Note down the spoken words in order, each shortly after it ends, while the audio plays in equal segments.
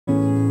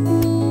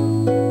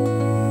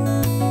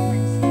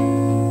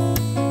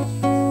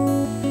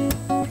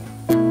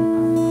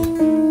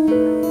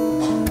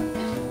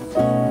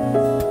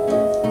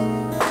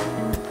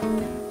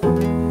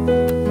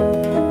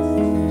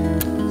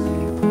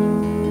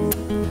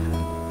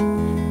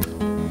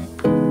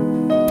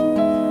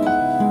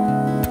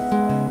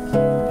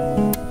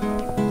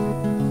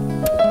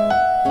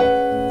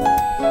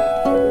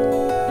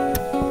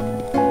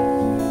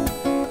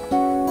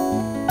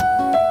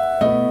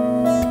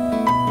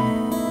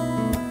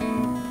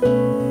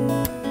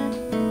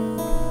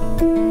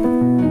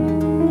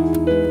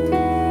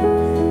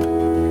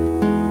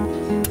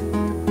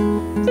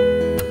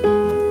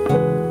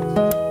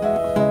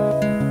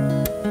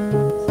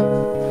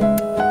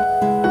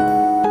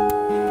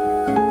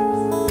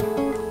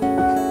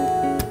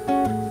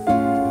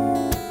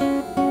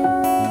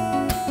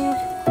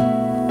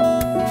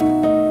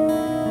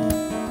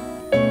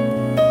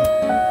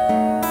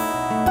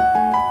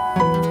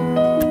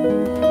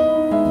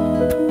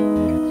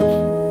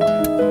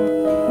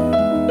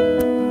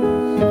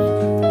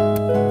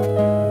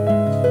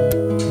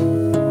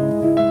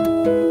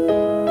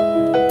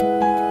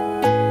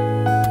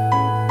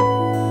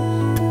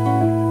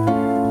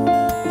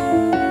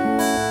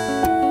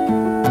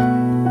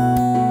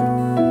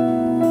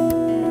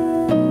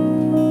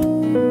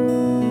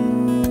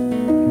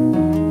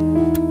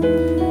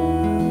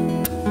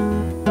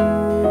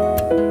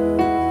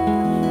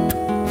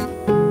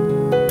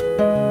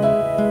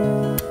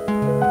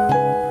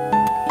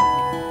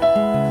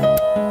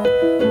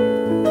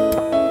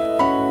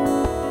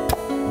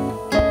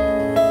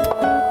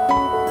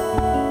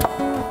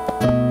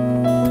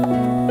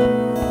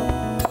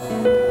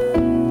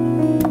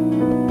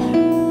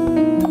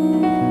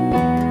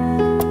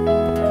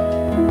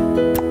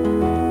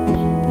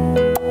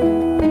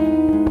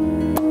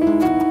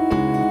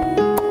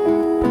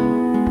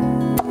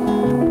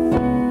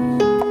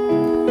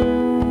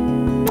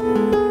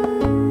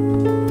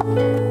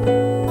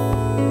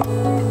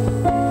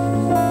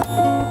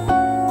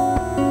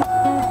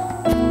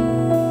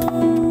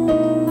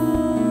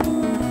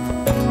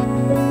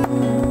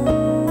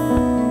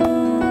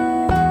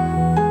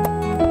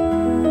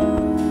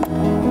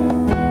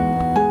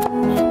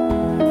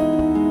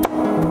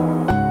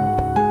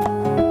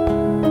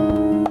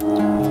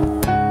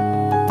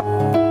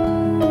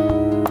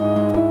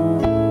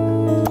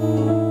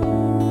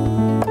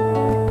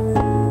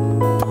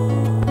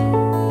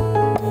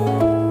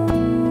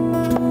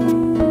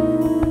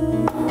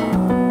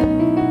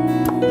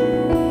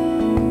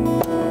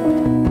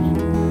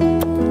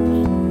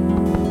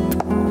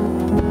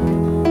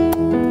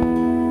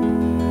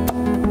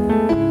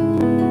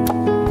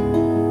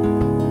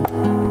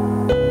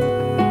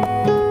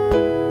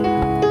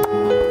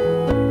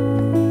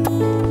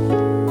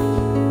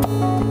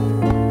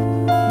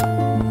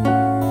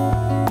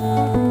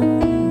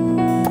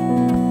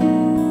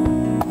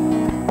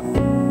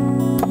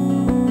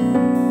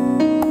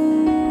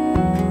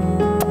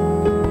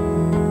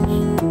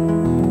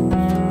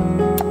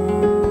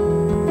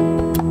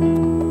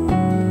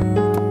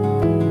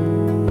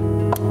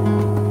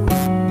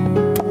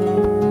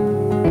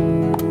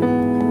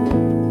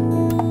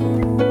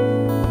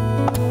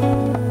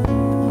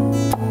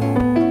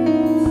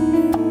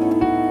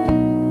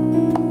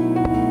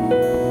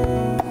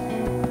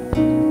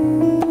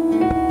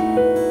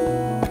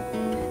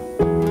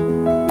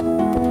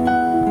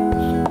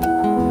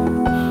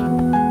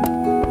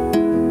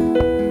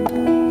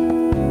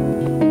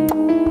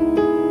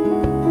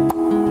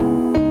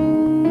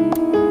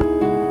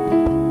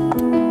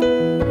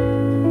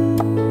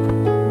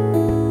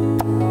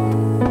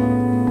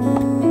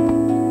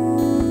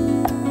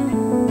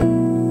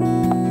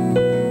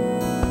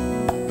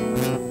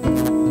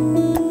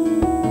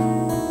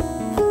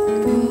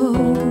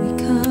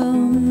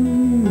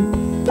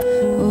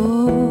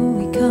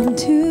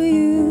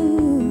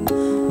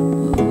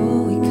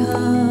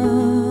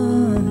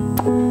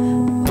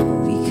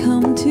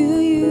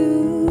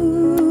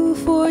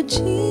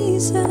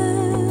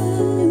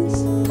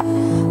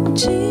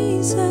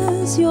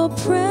Your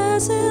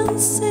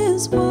presence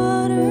is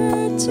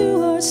water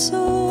to our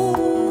soul.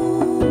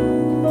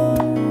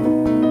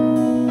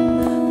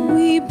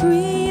 We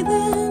breathe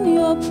in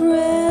your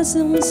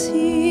presence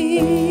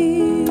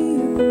here.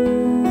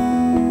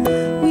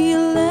 We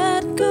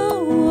let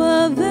go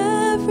of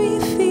every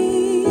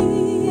fear.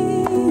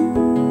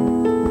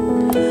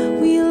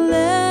 We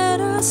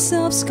let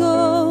ourselves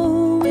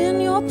go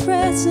in your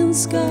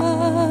presence,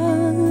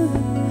 God.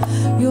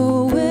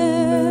 You're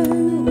where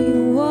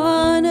we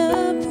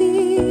wanna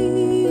be.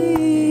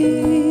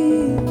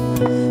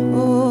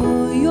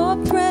 Oh, your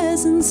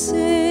presence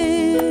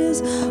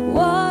is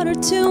water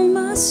to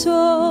my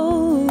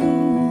soul.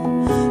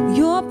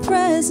 Your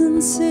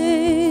presence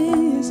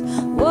is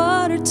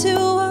water to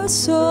our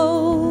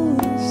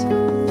souls.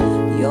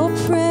 Your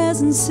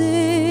presence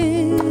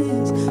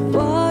is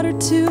water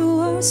to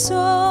our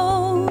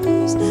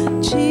souls.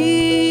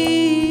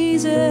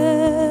 Jesus.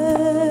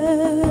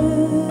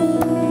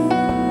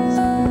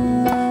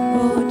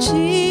 Oh,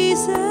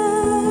 Jesus.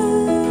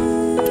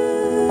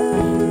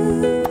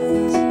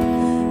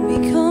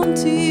 We come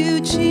to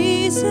you,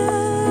 Jesus.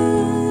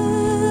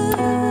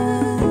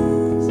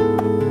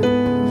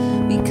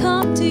 We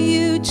come to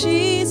you,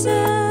 Jesus.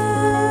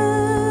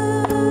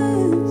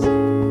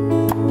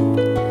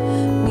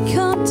 We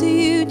come to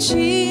you,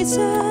 Jesus.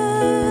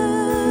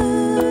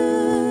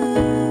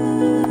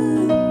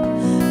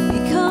 We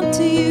come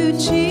to you,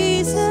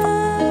 Jesus.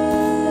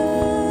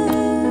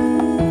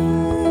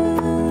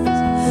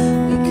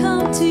 We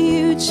come to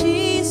you,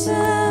 Jesus.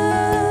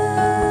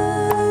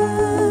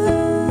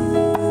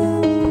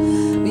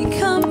 We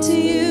come to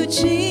you,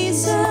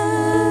 Jesus.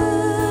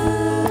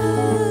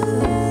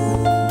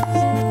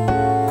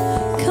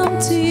 Come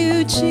to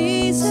you,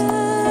 Jesus.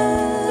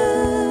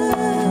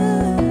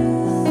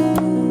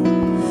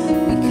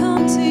 We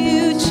come to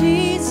you,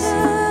 Jesus.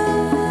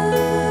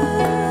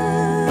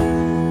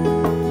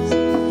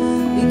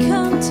 We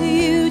come to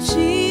you,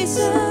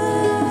 Jesus.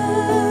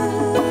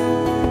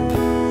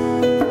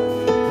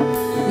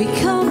 We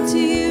come to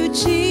you,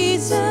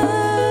 Jesus.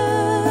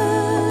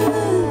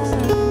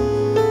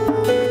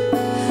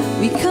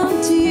 We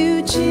come to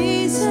you,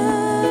 Jesus.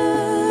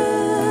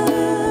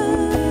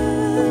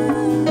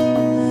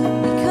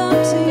 We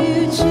come to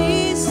you,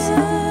 Jesus.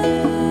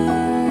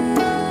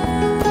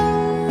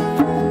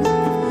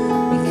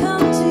 We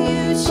come to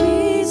you,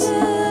 Jesus.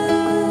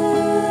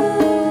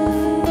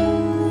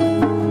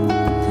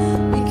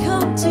 We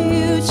come to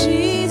you,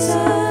 Jesus.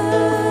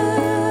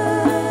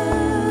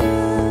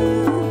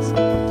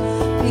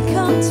 We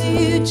come to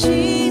you,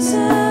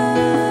 Jesus.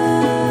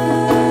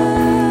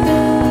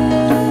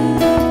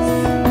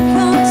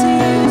 Come to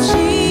you,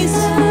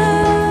 Jesus.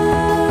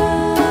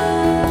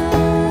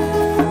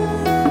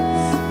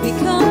 We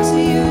come to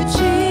you,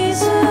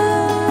 Jesus.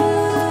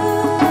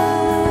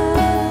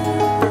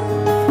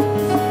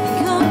 We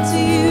come to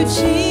you,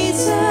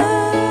 Jesus.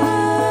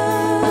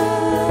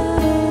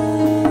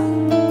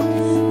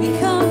 We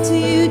come to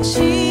you,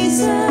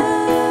 Jesus.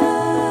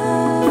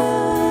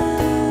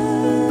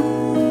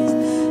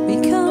 We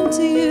come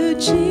to you,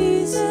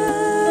 Jesus.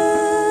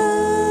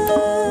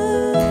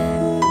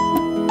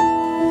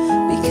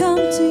 We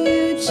come to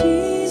you,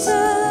 Jesus.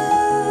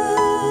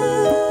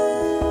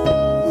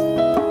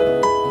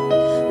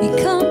 We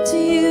come to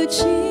you,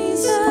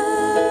 Jesus.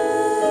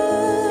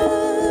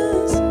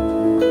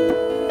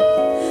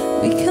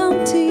 We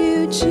come to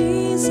you,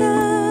 Jesus.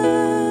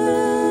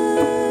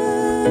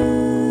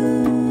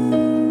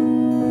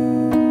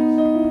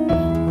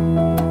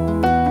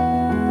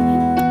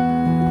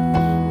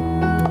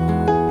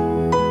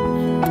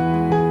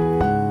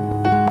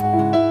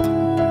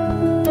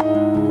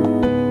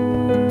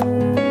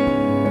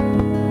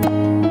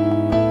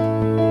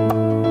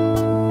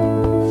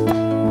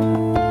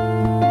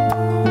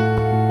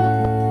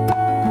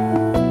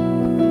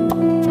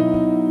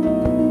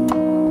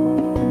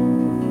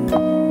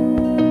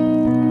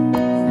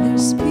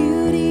 There's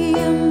beauty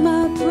in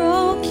my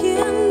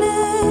brokenness,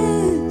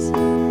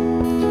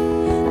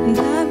 and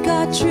I've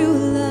got true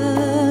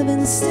love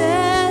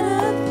instead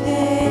of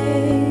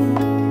pain.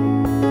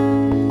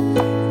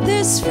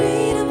 There's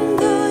freedom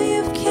though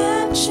you've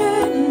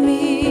captured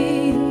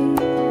me,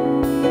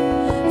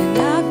 and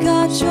I've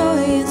got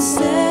joy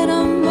instead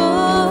of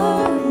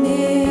mourning.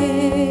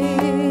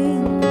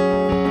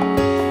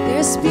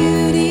 There's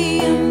beauty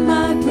in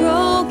my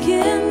brokenness,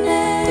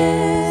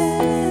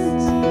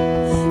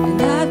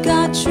 and I've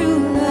got true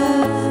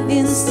love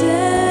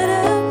instead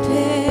of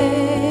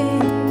pain.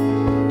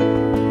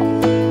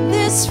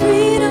 There's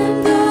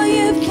freedom though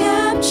you've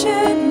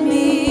captured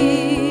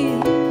me,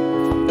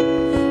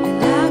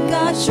 and I've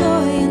got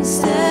joy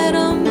instead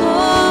of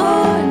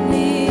mourning.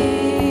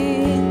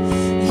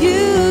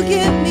 You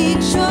give me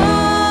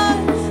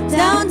joy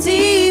down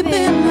deep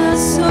in my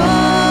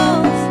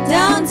soul,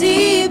 down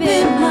deep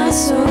in my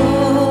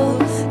soul,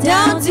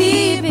 down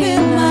deep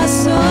in my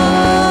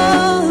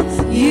soul.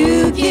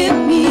 You give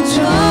me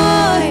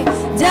joy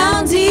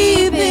down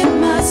deep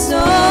in my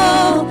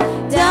soul,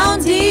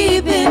 down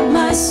deep in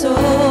my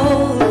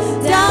soul,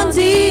 down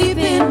deep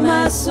in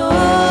my soul.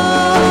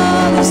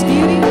 There's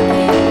beauty.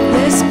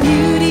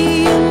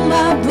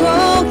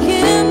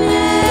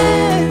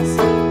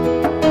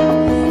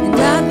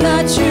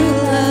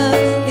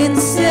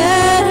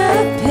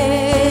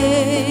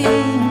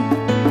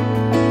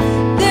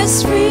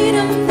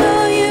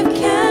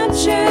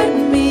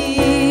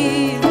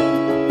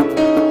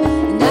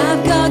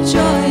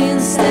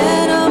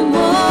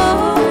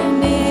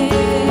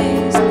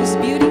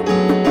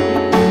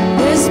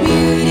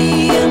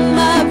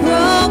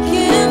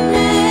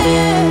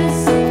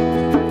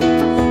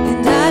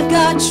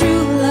 got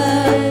true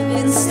love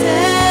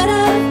instead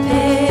of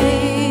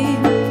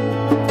pain.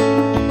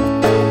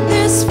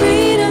 There's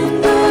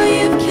freedom, though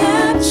you've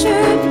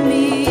captured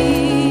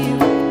me,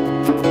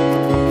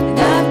 and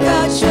I've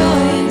got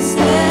joy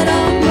instead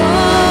of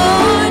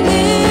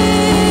mourning.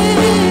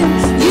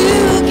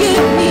 You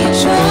give me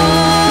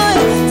joy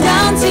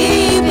down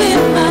deep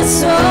in my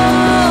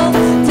soul,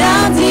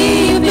 down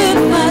deep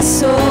in my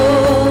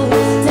soul,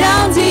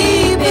 down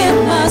deep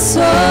in my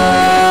soul.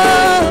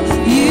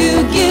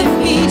 You give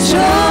me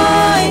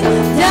joy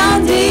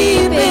down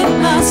deep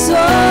in my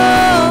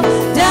soul,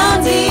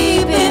 down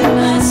deep in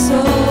my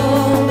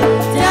soul,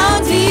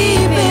 down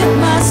deep in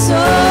my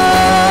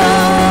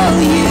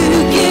soul.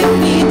 You give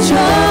me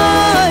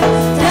joy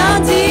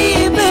down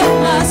deep in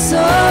my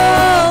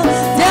soul,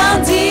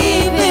 down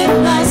deep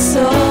in my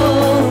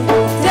soul,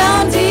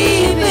 down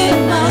deep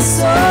in my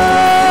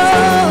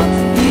soul.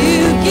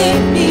 You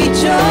give me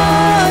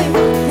joy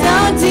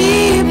down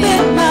deep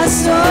in my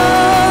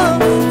soul,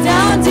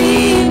 down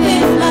deep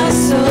in my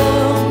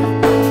soul,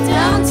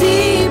 down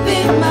deep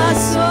in my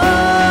soul.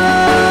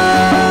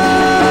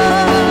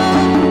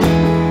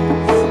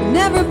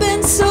 Never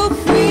been so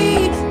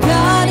free,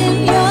 God,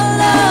 in your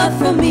love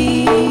for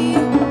me.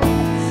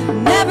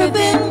 Never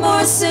been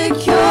more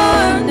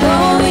secure,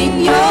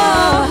 knowing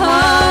your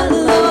heart,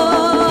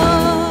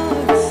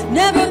 Lord.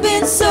 Never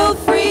been so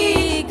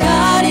free,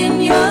 God,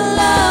 in your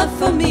love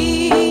for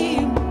me.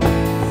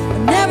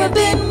 Never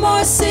been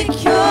more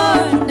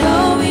secure,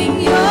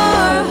 knowing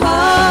your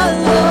heart,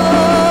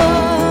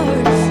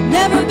 Lord.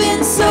 Never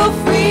been so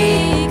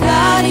free,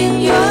 God,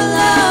 in your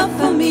love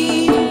for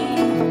me.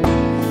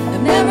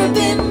 I've never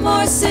been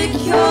more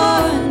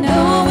secure,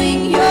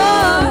 knowing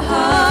your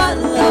heart,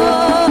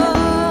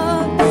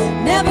 Lord.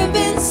 Never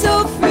been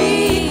so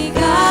free,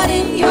 God,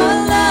 in your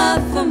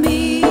love for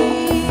me.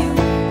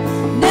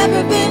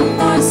 Never been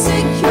more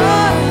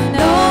secure,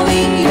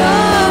 knowing you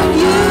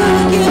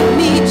give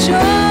me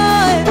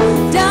joy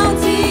down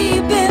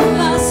deep in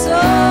my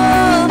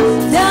soul,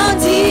 down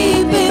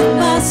deep in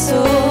my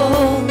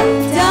soul,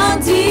 down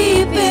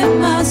deep in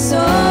my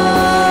soul.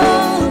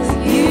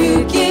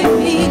 You give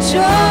me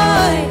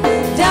joy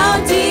down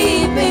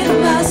deep in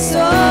my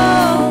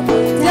soul,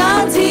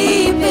 down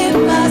deep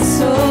in my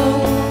soul,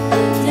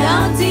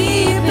 down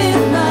deep in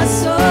my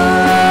soul.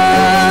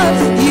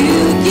 You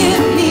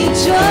give me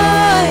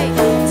joy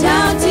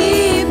down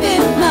deep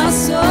in my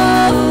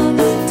soul,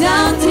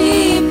 down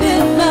deep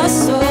in my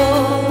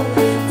soul,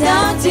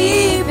 down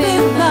deep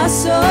in my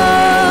soul.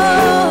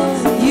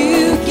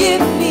 You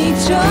give me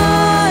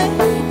joy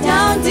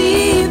down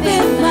deep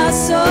in my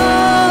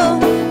soul,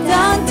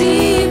 down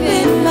deep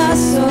in my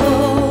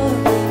soul,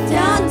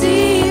 down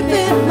deep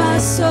in my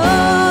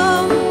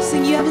soul.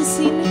 Sing, you haven't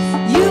seen me,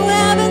 you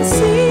haven't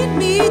seen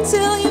me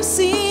till you've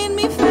seen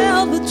me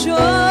filled with joy.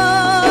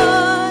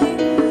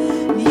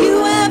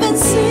 You haven't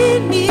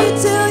seen me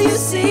till you've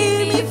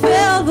seen me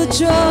filled with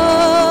joy.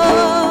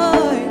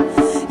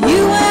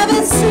 You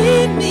haven't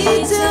seen me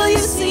till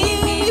you've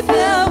seen me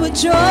filled with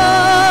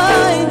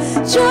joy,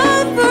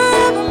 joy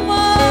forevermore.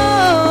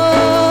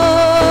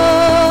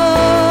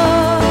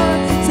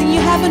 Sing,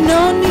 you haven't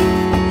known me,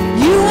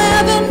 you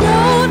haven't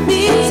known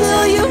me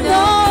till you've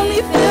known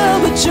me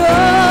filled with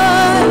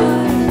joy.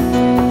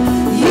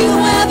 You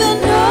haven't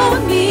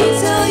known me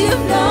till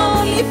you've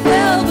known me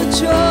filled with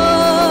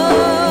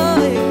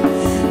joy.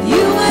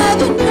 You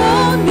haven't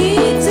known me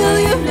till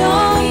you've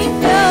known me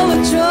filled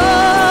with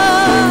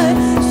joy,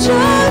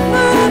 joy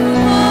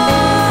forevermore.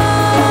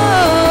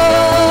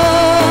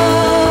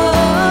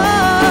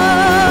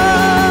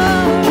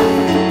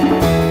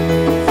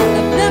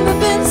 I've never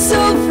been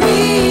so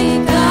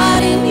free,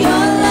 God, in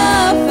your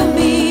love for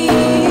me.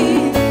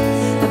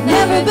 I've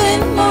never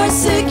been more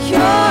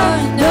secure,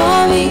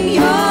 knowing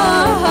your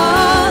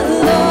heart,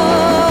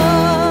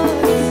 Lord.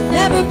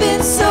 Never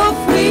been so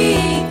free,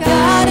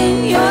 God,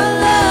 in your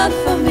love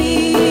for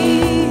me.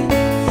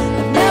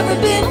 I've never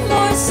been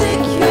more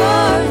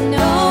secure,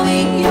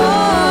 knowing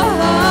your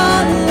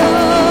heart,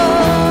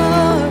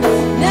 Lord.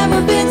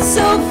 Never been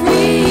so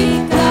free,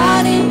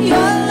 God, in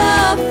your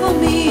love for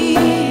me.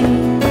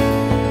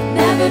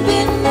 Never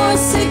been more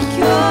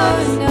secure,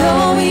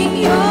 knowing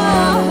your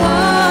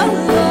heart,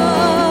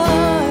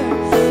 Lord.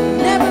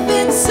 Never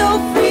been so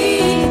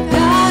free,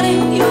 God,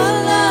 in your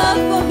love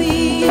for me.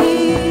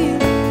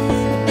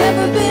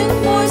 Never been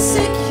more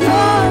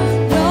secure,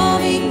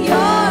 knowing you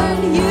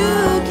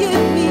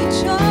give me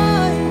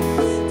joy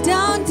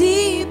down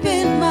deep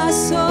in my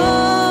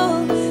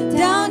soul,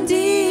 down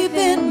deep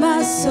in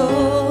my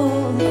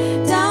soul,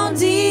 down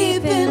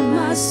deep in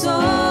my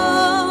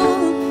soul.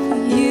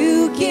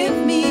 You give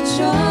me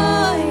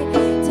joy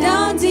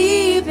down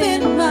deep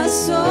in my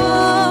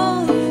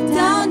soul,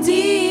 down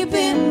deep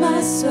in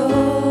my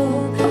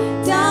soul,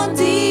 down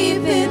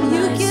deep in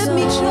you give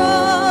me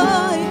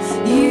joy.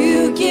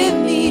 You give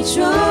me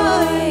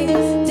joy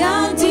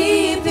down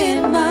deep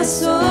in my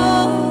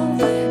soul,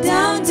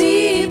 down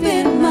deep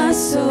in my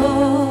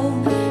soul,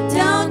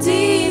 down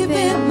deep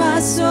in my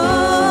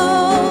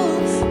soul.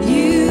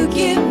 You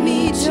give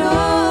me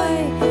joy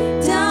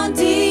down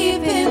deep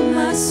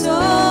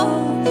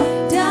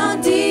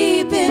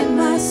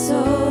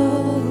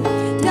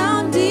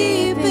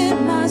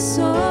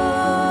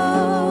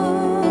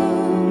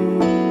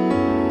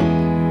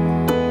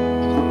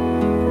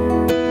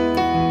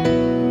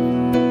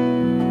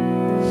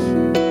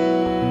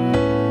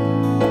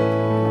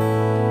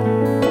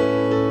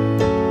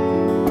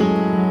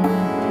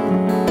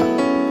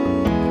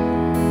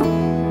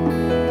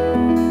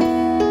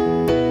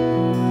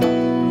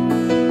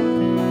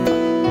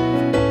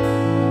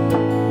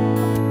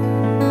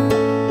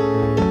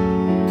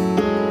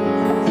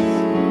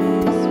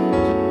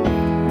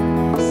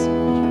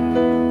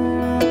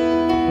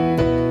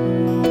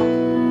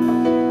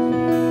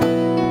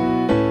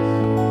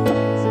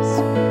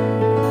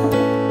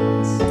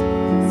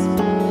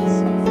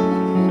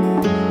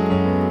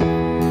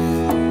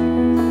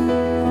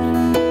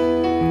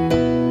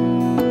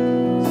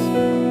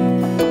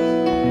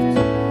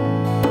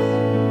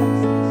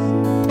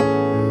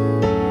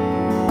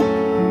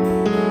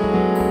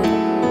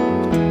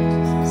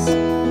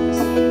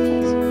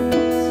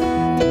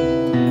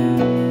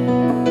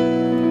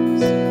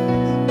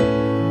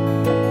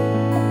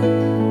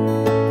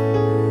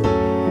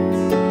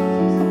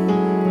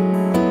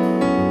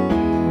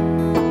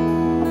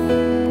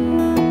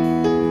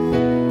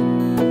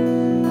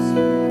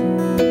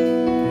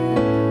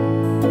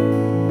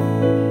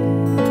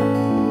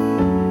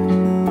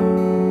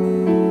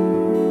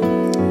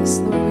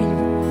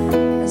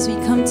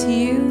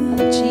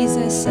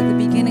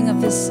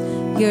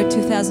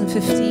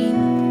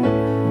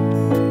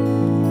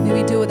 2015. May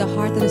we do it with a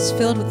heart that is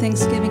filled with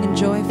thanksgiving and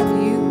joy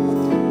for you,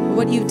 for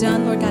what you've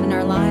done, Lord God, in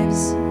our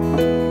lives.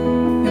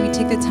 May we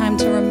take the time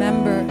to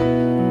remember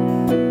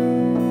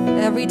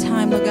every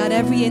time, Lord God,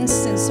 every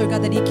instance, Lord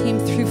God, that you came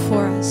through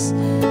for us,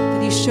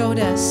 that you showed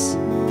us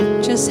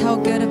just how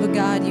good of a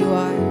God you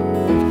are,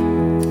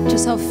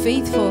 just how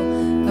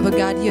faithful of a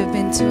God you have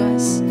been to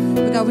us.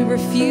 Lord God, we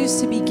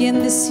refuse to begin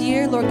this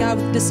year, Lord God,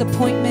 with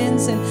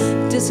disappointments and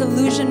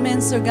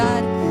disillusionments, Lord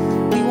God.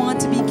 We want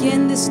to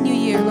begin this new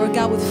year, Lord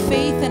God, with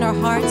faith in our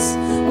hearts,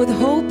 with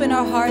hope in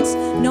our hearts,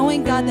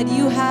 knowing, God, that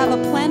you have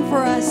a plan for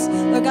us,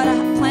 Lord God,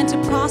 a plan to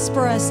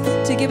prosper us,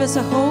 to give us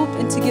a hope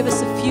and to give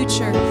us a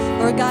future.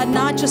 Lord God,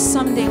 not just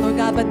someday, Lord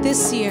God, but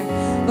this year.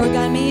 Lord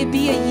God, may it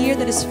be a year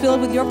that is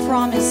filled with your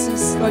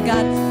promises, Lord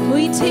God.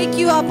 May we take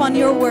you up on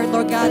your word,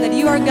 Lord God, that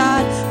you are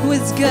God who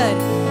is good.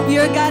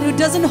 You are God who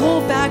doesn't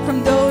hold back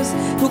from those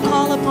who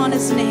call upon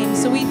his name.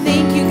 So we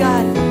thank you,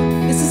 God.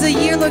 This is a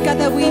year, Lord God,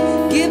 that we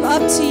give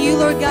up to you,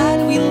 Lord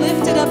God. We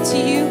lift it up to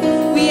you.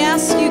 We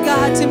ask you,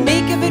 God, to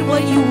make of it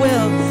what you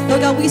will.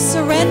 Lord God, we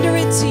surrender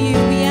it to you.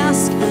 We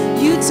ask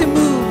you to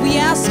move. We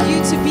ask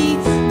you to be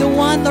the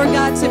one, Lord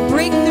God, to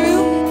break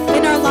through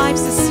in our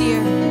lives this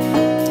year.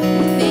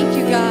 We thank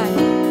you, God.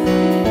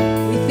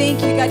 We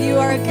thank you, God. You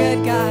are a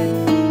good God.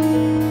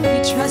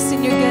 We trust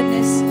in your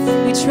goodness.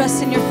 We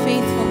trust in your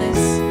faithfulness.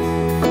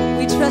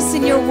 We trust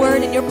in your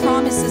word and your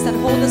promises that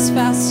hold us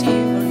fast to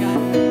you, Lord God.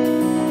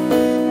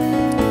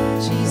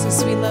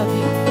 Jesus, we love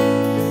you.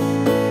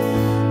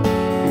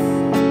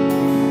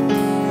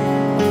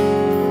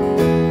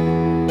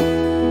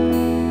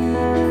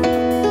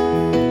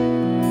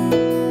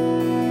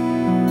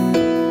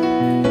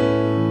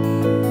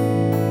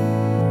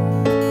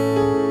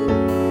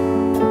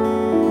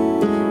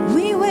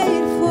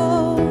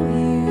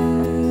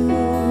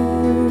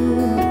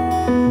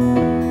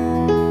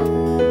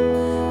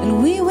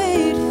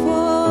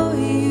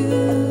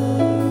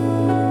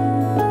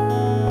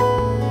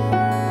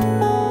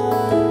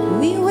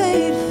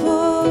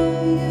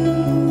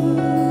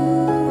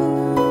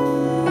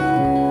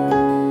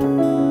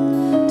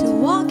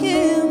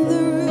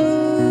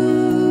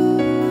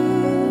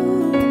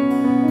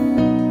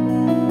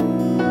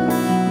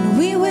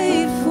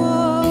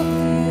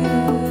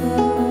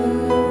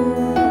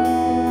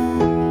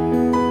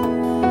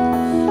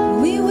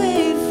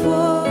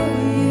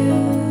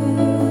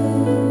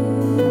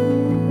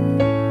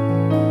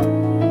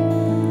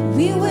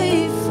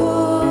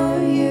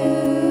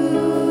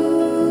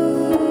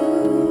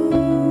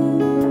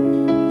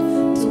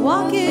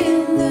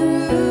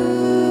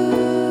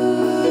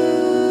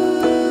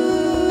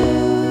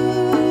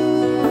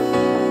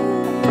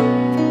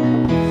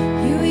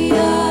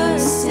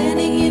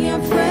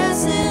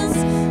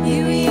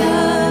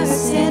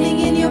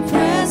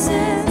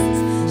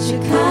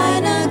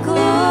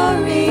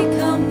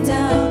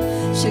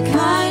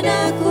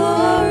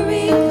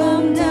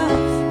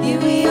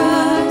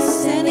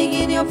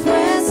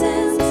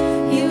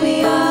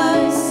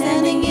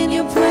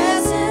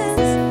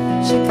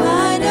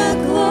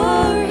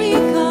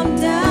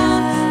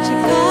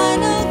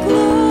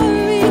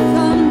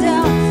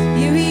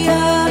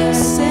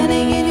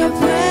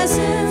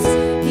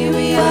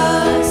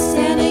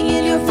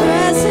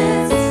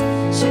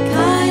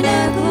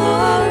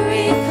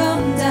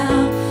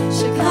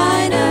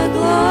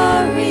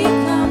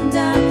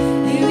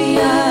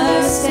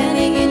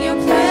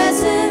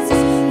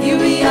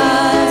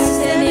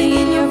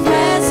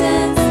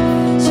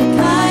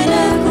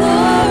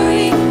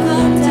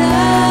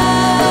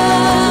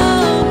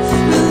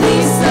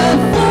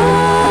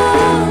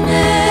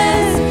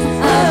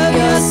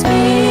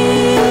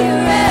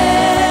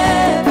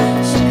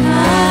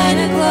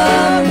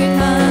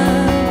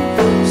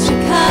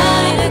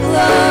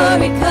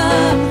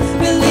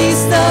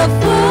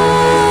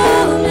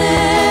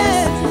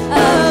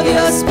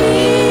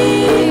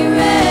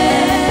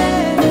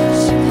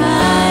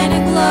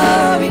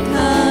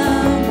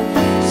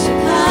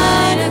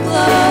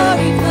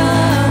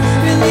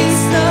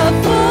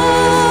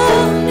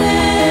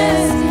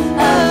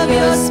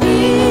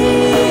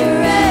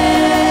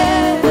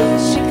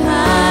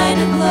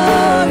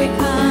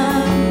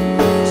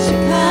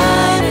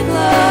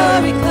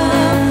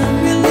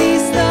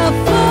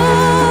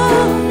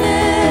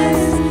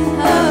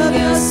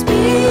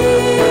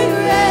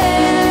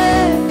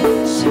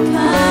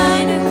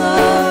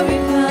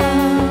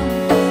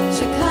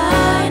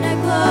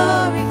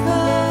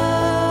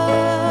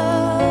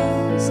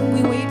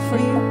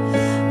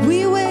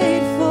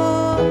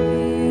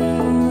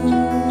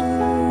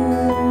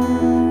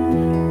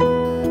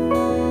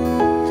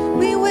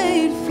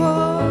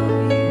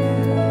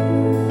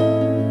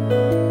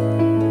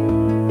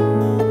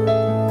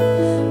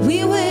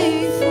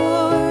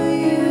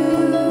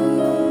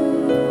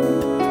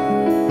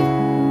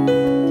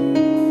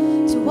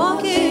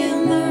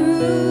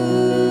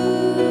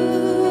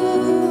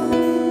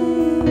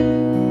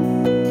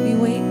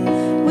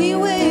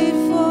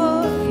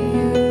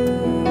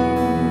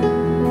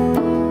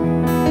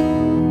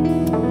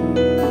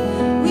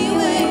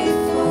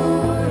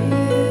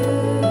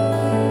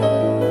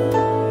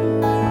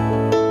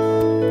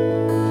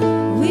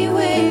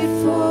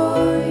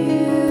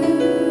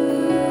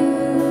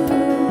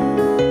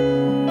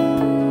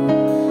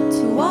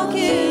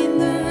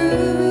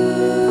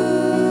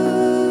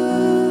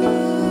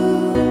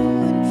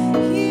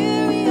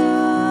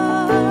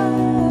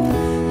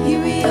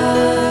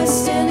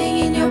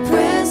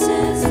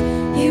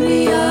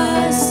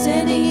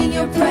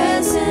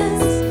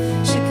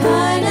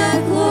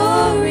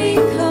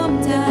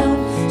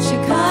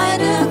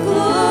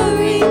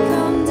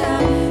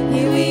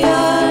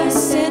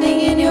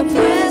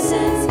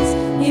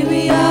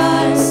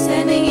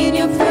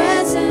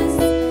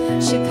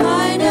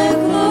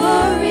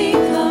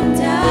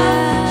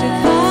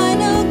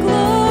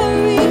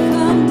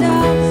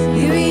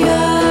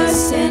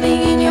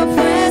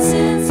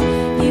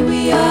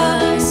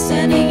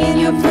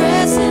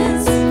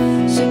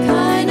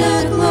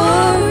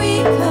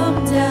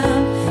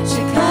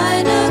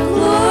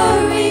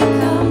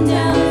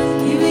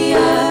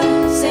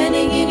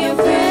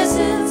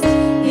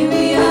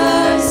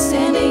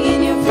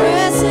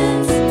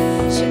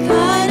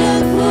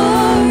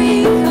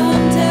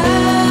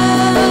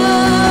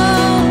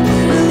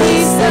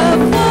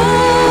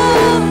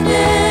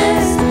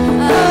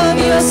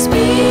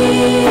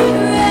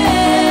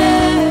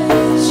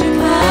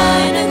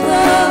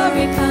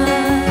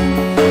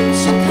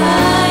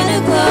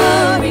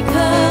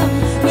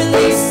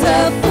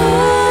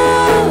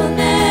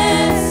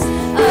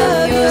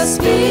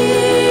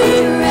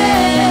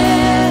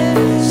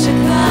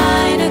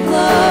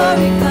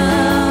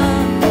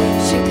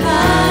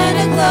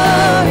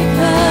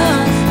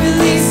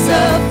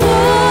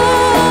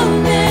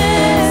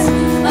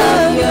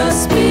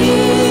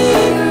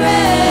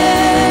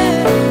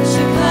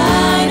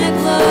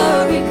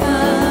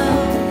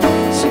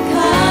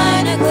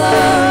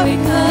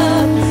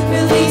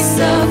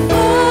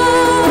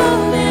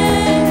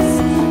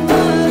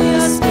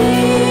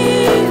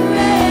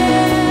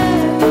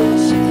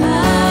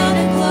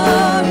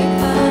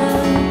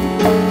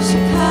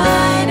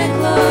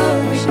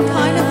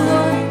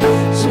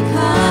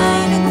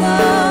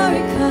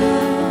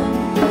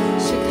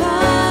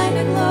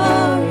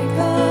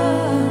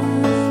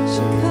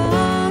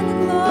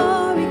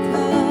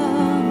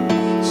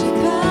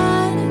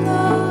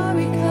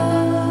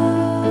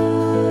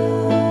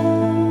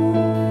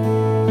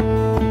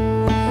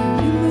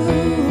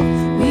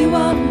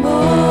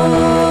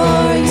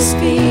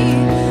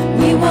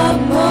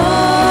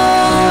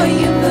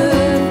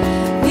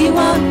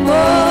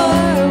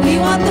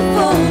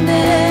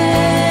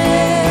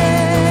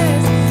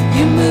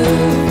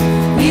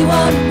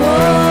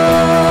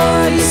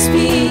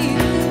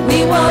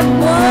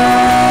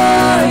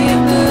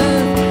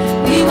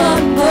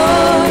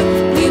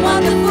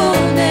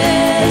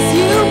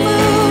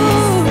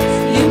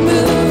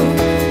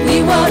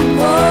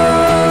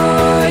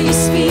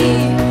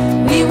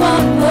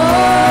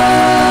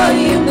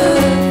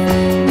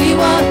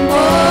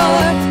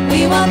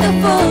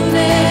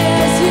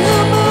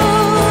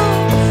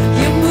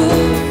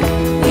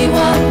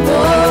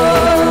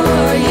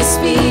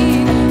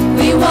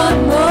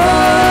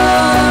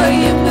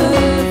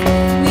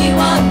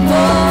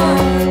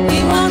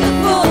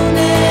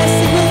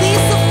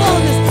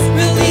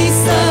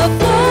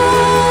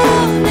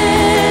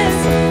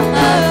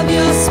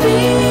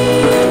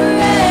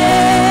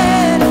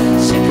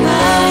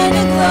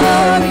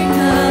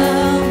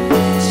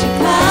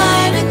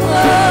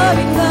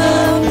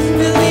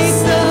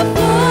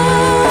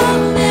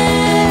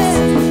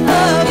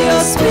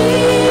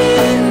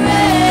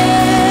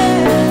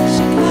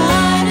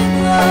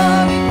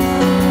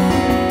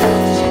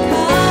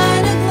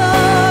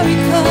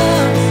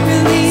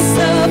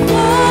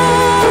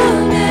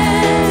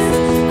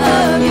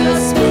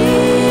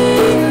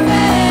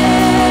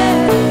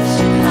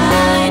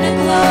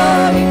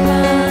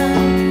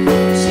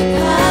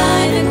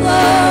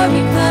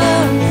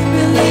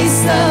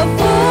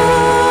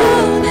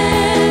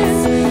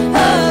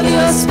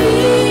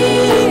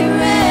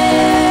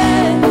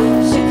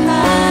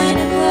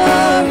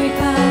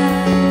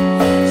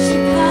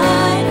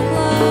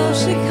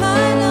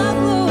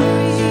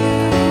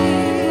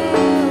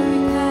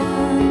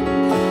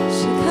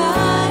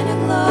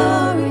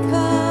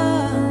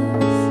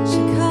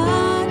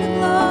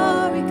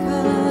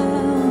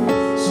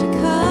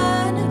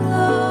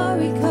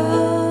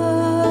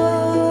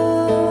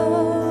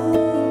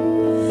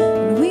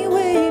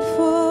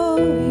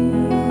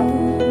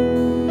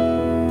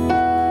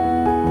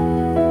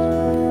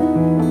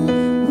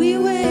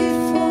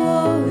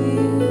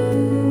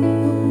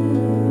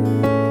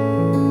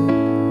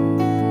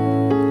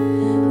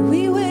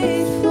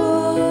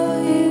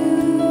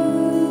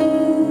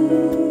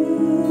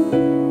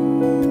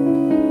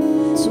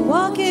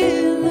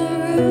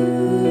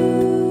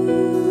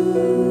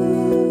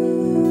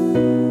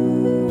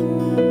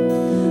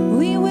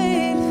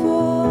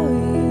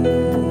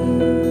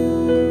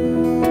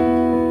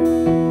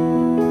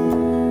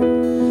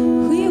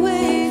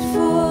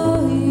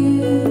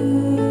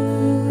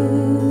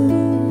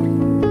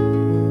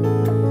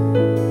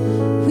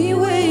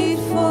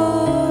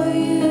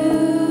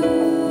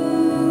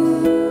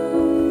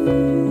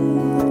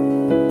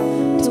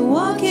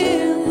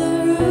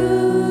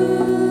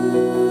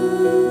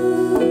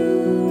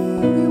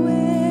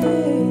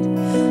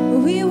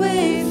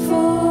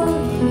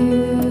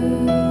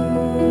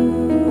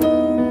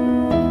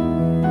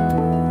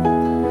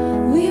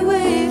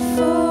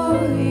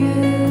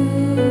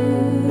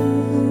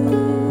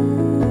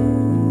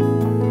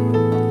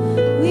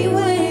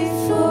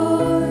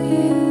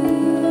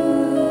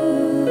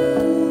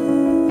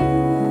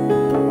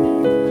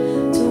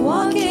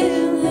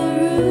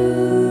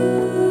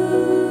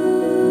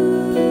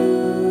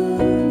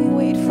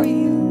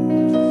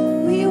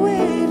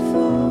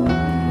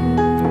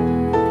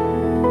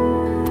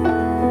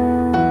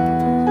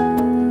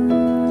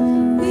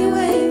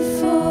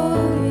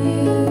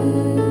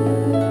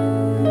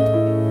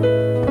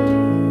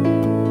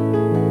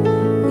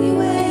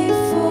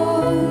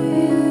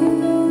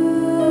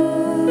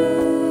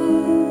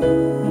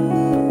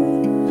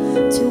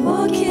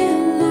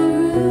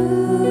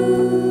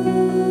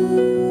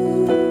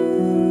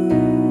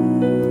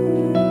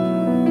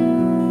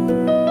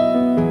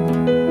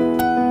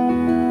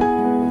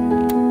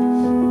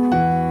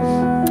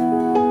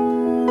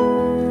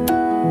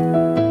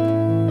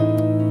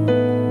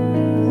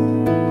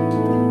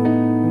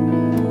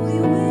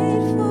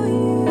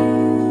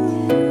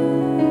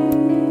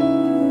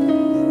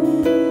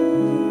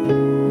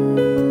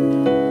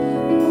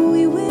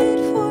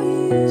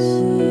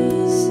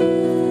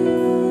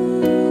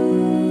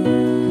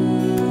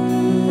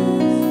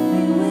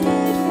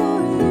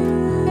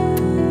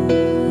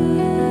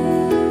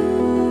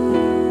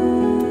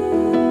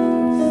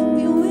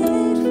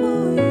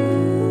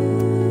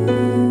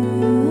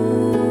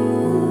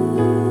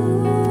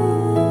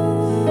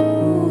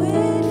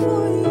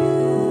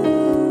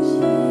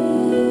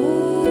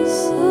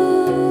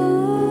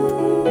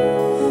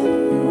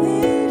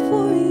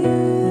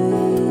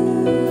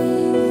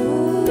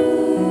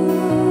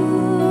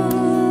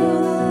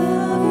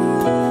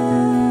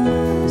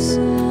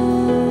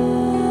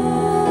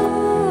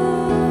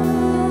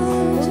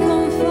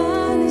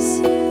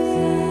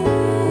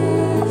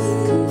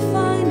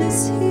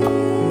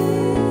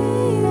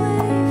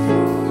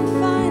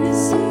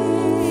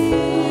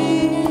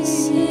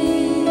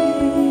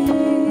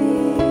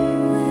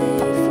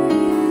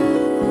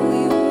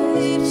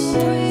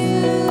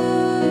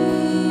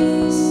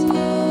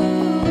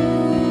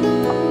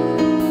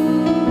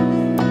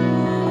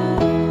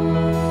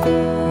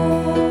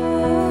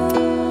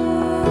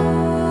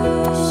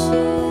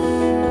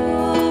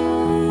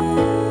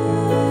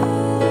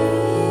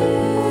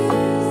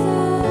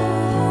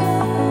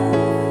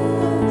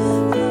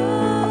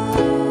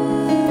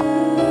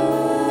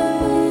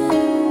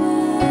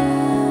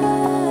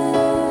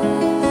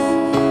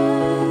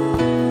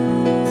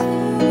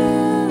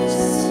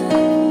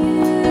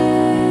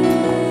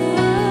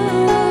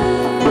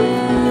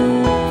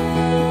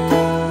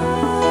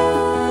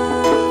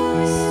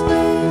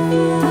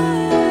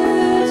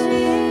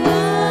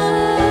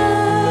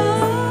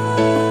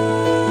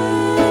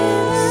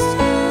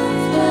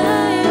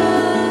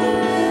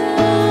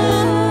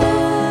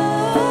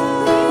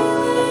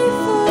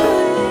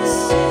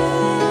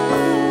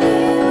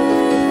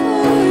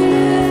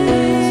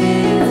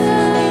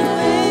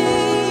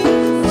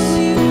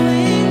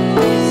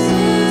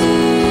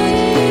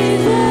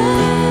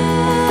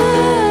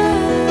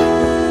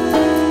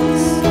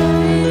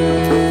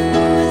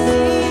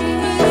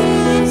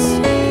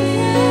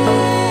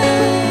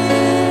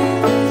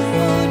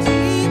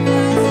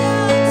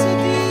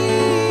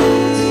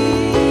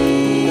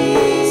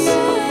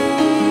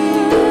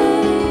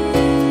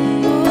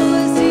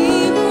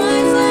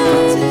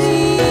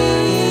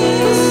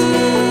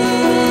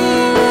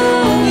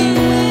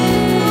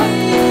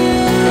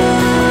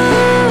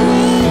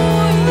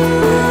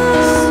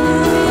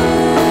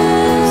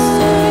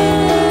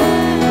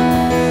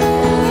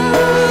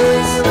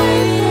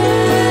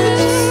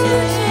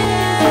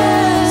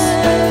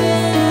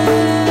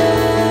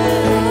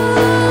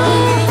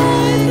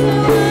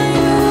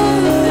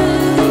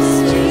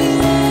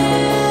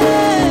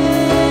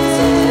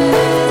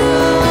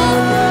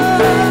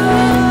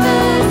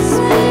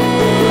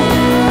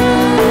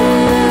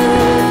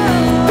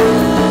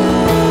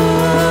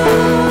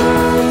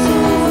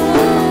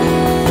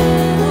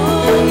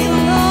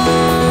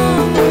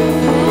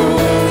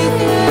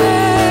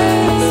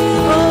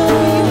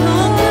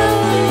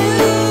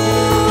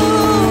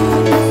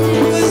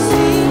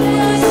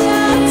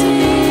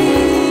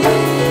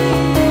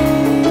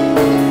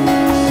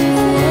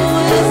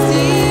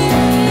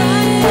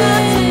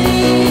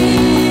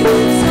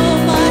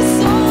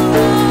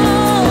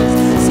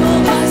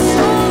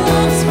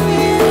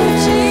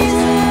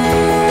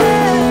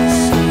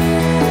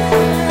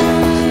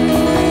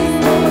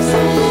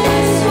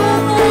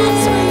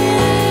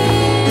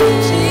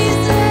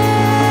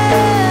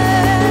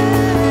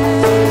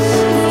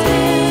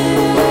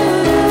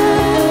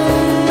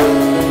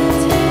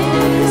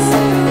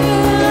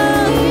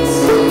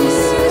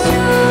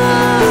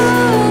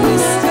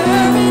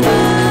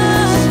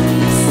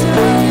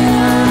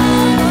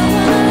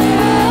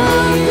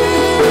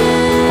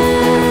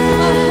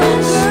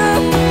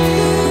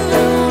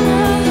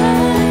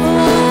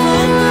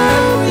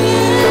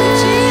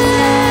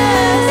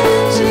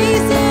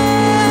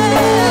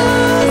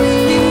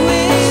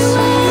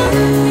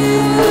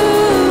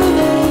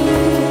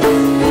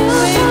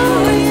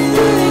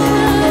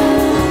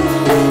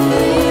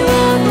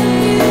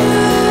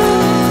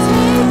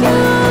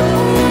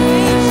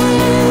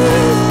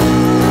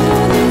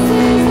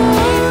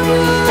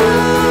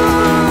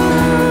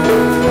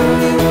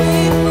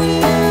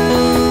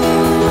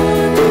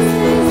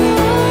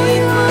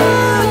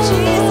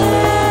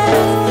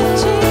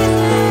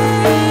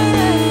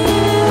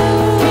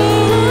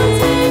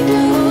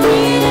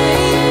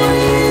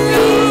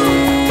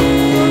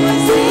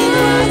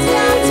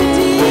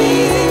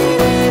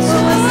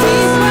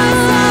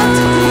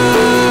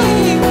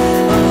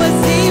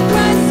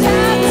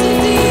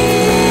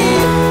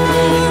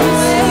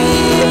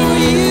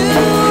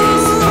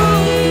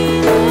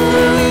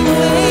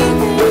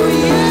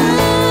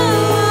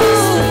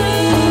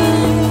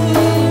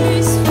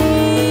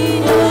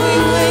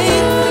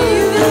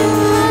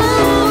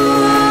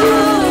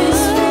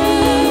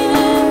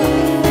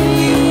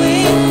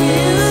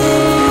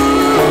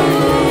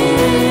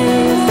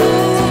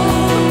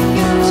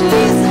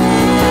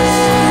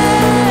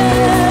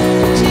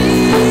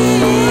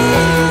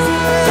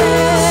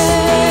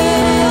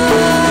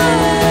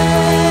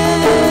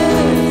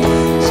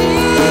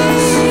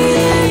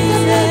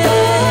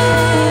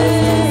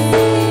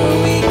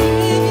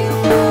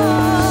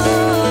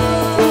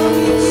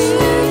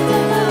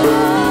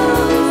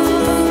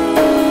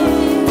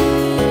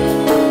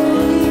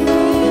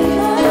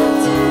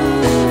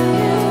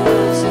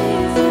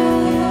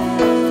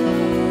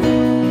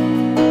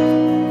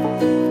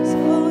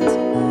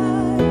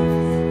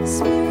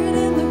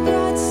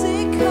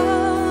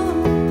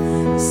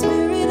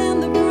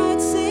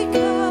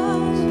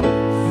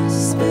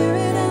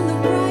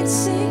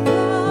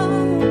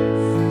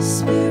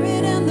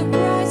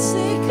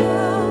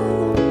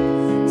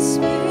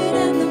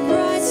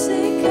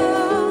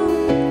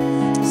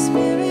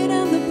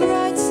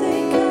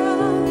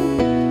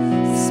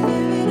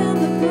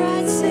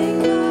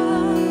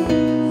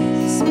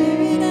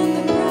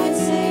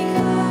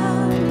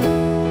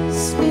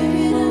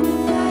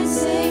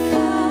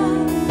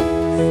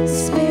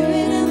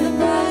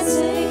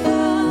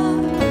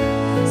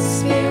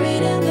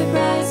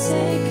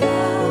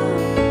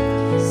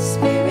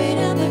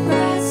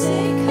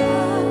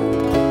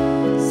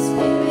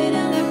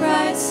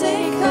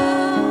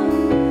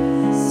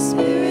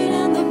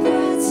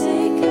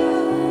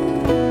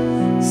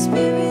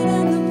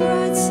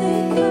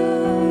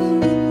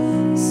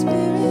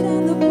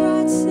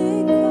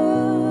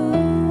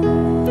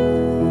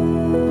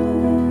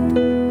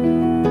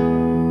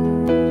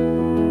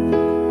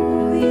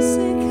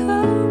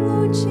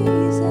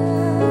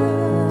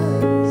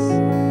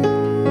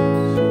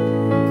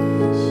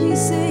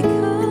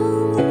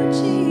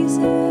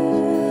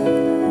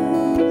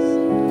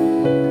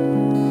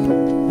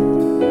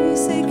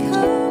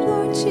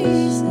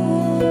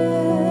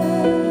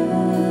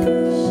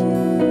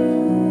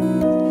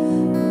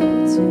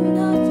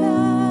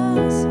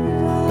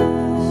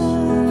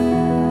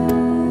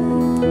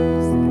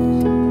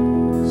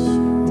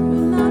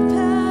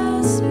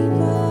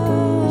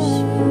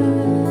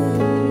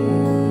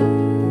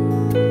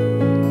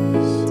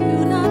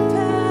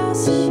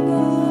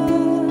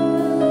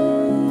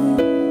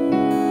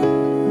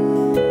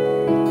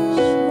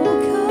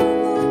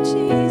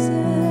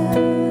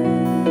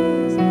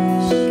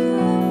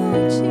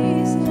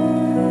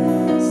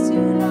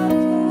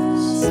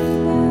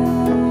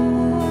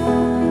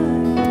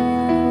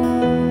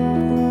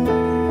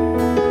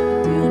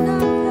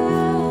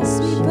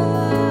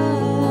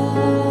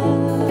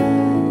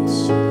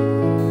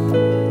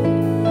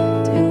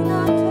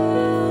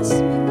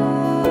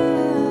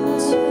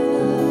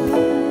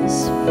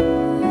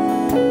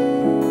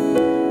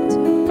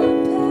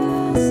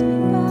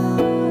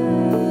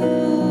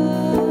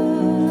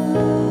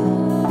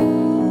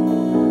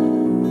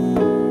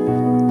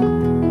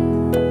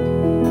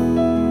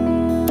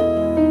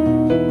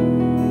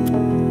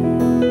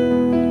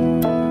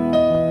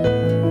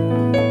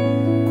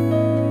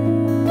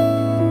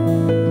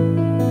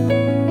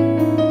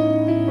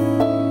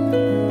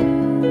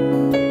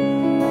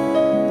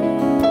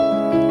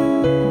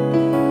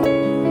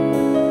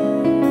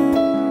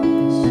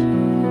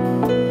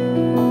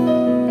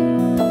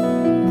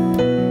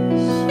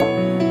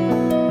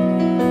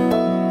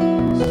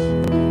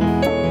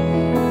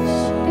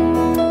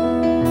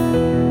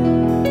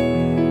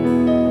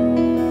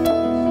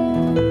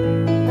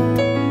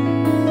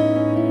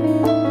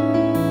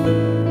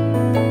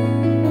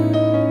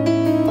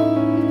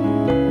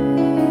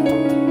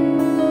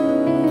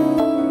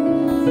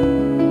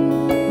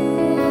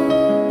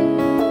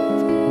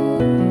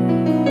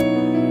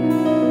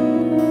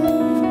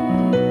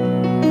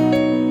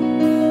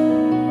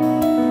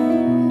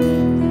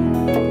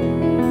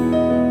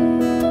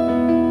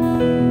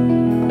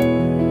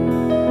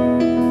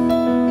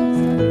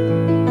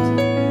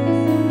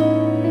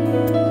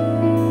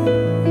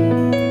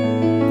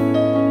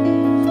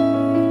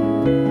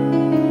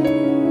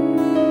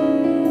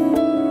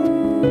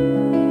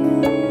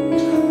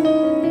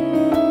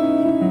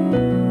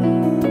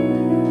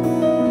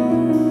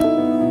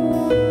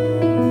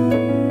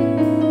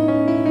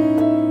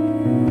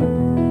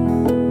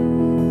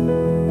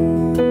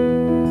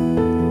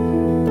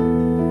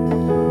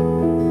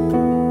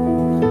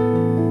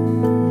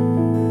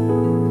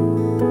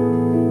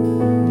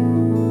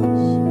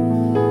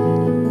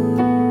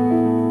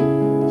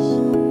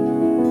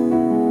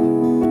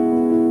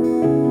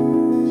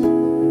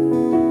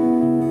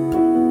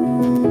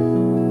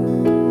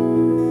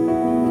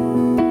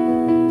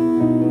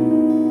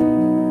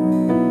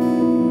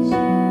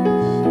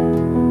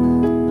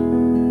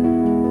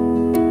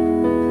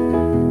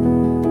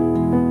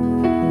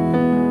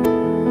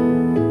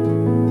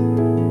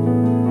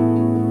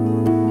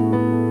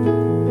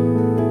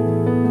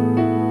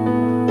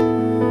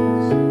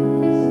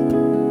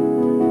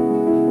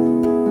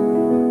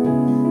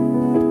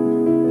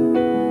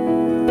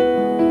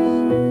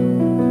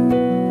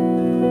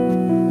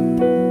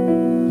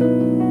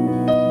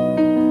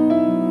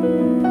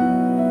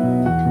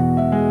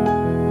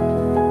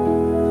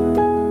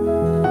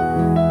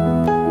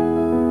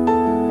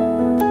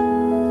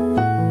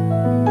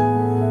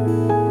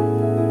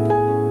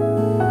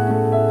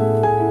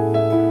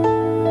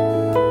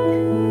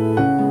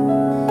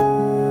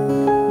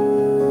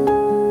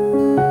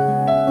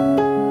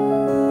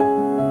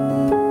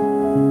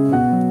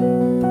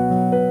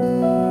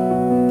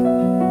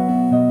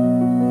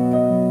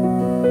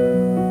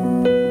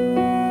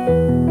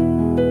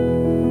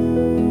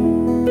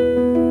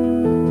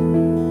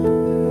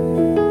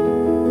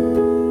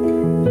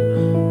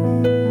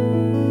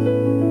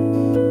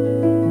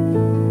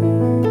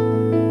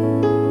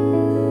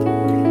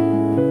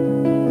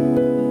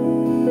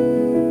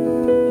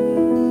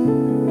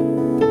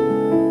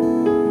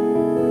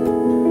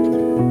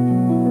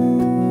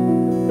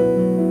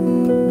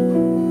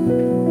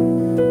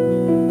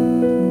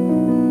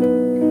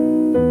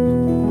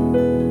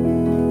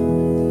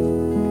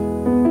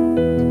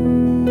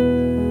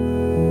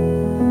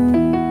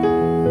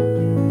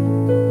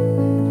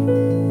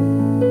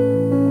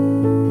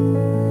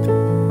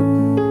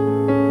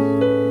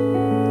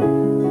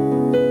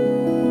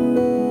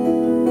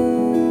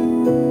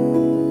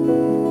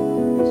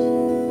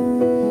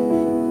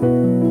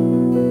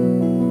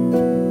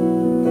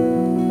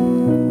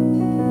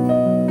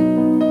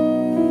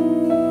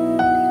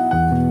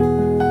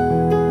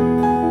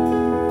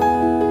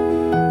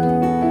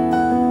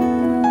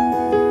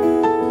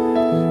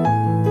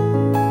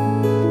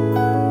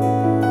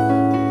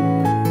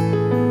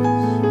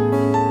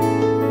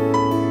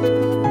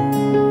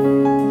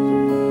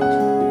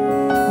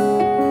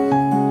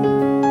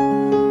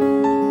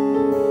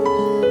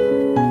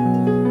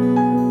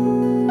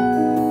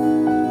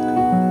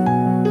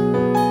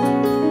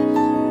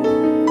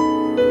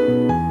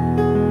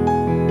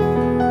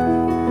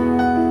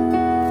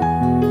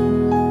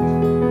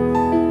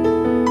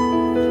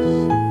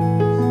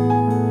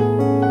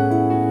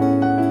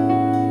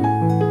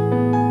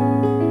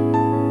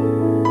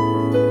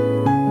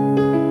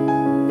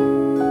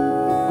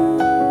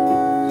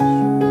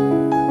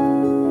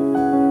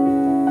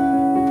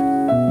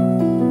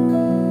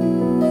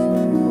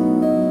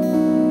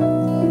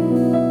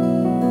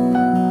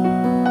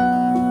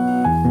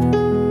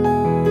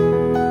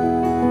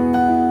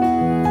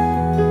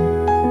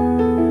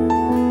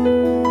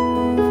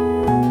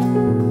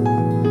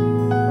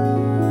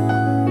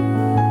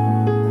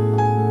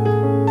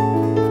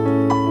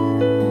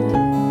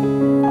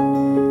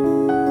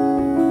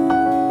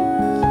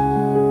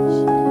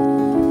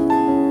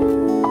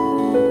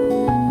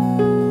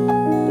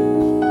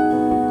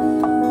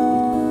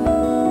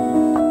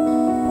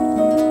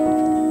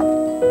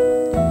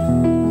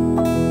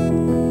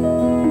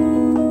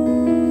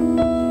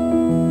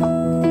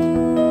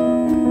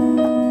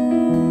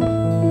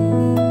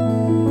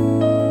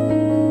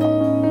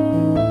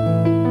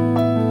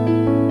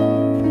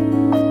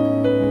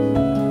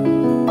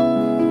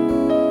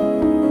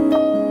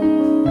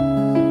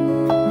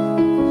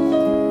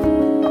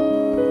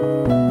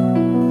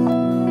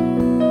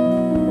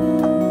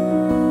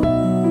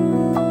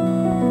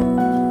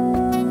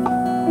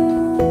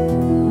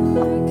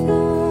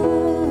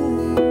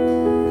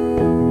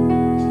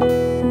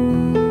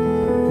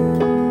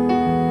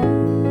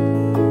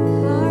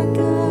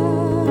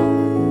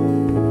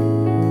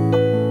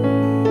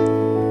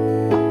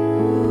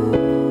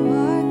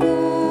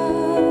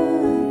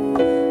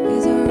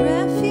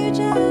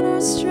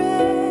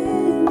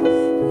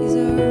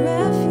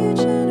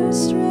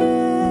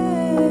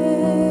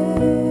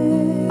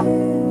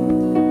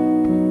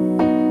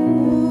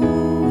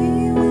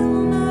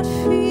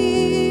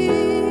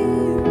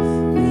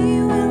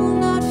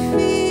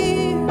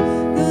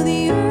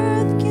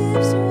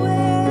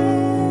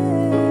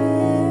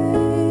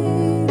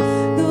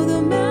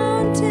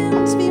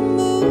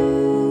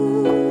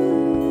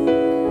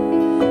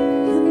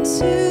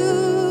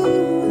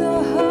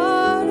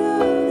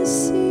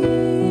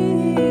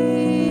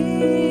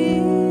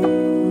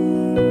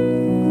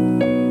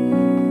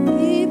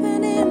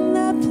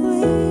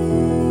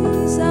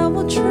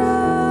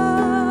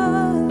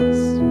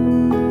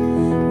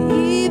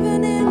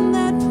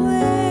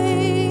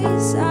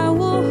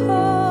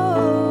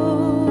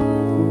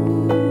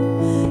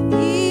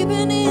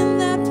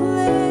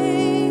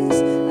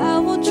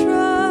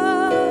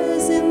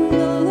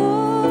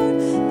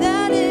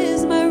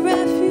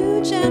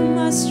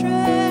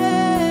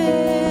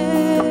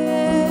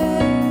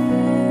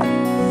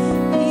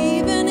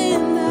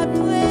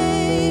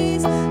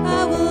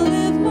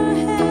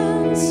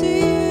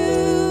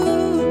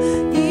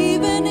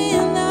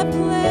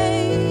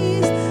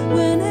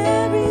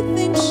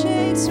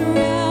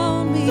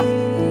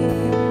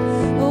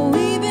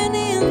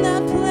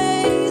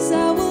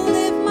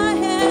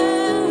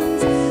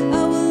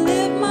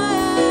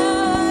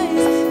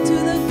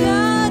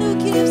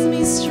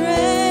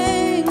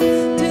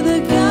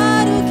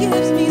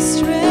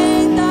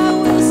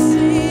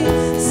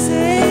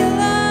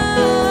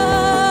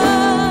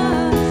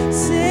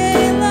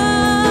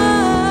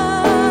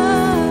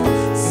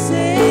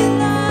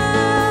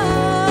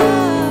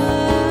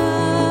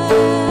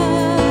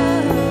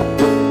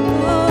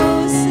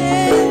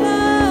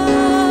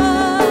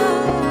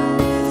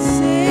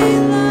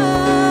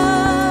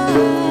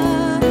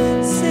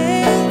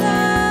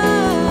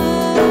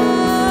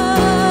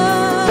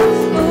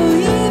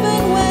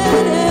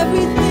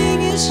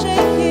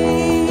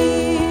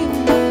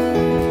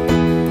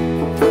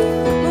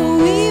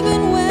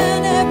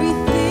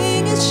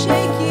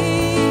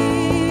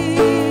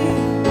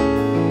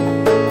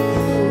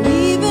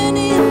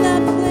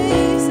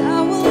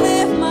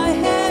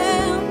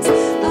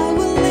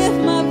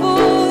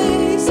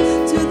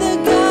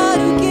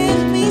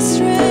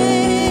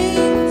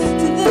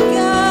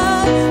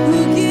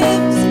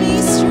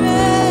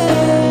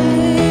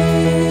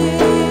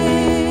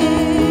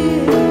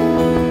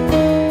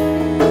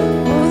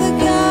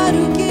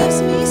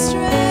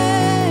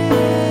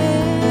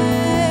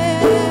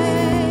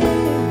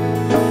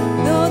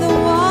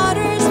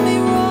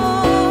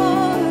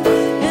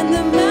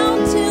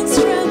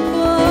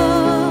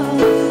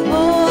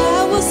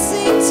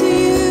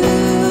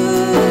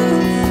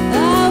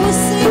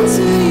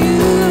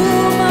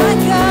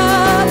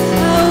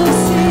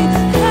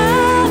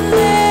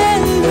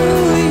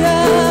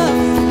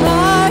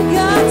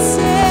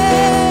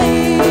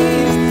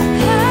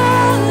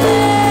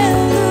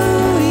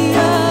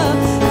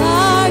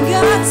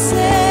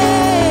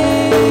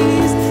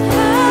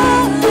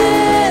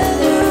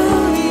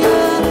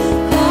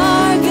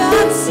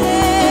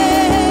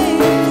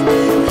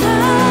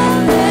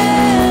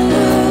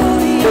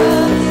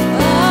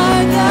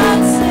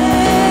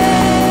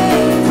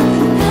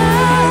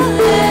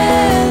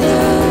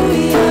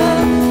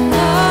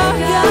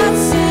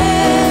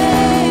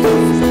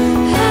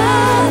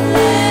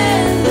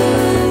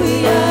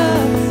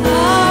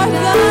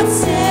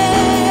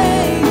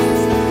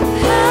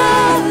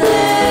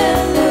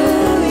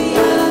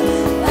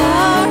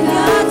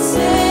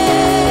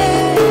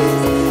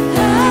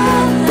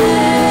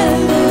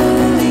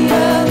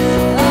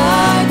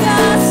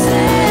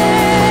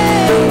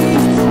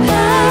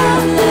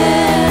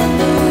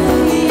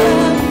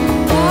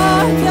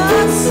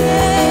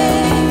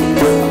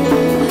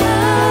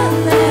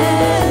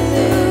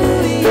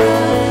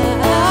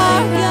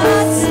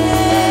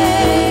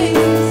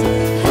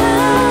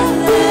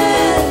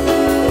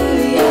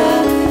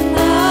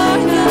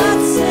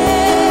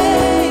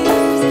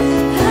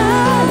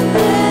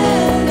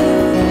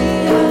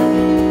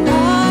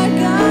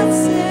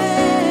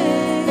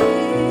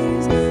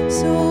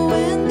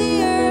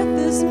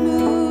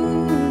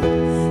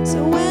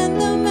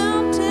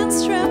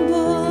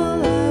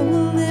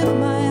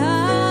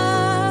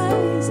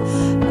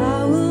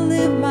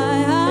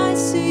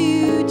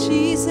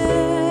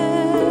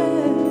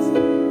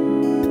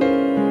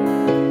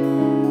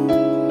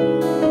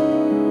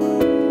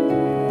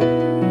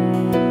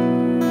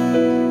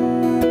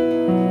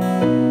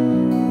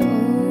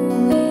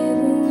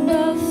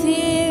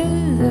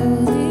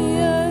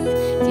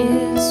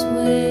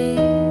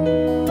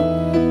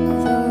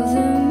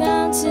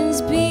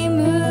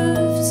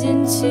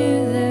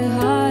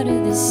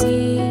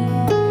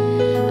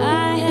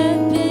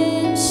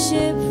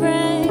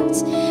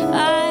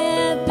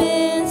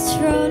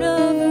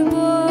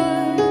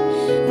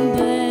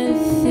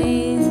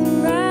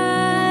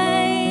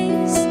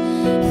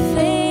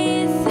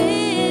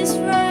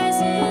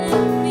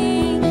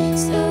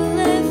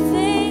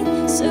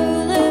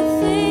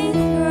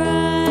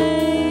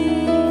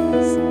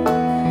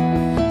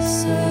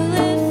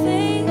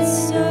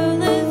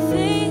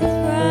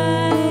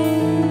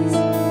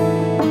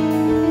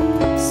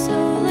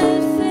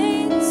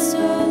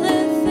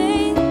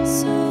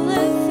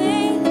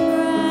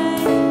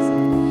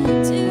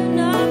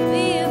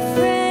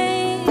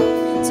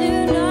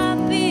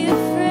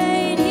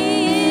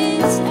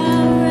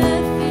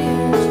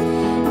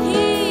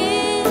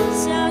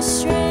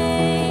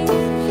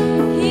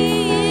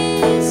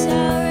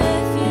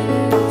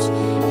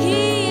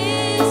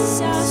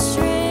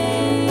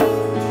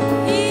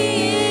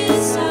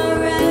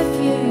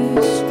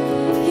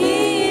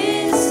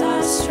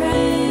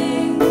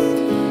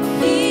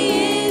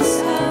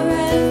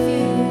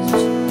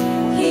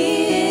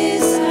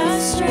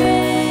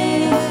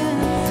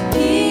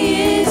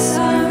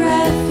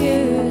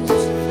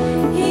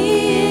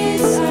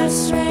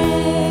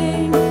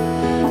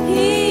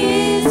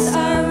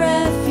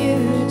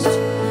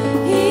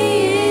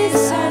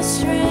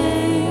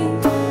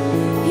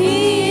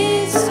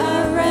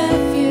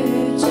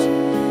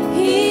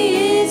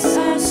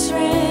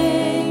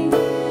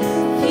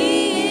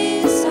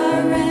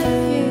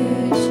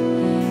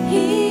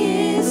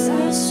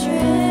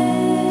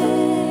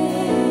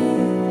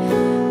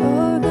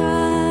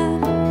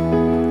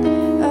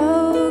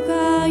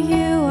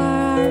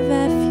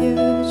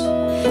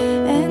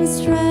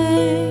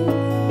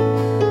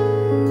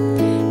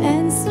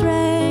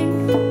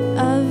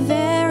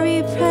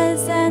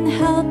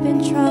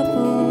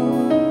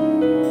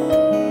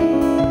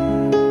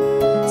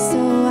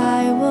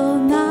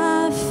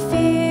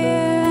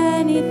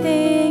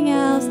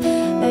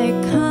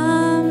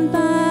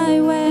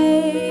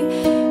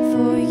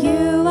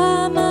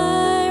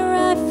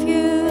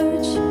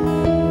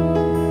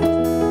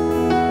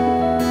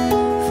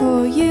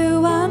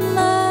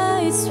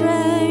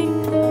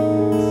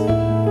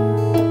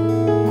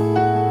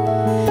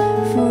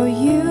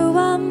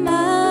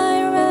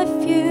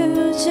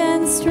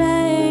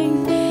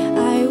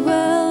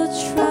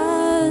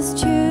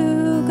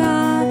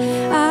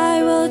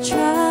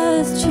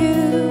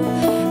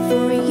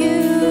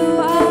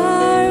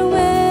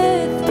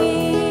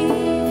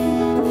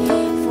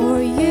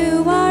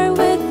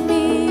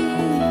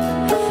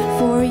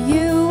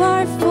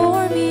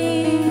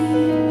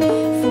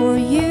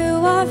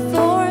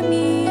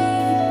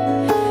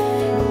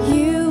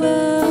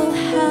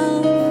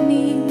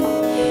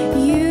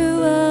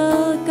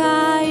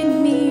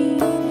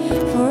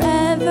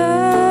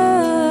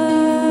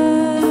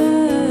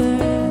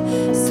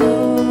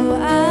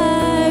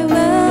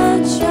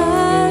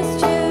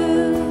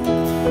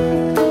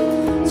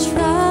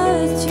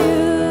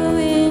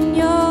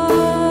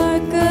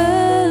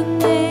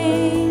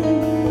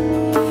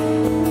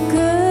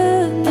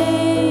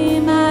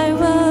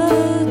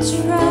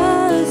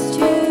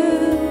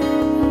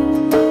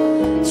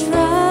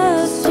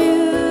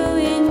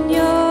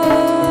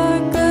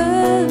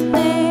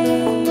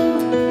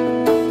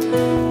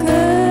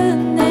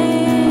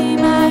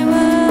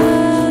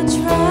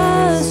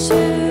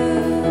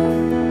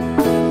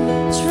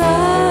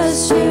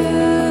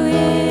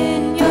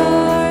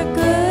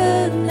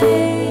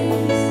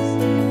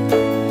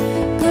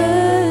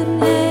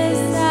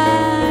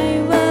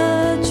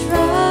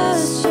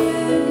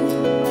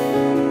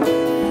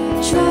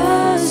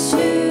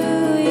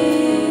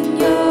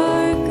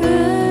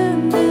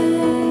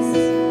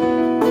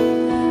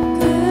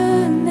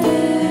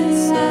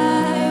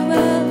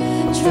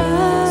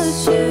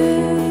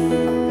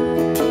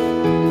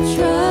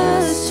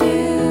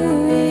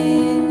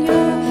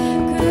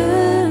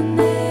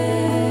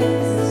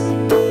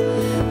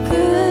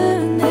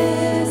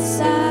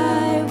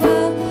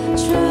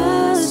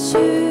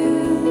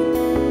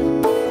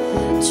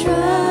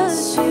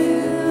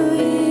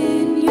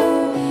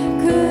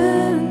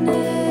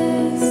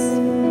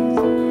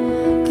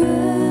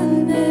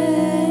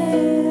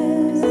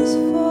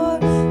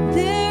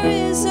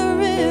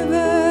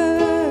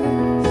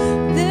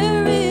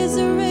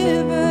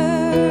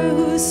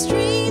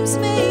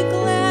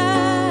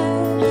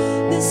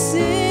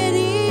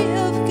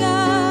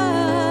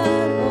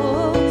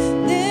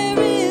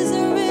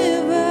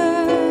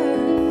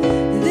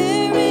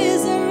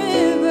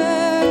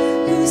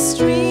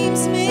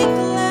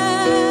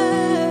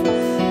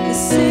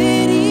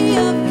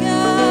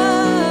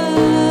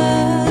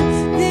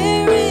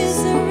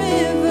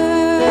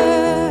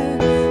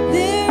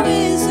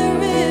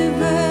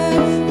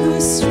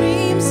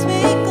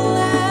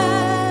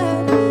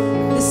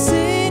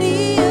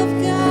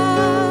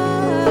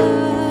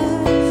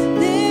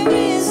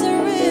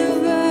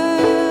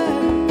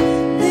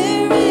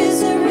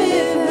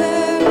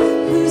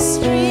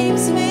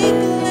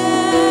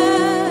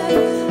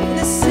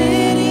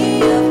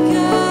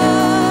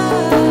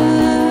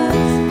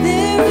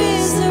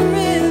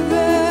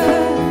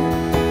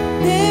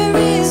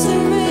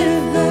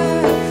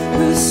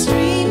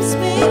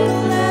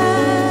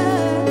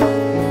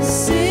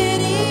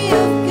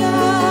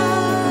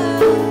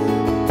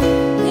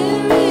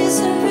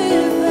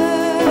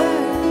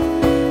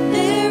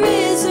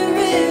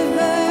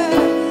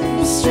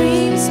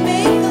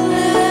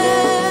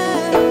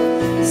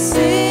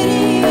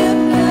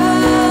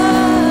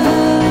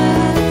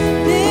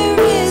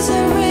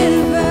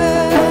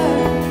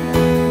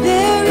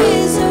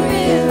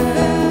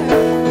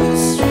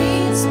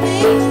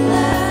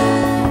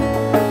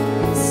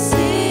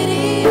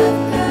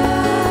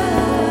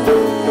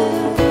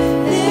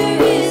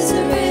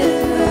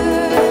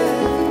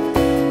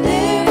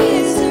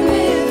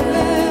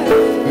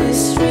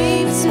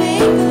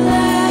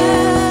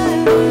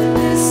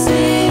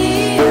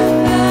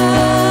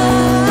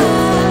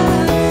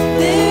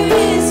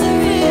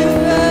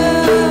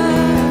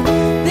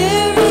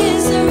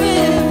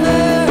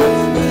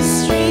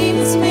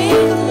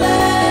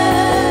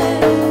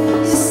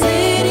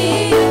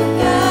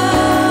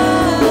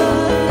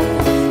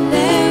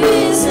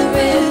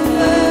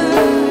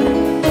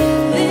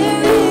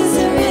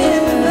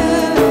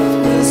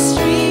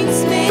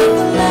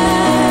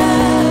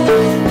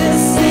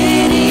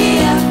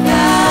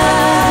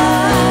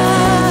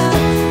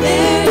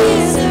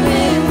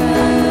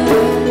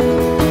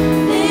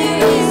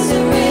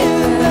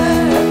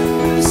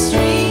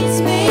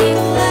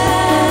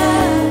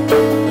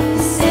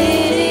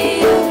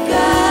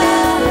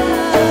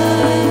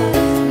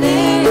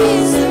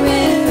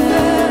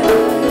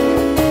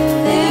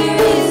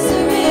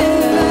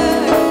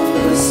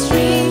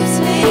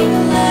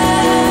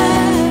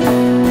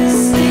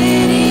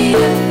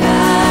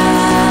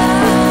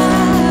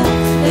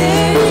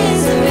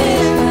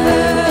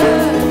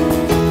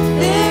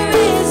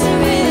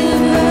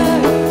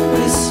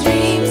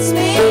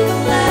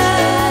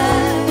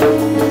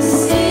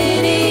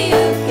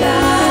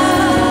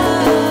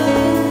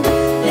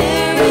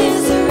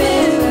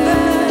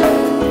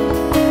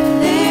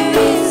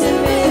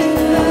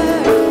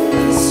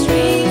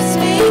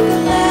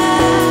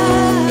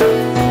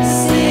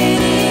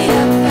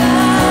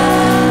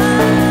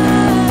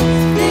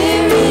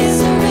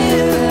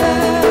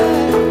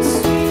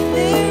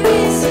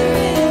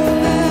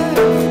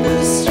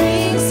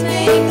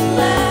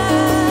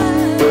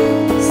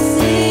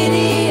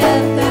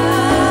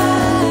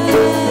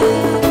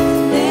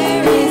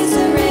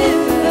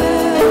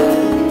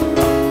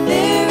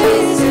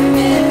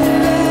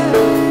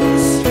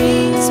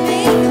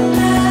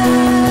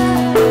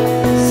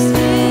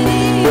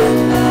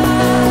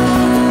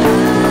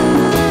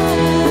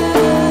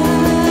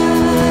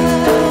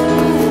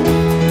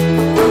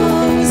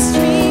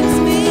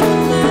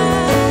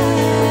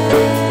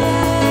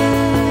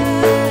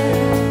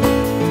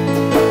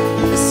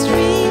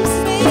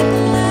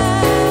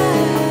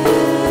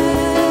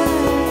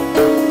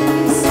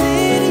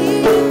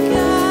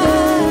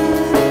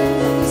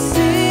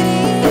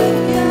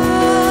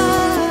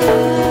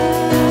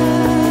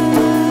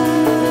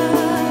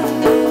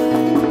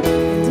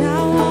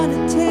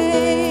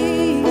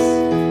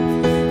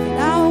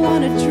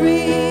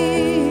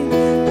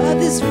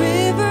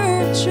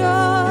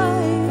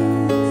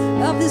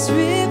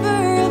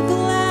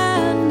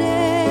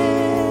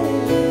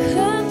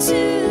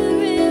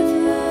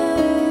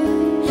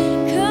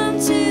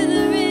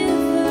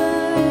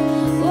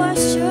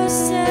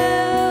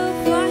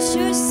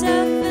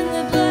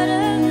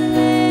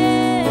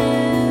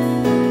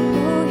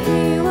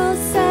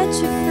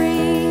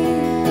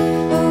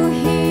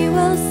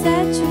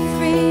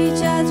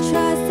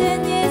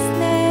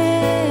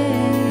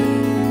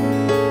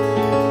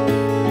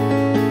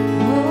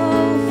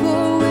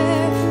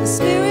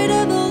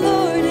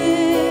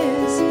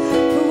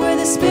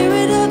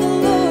 Spirit of the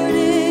Lord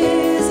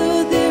is,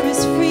 oh, there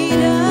is freedom.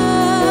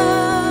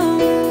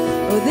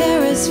 Oh,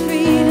 there is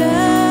freedom.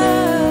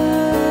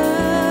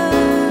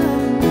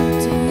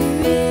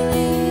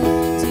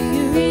 Do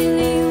you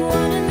really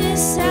wanna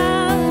miss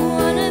out?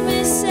 Wanna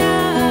miss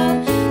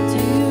out? Do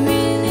you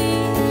really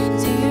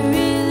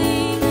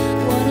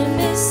wanna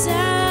miss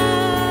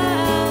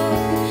out?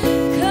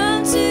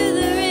 Come to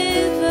the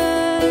river.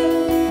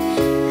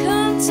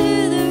 Come to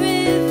the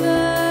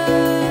river.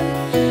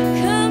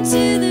 Come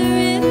to the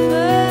river.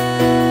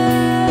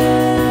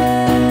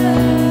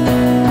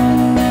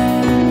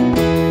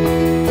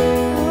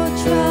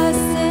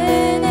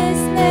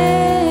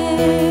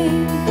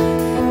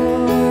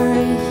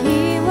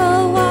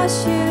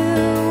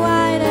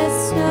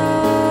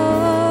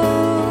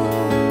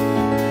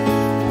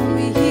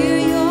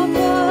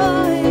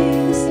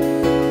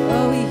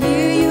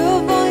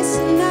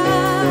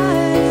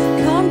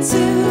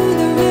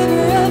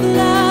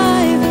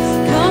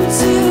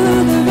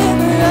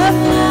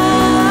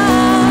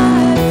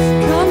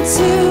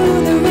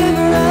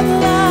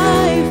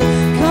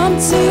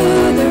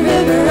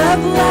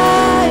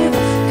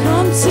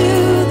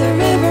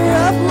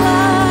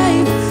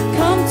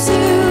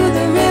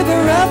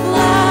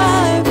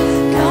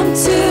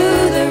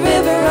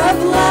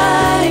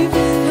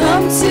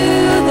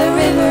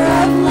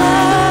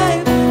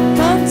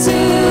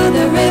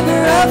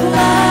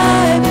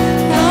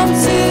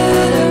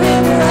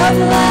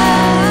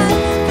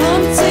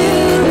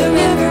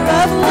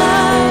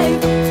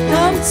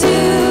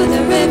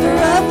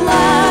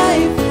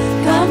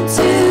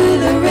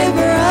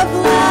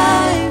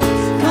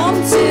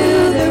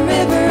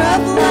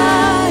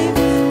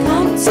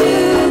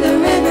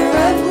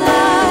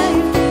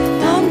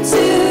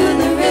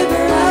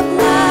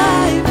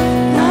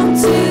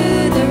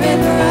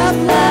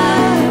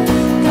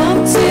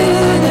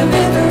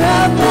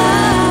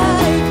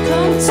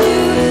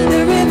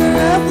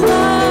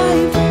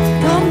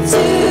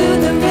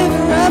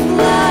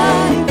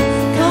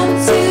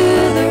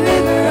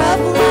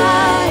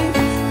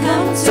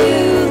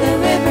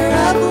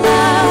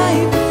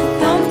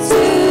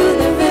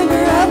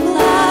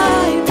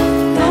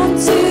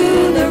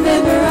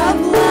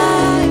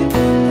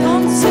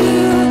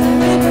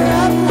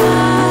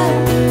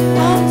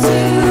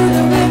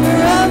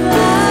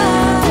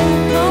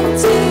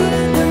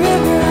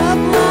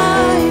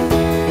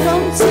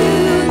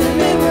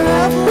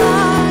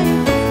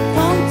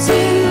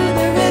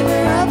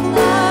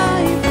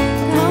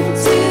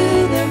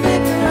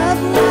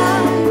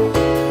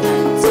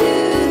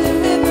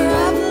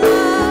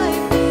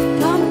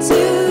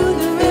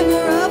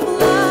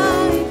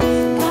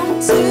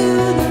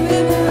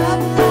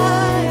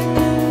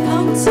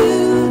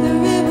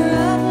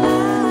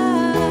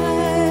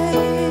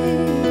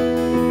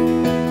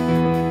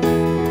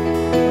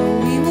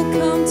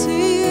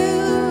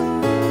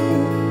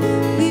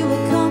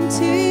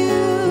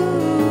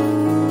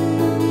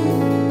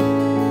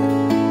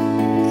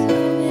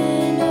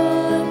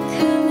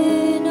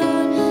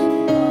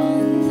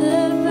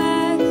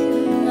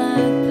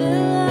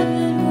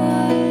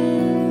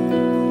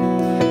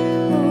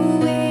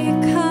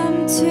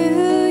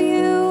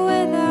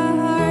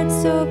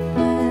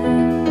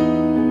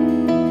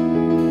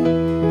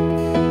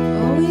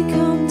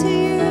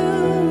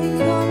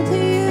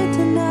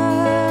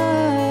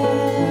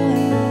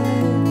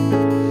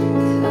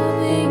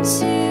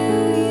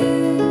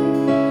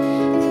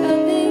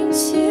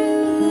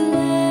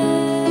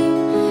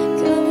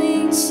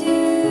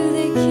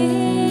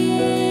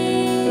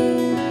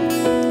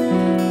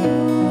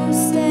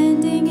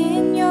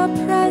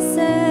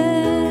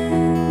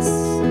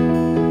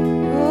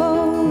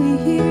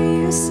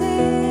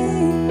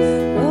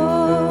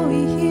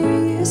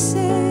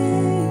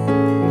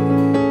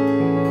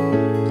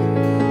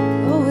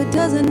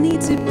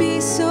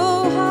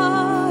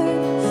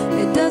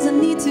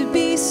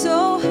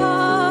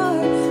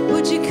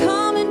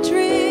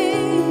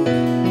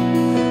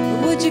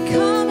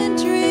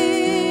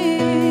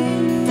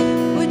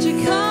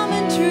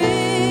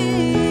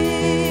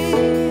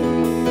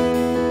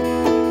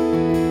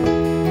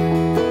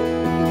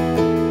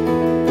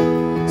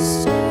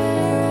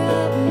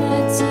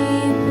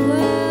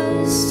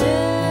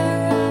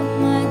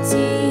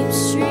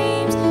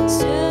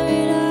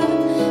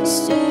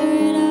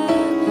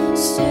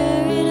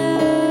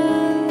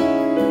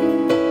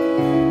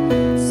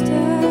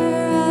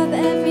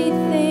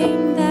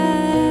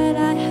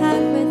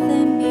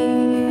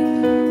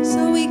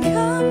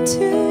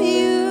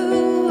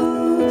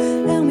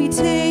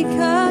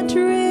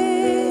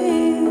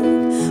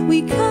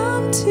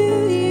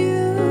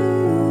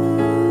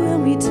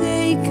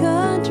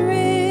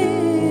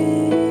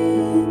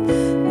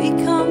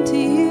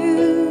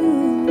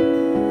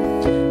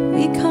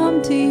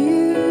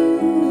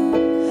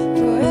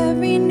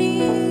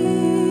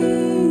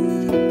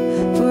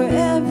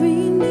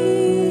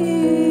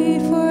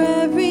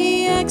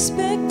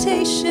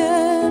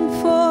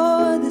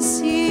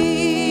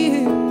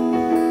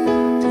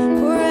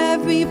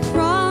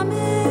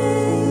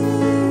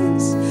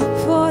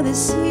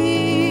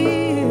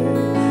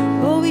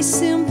 we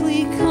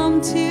simply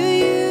come to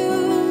you.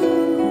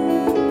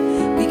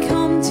 We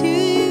come to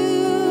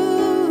you.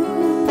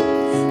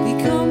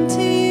 We come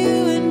to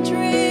you and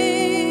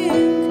drink.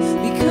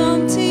 We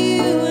come to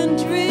you and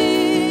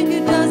drink.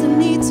 It doesn't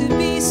need to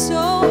be so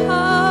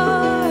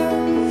hard.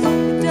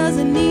 It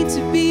doesn't need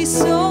to be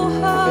so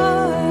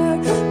hard.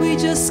 We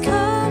just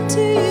come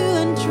to you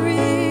and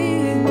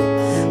drink.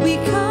 We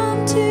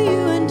come to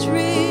you and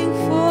drink,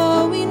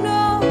 for we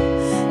know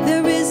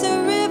there is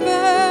a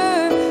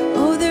river.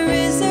 Oh, there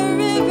is a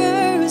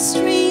river,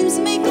 streams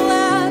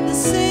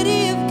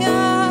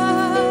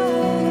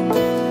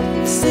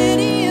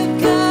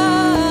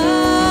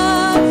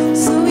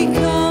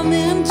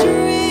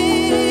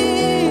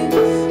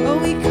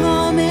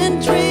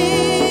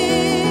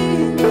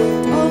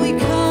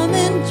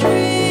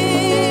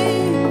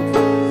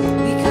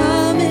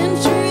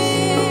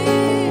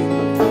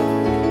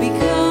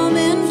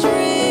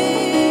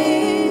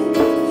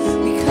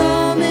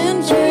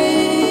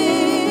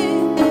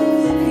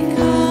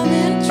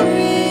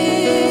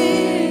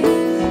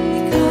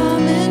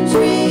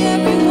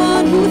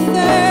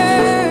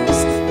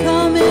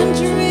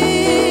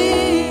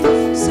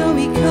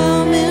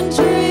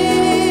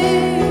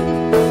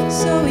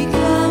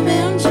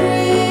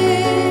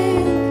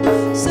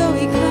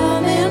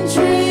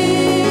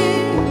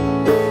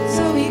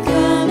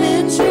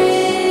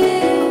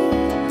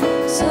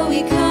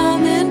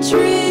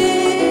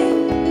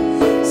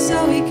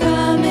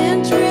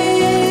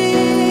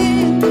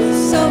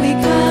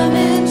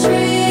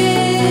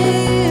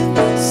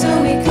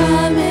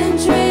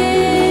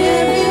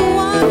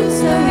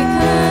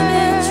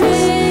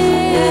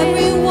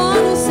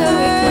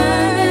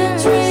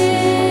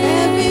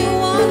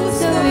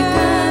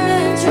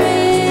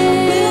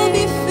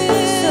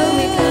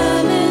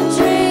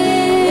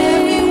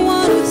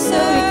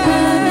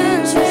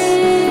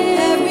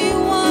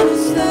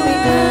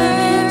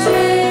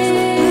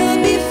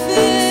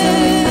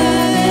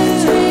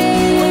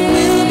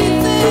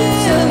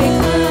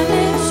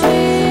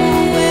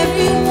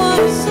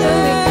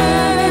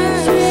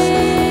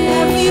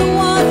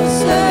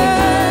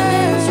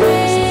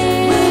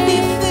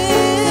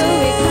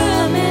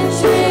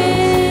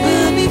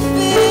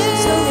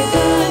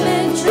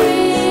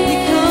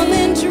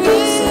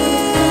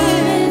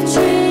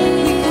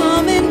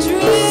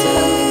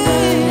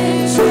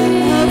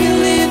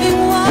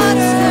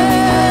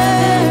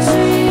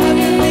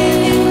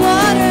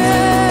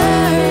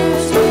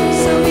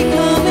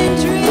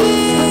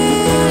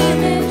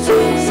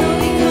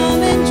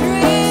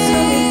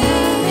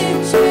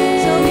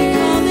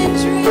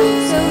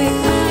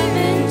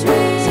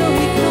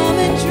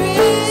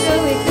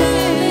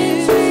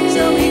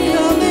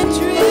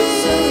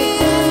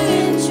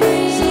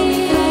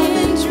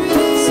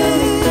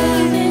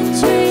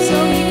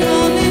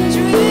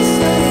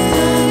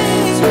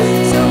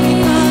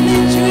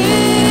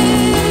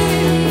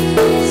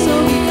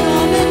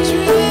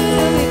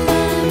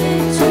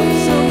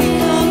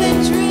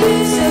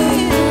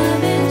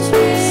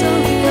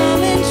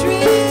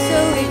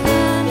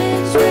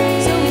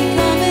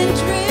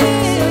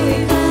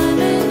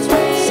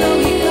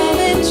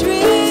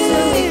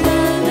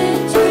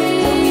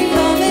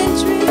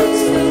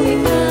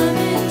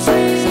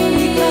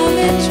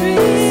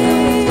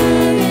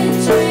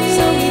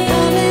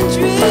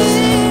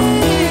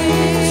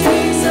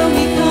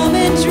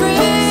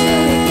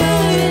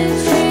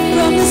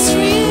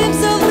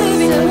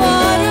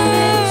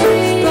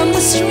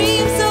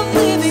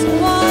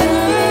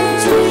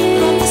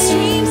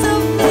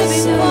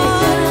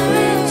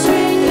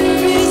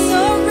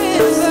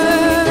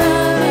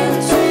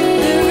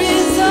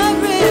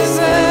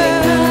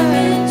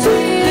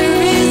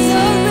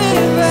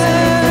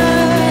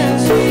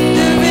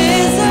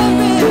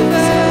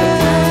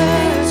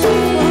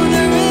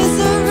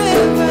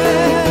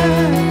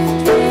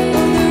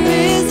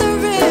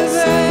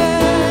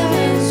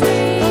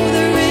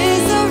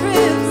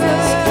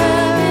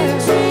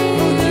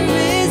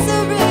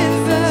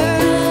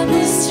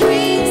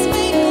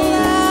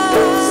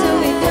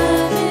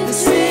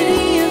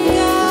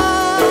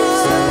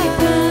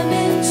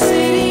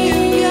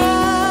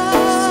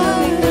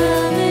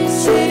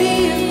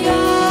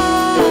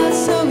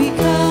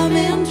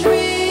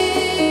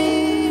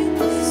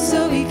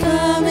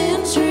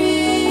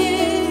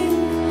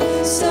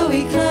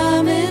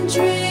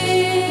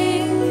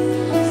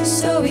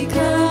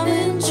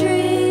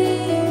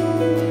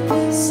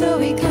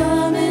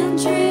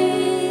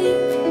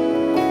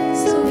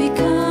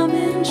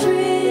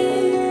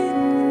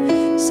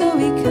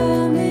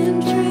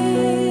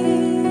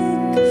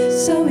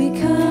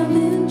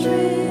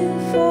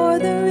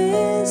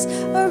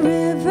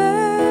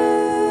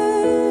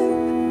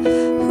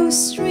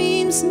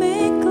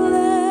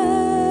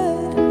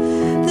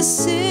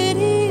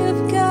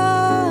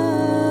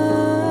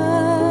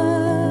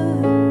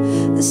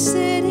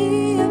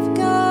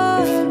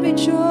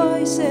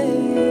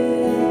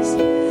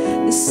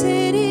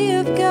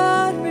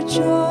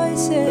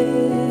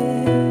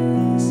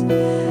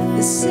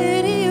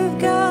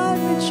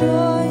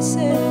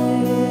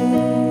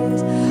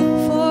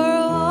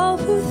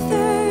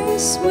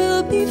thirst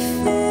will be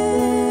filled.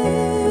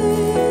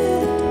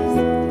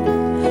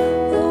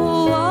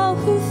 Oh, all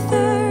who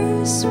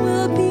thirst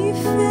will be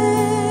filled.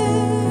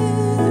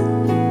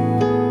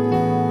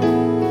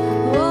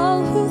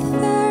 All who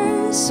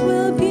thirst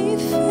will be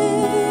filled.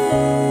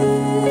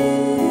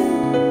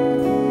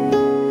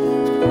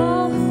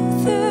 All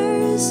who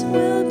thirst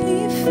will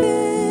be filled.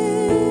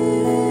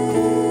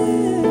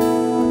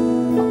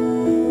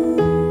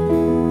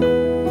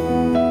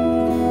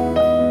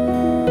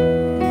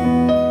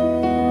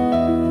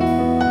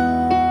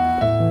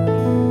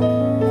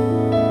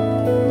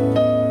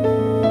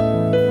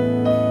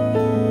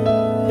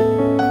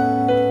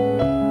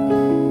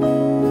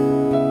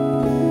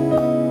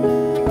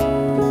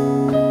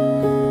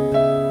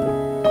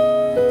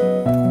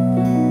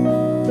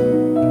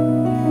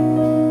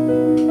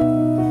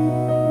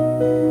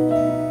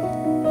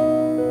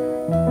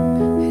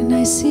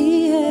 I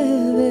see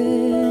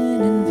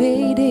heaven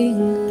invading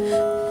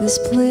this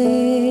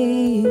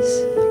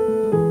place,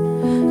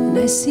 and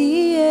I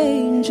see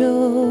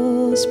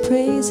angels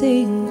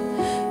praising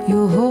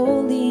your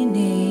holy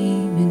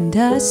name, and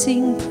I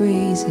sing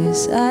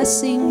praises,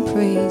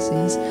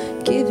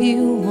 give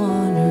you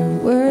honor,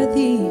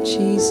 worthy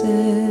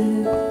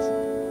Jesus.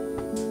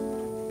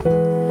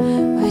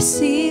 I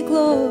see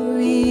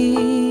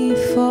glory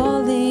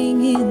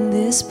falling in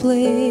this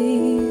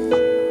place.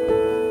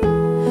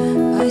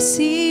 I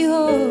see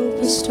hope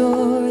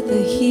restore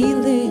the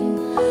healing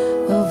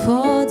of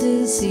all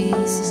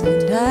disease,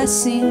 and I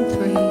sing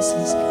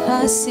praises,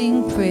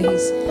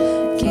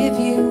 give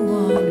you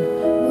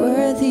honor,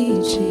 worthy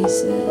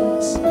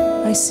Jesus.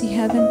 I see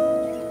heaven,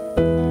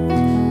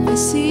 I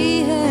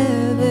see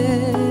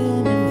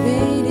heaven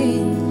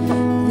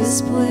invading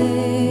this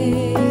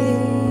place.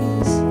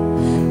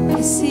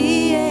 I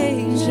see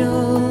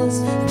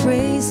angels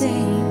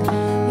praising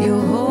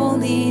your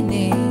holy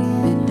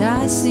name, and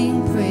I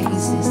sing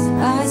praises,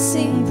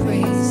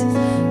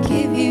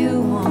 give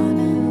you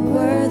honor,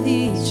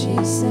 worthy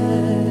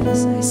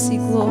Jesus. I see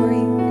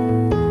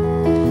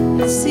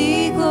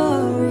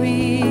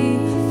glory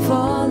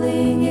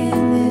falling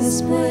in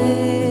this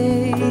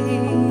place.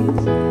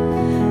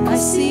 I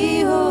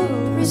see hope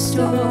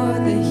restore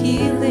the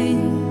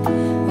healing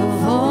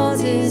of all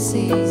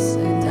disease,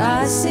 and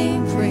I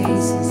sing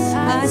praises,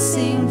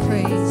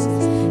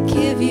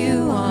 give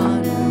you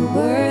honor,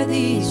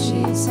 worthy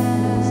Jesus.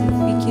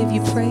 We give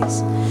you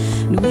praise.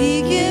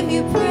 We give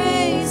you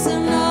praise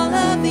and all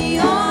of the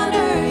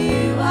honor.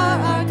 You are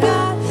our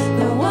God,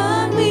 the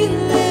one we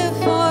live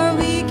for.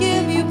 We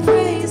give you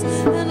praise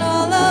and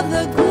all of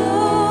the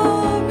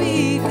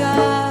glory,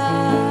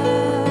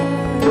 God.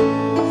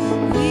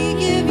 We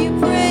give you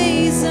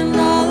praise and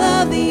all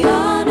of the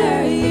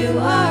honor. You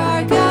are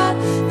our God,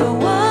 the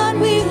one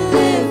we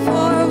live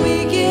for.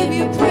 We give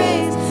you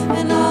praise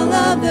and all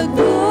of the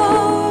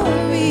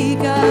glory,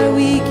 God.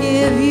 We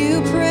give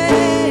you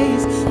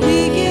praise.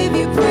 We give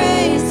you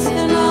praise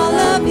and all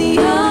of the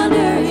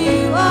honor.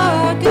 You are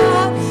our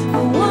God,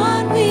 the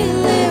one we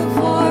live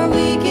for.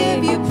 We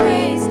give you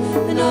praise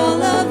and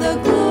all of the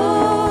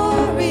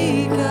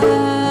glory,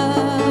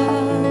 God.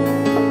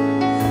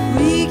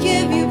 We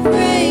give you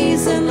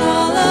praise and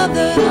all of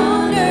the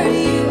honor.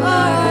 You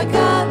are our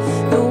God,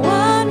 the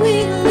one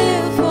we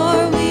live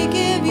for. We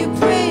give you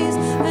praise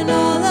and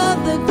all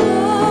of the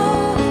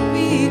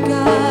glory,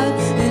 God,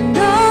 and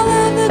all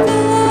of the glory.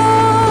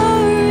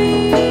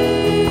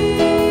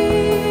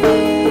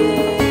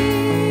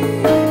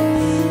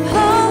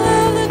 All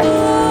of the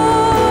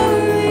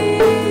glory.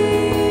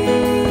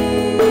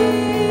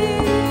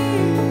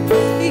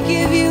 We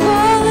give you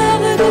all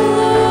of the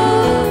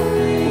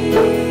glory.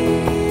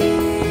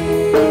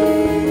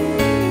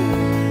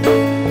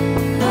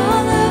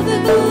 All of the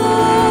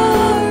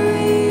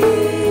glory.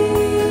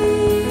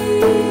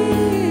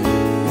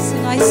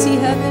 Sing, I see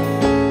heaven.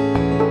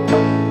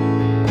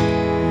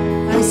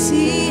 I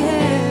see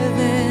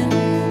heaven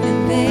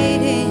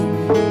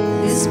invading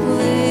this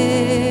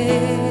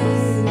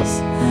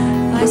place.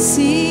 I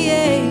see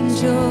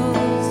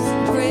angels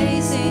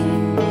praising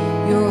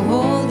your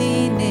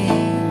holy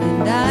name,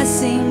 and I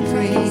sing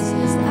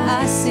praises,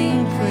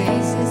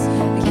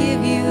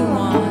 give you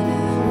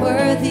honor,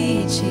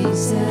 worthy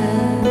Jesus.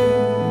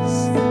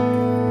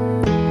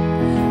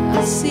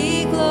 I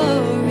see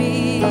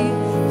glory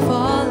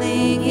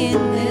falling in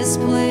this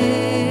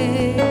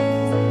place.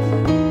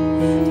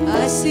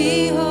 I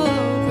see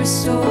hope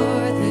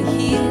restore the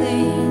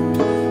healing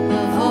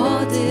of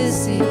all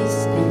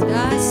disease, and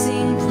I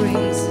sing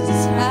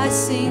praises,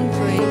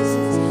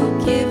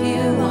 give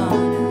you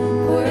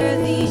honor,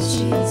 worthy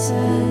Jesus.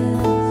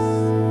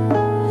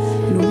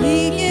 And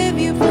we give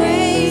you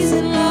praise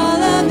and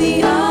all of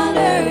the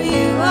honor.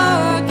 You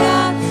are our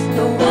God,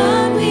 the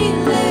one we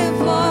live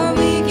for.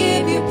 We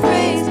give you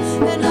praise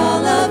and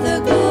all of the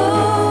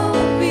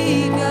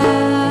glory,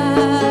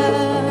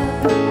 God.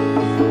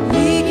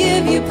 We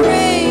give you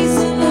praise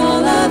and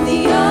all of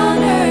the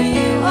honor.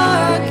 You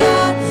are our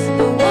God,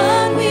 the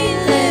one we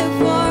live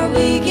for.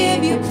 We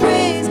give you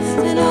praise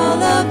and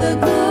all of the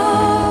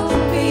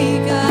glory,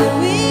 God.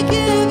 We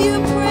give you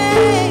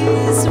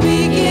praise. We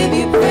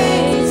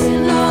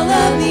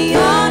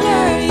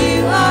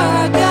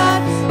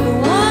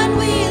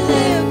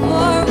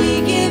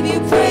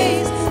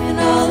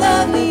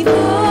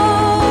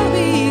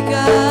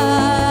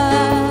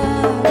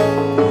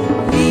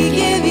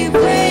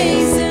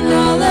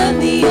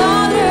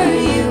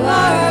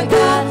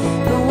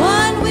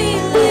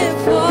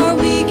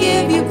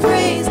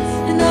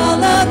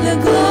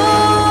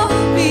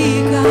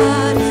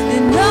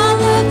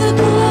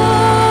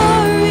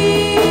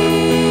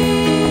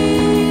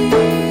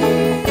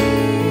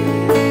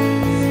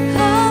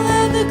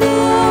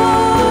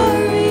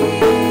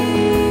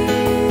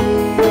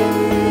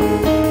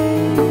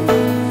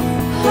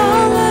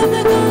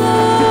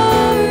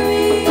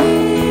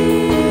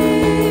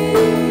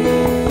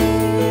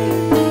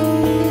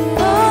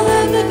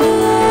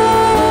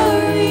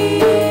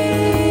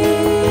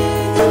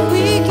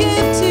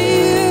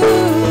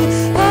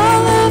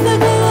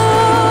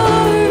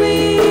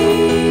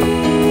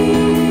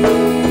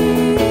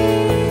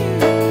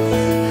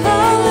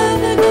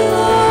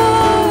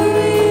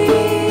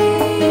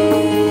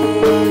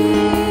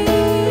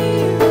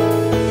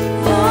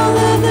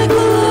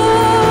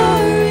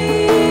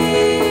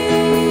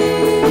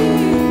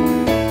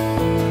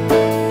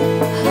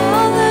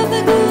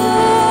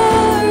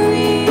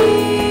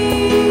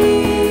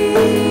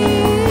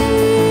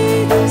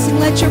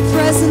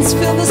presence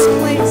fill this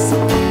place.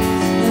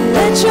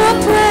 Let your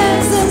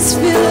presence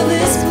fill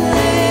this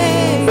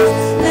place.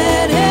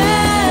 Let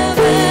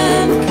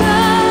heaven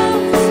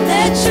come.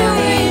 Let your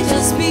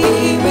angels be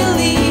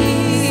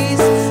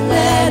released.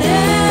 Let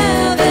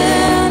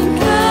heaven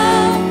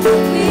come.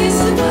 Peace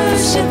and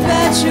worship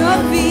at your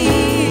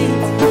feet.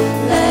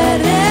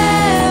 Let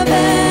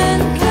heaven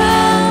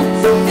come.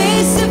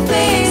 Face to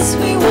face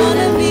we want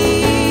to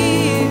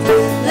meet.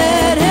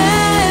 Let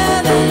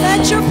heaven,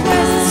 let your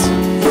presence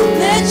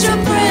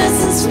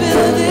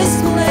fill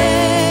this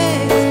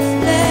place.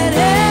 Let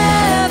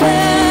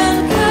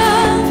heaven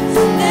come.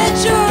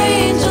 Let your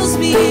angels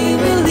be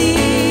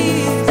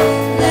released.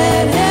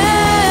 Let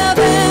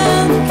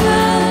heaven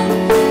come.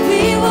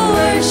 We will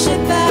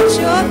worship at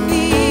your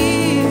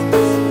feet.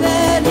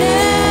 Let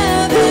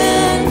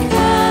heaven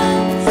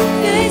come.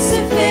 Face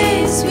to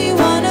face we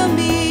want to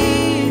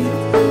meet.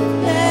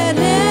 Let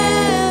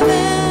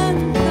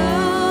heaven come.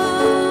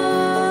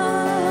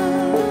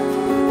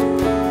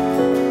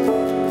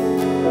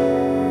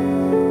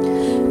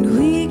 And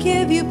we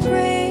give you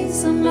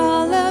praise and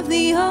all of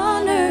the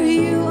honor.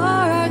 You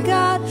are our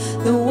God,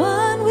 the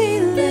one we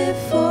live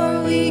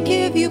for. We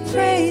give you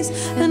praise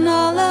and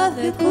all of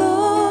the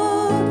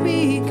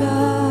glory,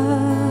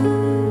 God.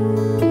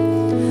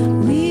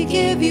 We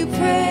give you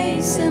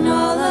praise and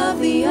all of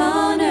the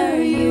honor.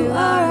 You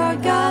are our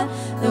God,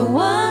 the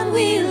one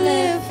we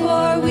live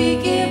for. We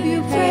give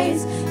you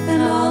praise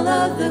and all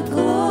of the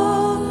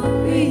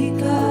glory,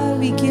 God.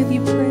 We give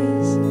you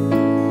praise.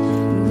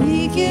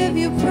 We give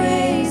you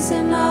praise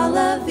and all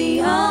of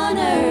the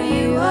honor.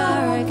 You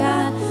are our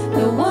God,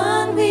 the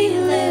one we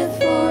live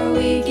for.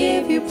 We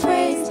give you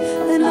praise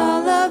and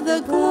all of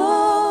the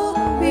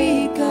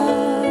glory,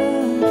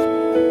 God.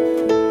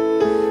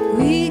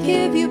 We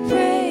give you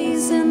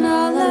praise and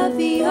all of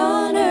the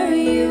honor.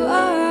 You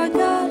are our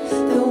God,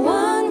 the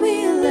one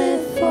we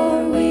live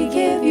for. We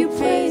give you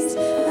praise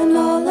and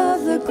all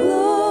of the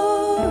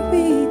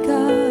glory,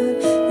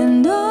 God,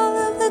 and all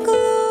of the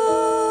glory.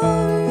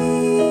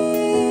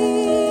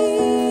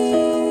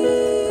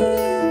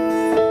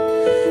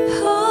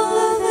 All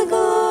of the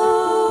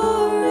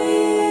glory.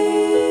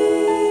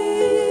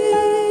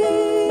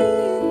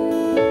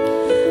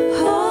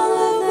 All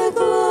of the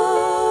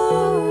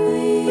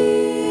glory.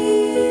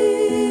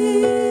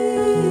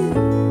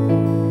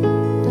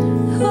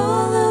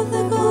 All of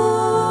the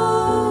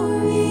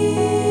glory.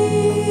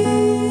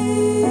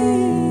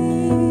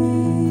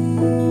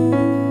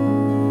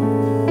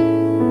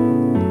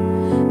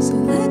 So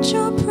let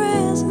your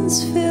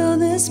presence fill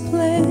this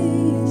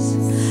place.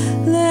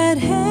 Let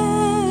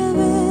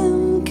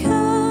heaven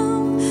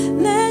come.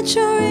 Let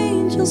your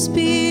angels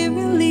be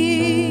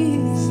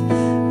released.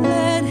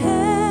 Let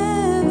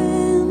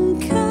heaven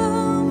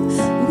come.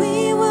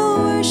 We will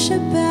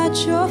worship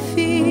at your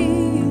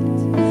feet.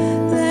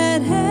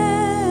 Let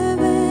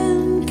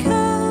heaven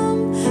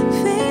come.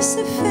 Face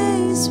to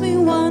face we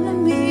want to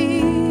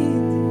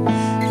meet.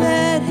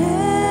 Let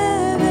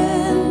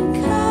heaven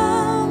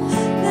come.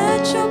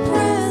 Let your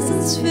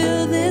presence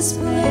fill this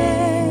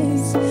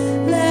place.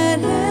 Let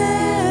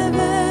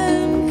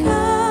heaven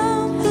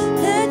come.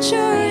 Let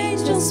your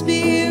angels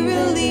be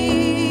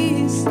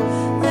released.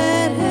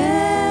 Let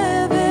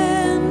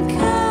heaven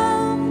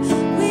come.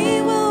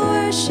 We will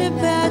worship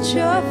at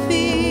your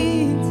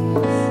feet.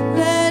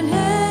 Let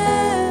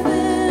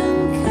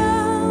heaven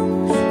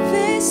come.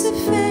 Face to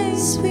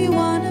face we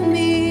want to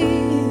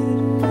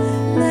meet.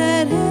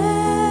 Let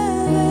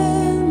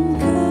heaven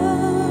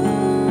come.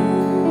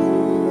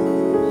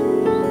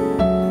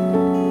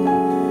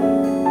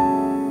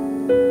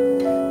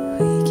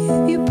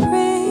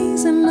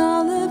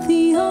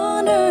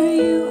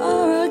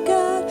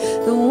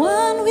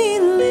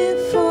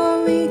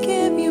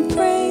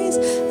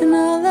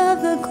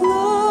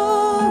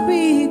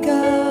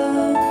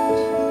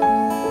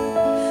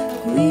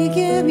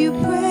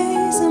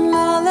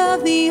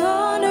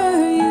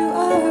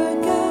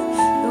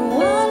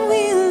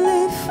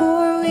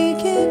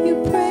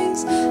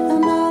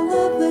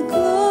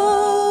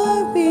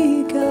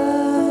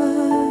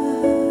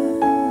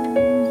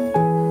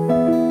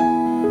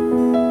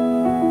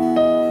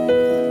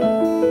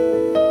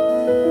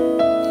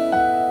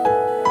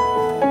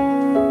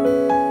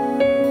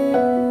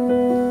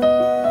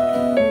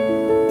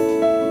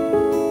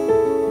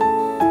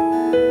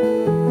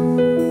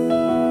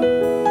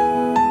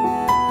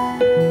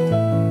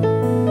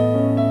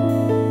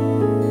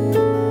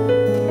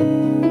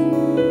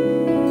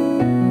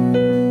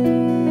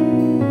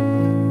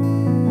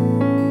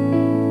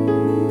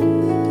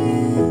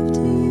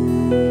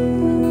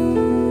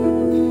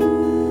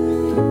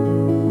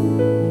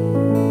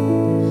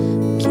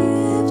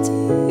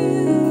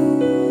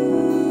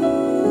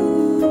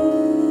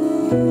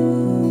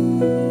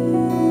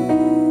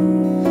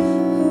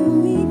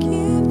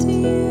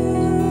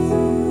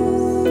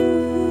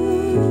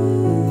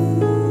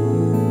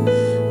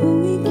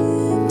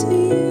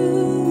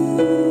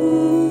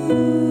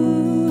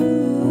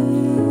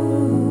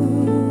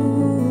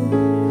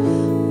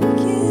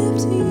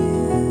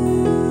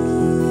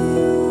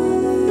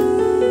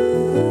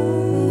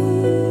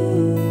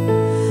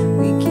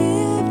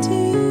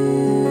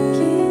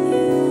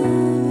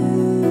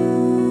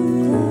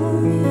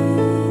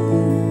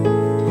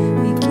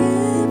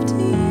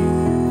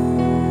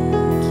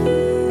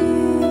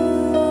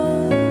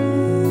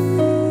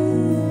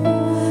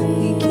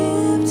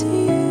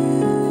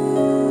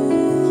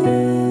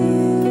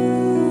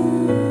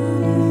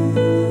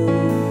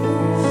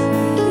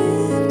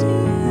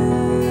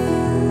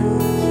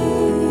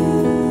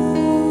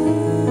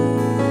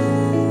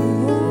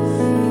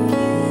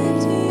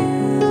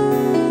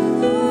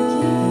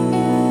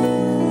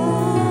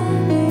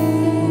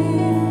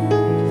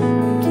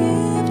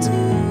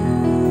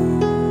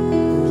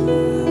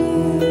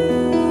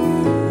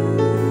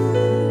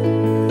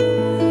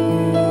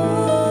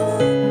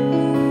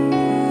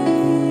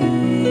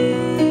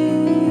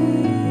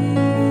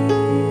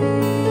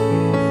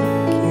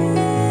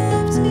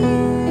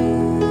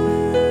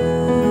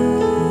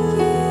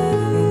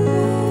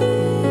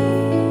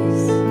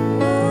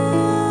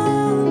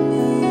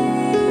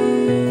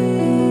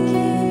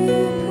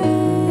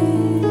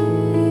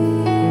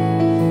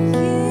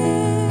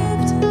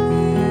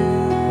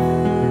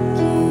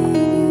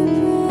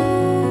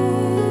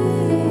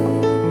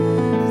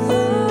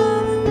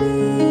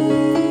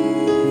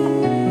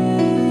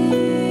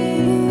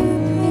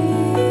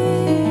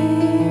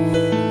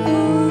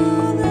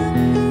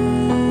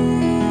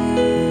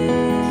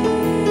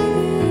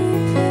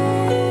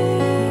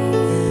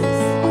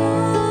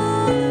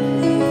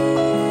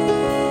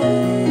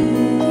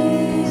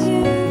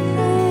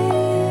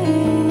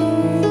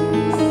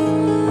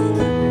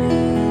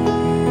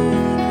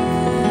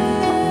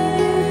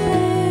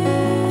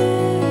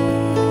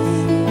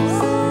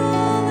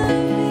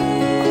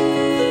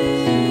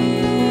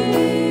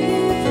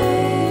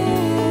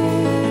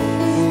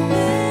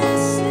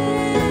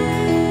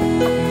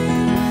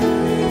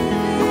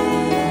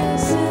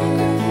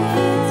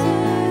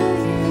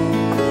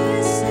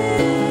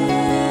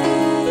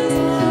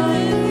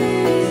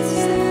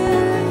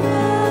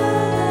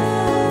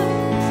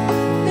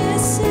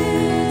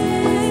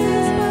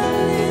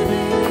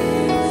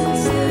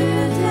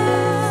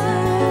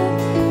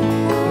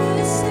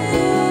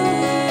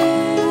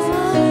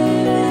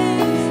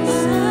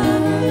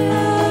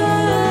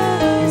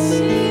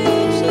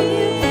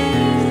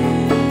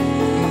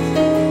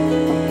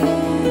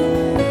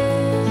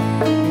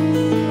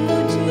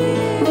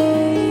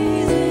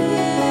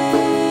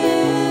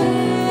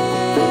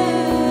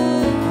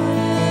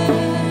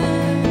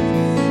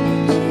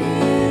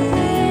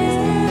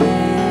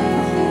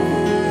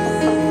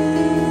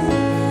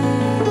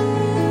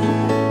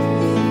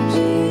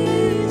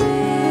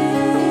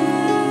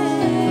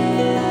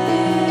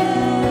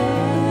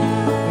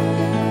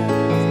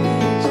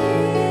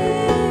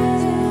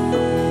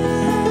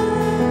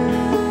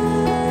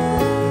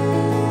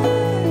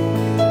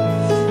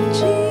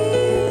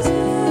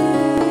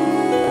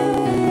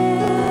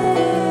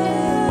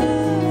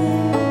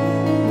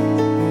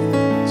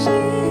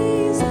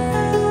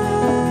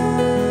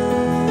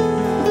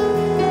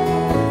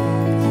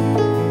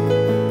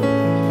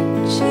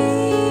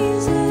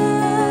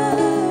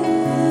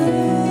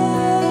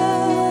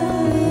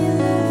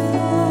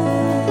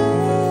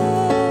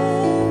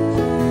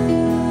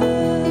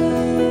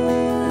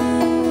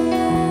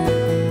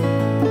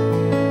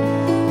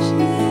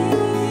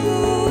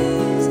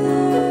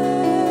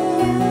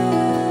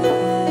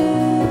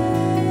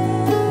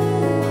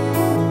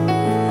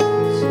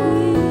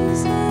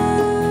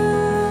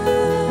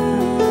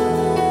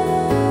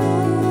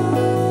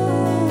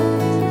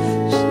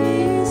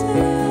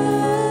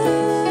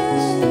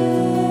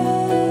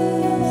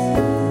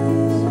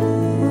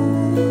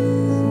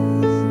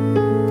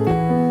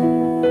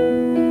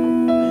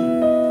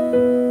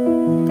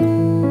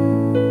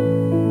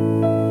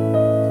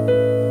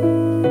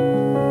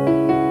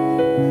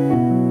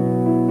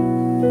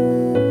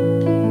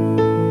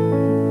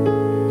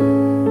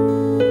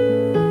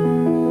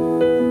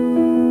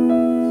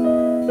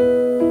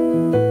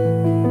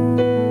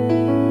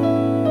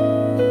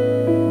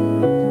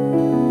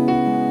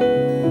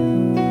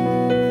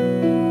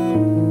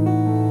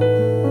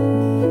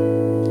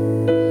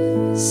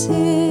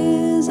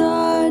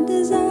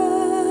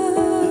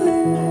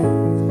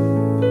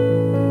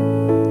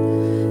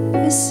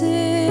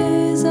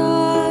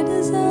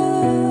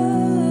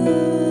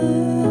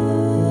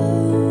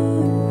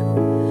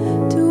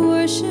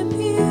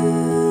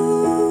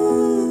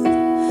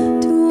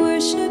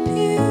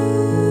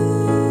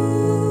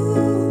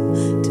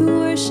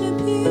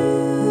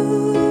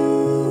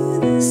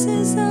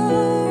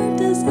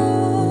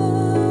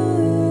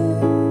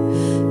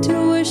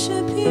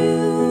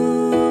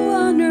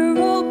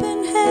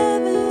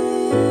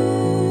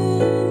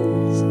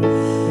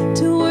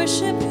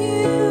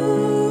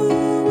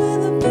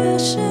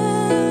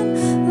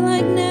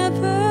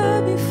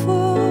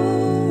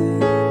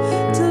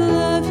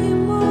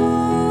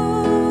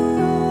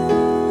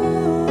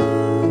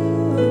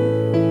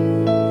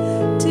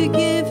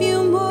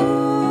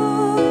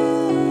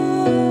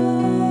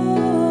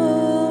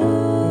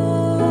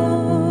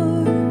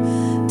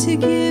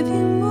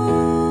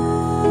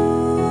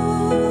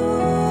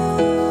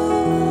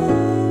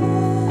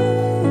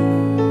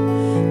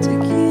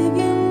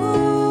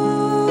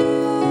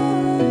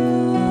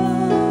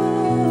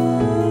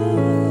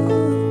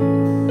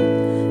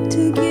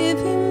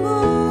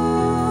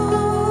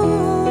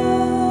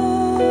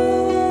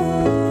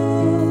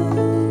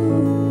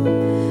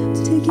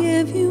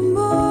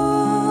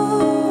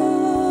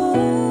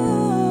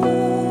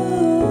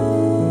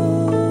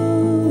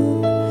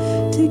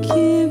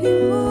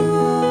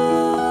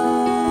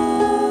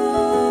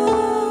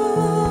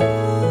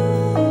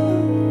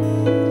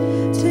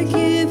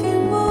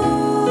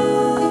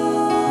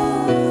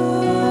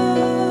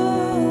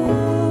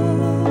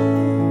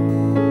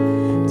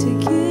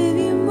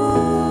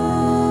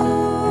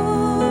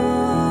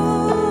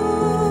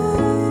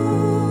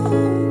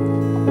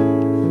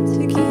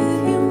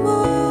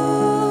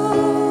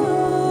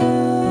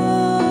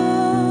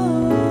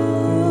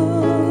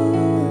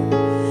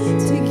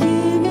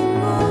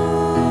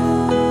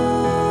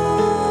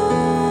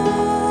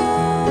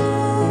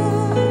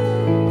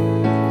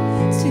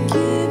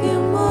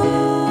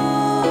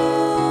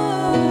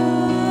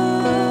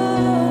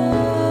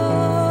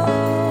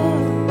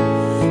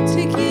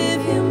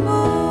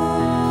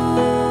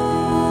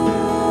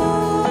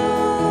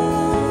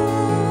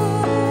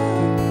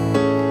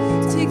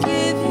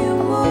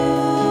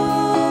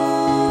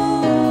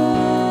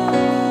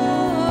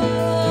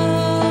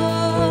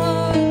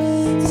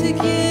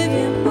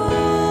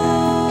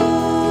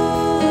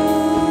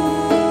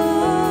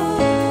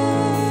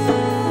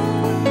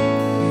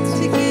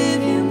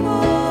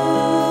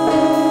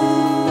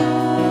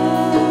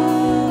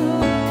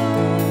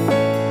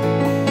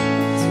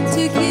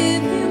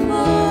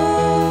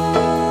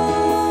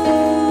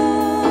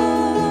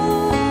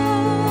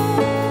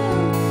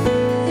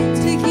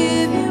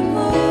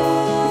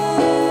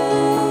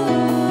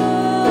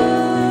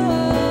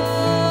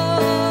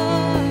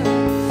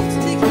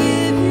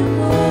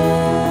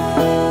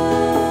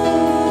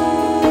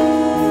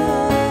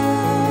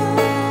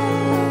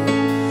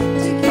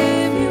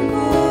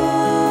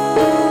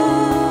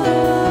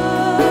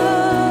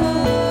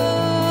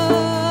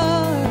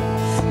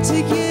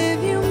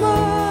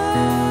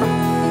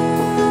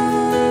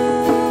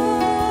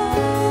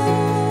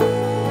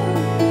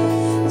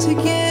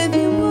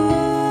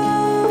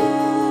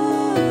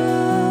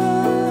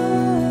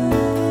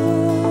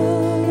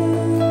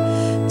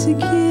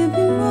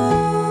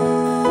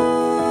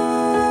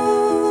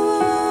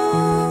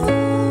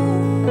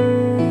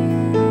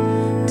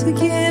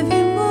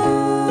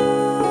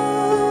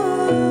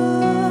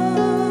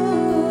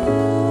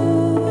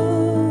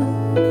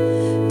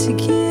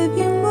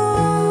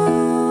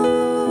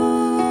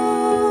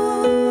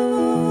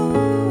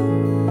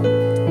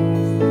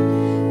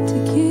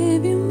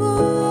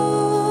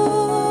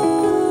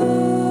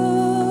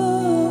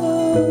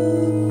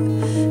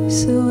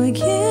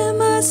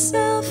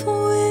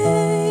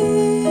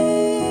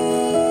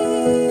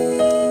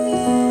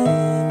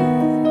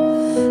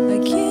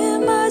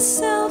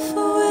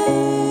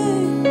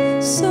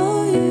 away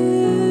so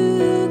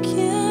you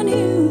can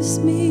use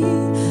me.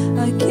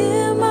 I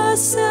give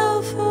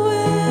myself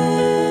away.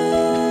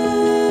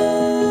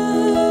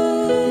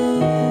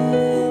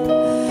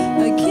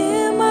 I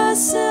give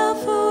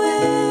myself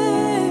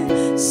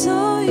away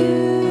so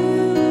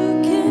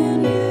you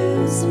can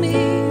use me.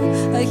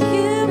 I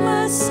give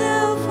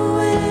myself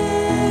away.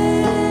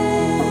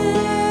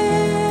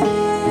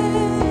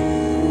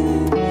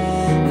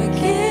 I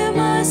give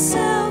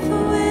myself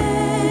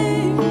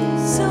away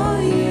so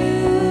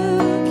you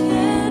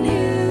can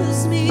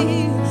use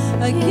me.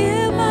 I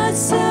give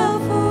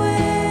myself away.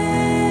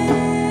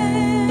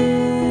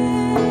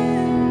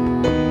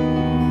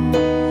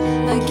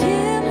 I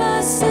give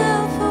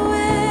myself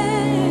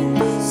away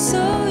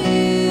so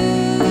you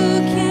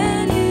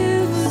can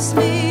use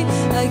me.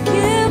 I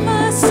give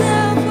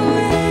myself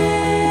away.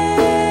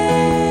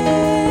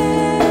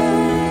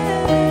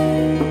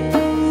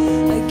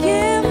 I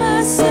give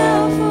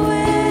myself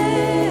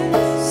away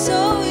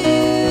so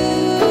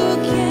you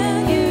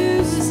can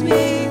use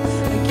me.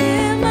 I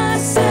give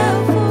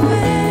myself away.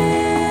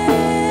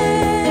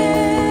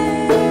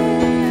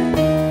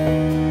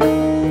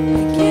 I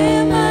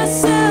give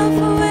myself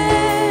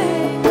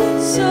away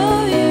so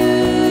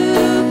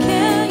you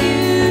can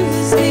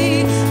use me.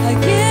 I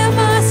give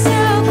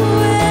myself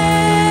away.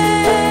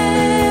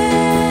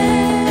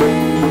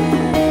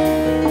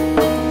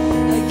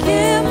 I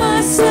give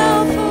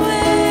myself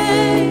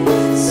away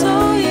so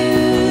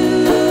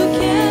you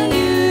can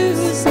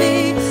use me.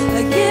 I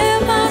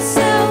give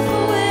myself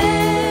away.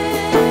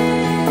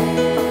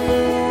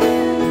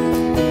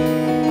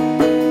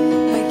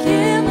 I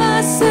give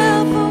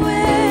myself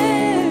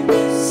away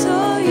so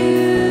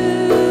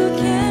you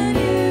can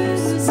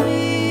use me.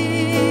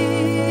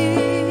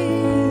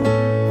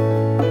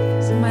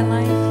 So my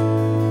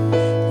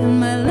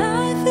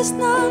life is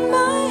not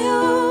my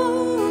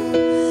own.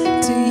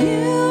 To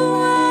you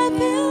I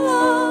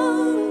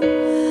belong.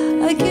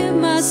 I give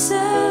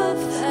myself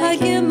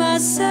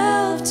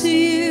to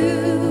you.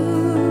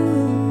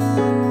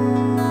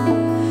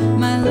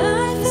 My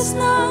life is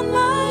not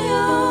my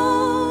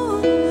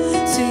own.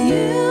 To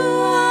you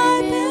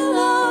I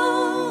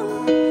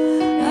belong.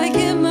 I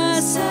give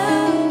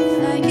myself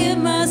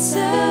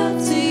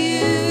to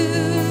you.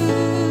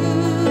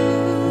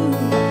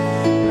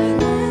 My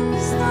life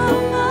is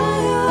not my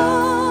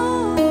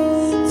own.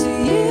 To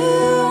you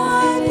I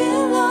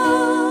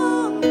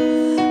belong.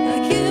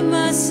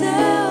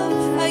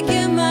 I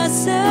give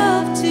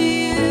myself to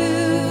you.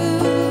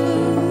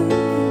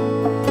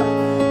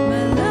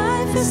 My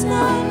life is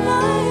not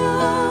my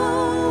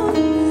own.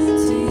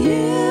 To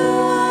you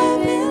I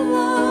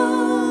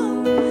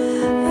belong.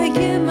 I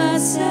give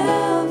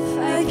myself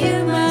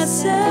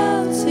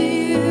to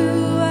you.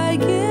 I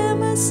give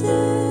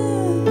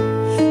myself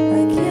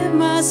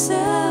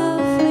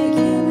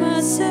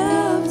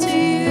to you.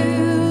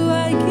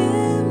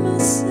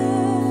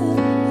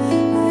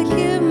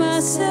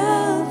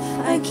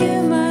 I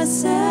give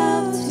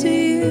myself to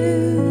you.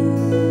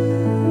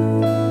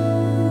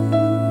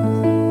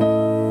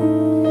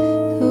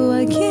 Oh,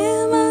 I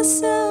give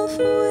myself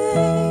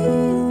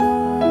away.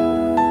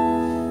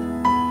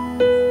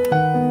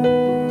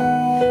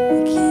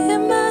 I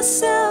give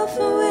myself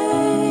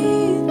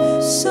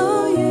away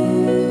so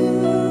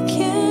you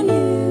can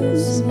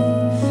use me.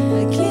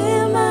 I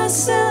give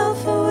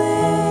myself away.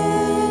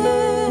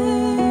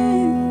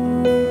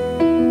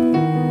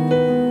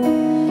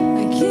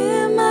 I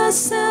give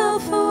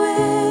myself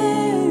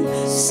away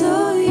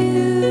so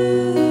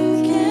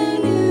you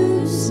can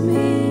use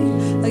me.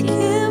 I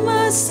give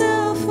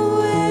myself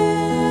away.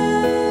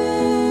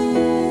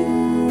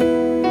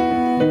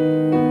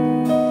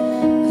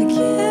 I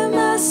give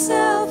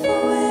myself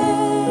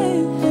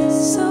away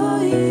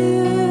so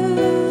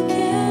you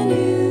can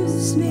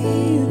use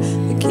me.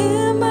 I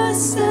give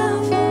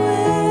myself away.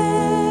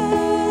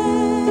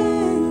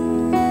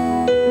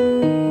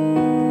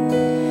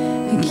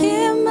 I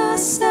give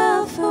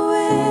myself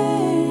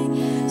away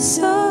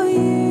so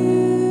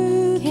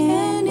you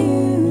can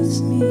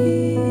use me.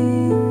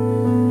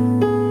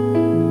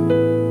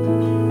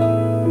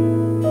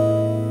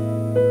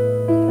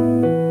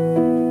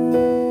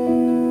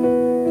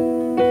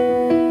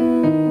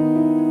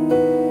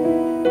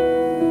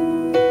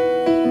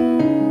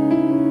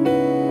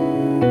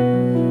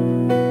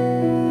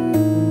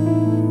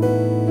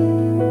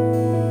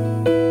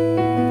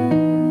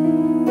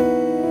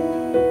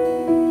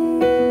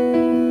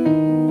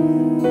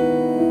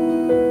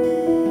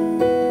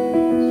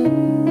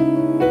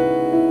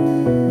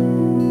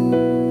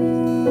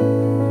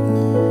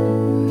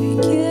 We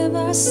give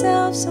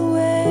ourselves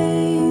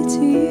away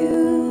to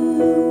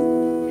you.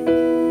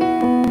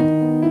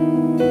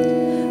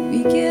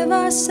 We give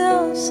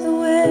ourselves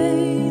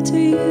away to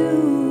you.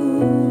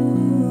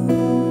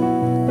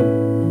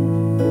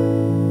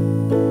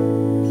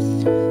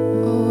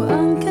 Oh,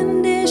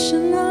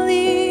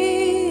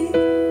 unconditionally,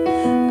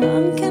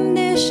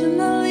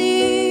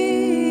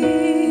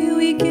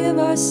 we give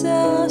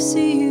ourselves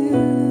to you.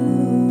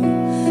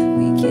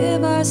 We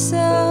give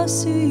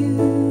ourselves to you.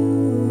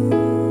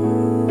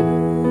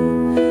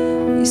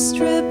 You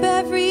strip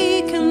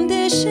every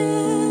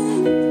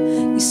condition,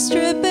 you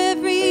strip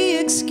every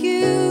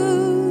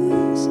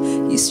excuse,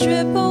 you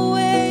strip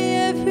away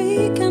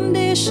every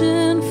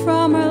condition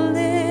from our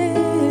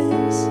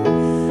lips.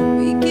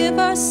 We give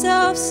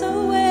ourselves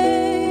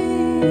away,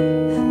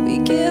 we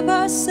give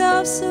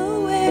ourselves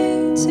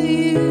away to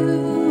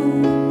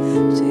you,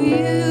 to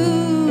you.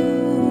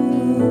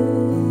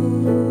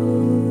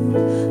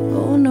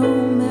 Oh, no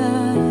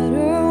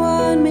matter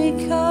what may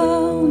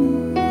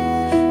come,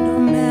 no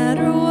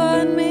matter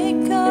what may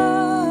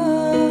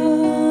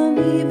come,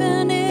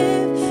 even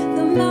if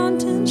the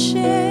mountains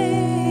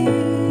shake,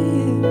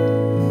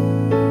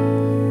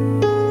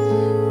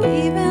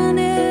 even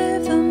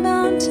if the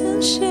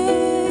mountains shake,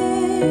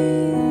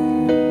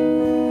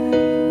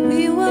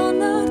 we will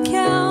not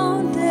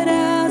count it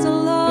as a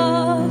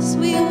loss.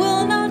 We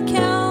will not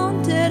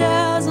count it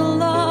as a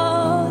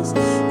loss.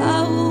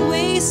 I will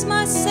waste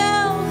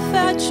myself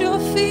at your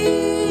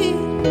feet.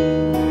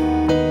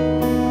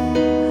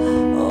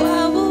 Oh,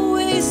 I will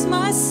waste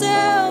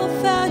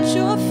myself at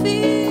your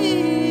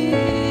feet.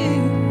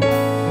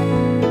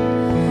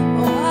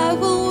 Oh, I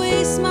will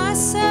waste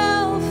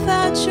myself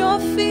at your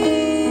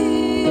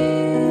feet.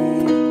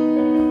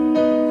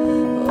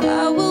 Oh,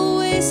 I will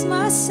waste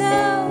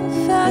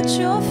myself at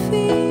your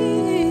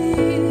feet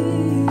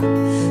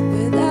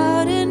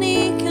without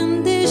any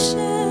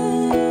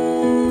condition,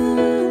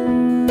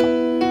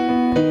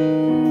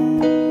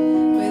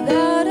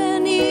 without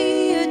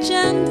any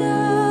agenda,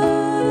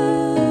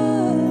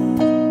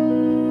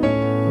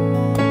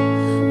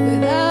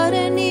 without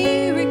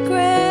any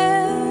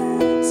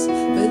regrets,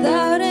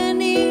 without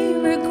any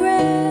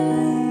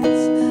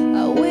regrets. I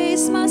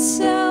waste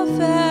myself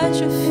at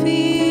your feet.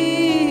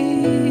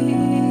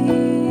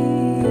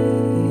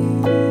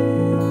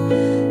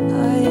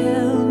 I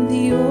am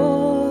the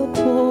oil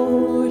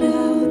poured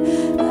out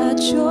at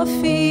your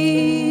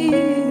feet.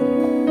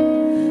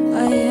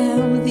 I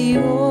am the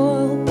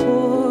oil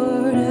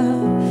poured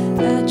out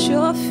at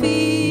your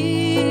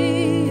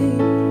feet.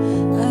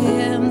 I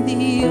am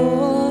the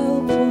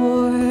oil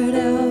poured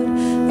out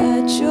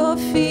at your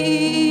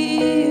feet.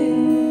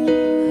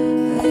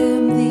 I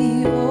am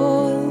the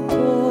oil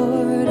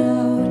poured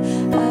out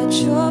at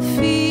your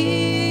feet.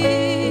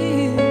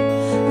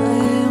 I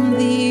am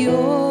the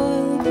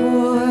oil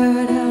poured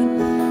out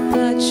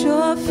at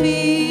your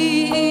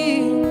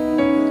feet.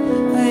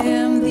 I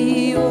am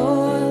the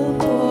oil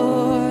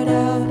poured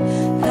out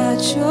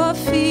at your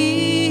feet.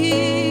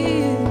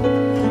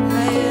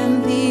 I am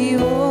the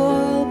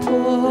oil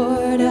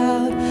poured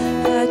out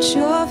at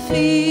your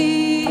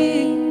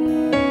feet.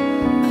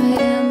 I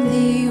am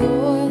the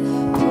oil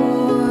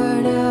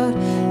poured out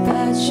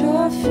at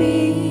your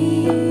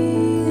feet.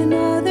 And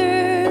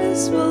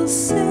others will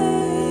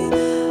say,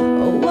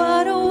 oh,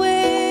 what a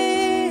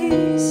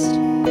waste,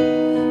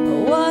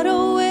 oh, what a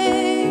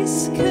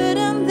waste.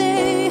 Couldn't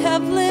they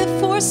have lived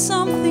for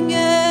something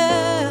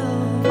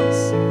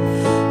else?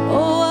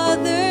 Oh,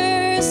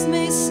 others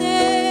may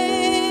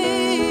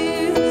say,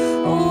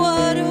 oh,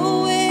 what a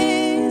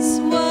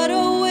waste, what a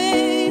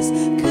waste.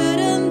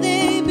 Couldn't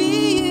they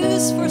be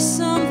used for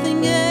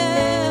something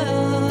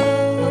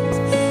else?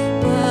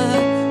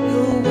 But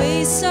we'll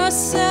waste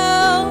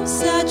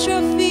ourselves at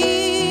your feet.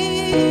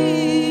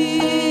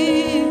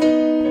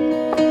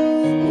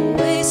 We'll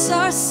waste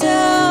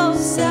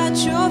ourselves at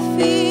your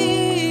feet.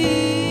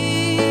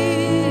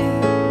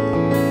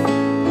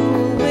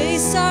 We'll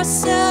waste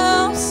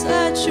ourselves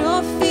at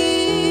your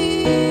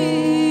feet.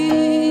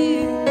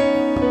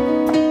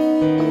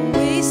 We'll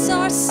waste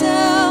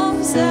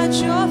ourselves at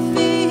your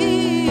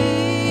feet.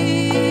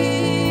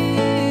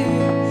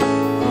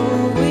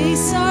 We'll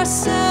waste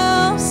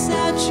ourselves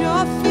at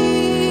your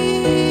feet.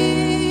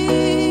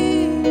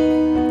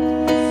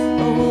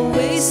 We'll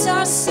waste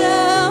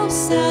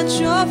ourselves at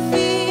your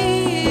feet.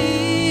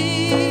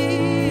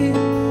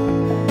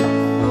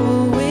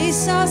 We'll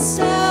waste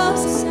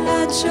ourselves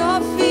at your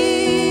feet.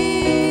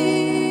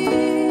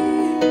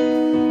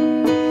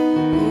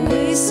 We'll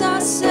waste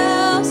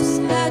ourselves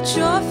at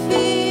your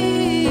feet.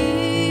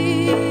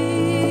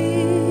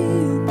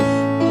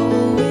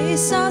 We'll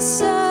waste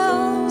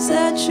ourselves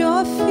at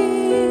your feet.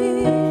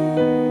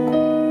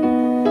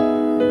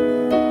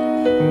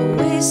 We'll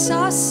waste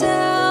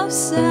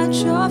ourselves at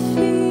your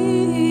feet.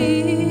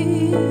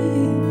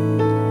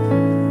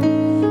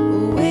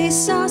 We'll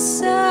waste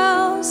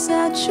ourselves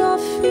at your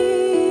feet.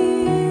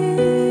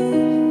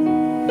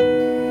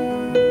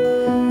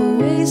 We'll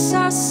waste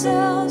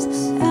ourselves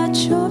at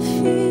your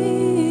feet.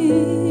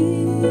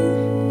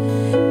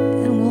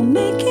 And we'll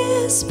make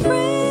his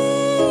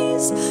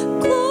praise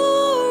glorious,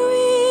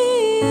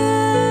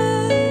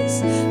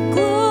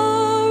 glorious,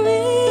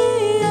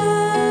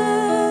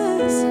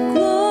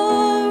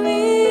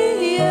 glorious.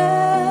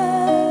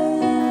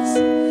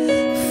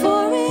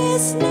 For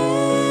his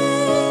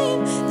name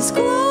is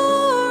glorious,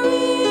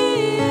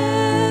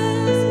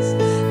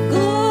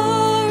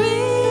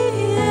 glorious,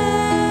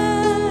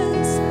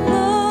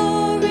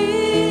 glorious.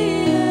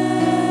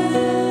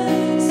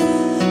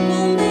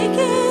 We'll make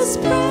his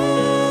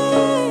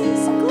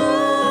praise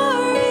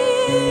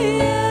glorious.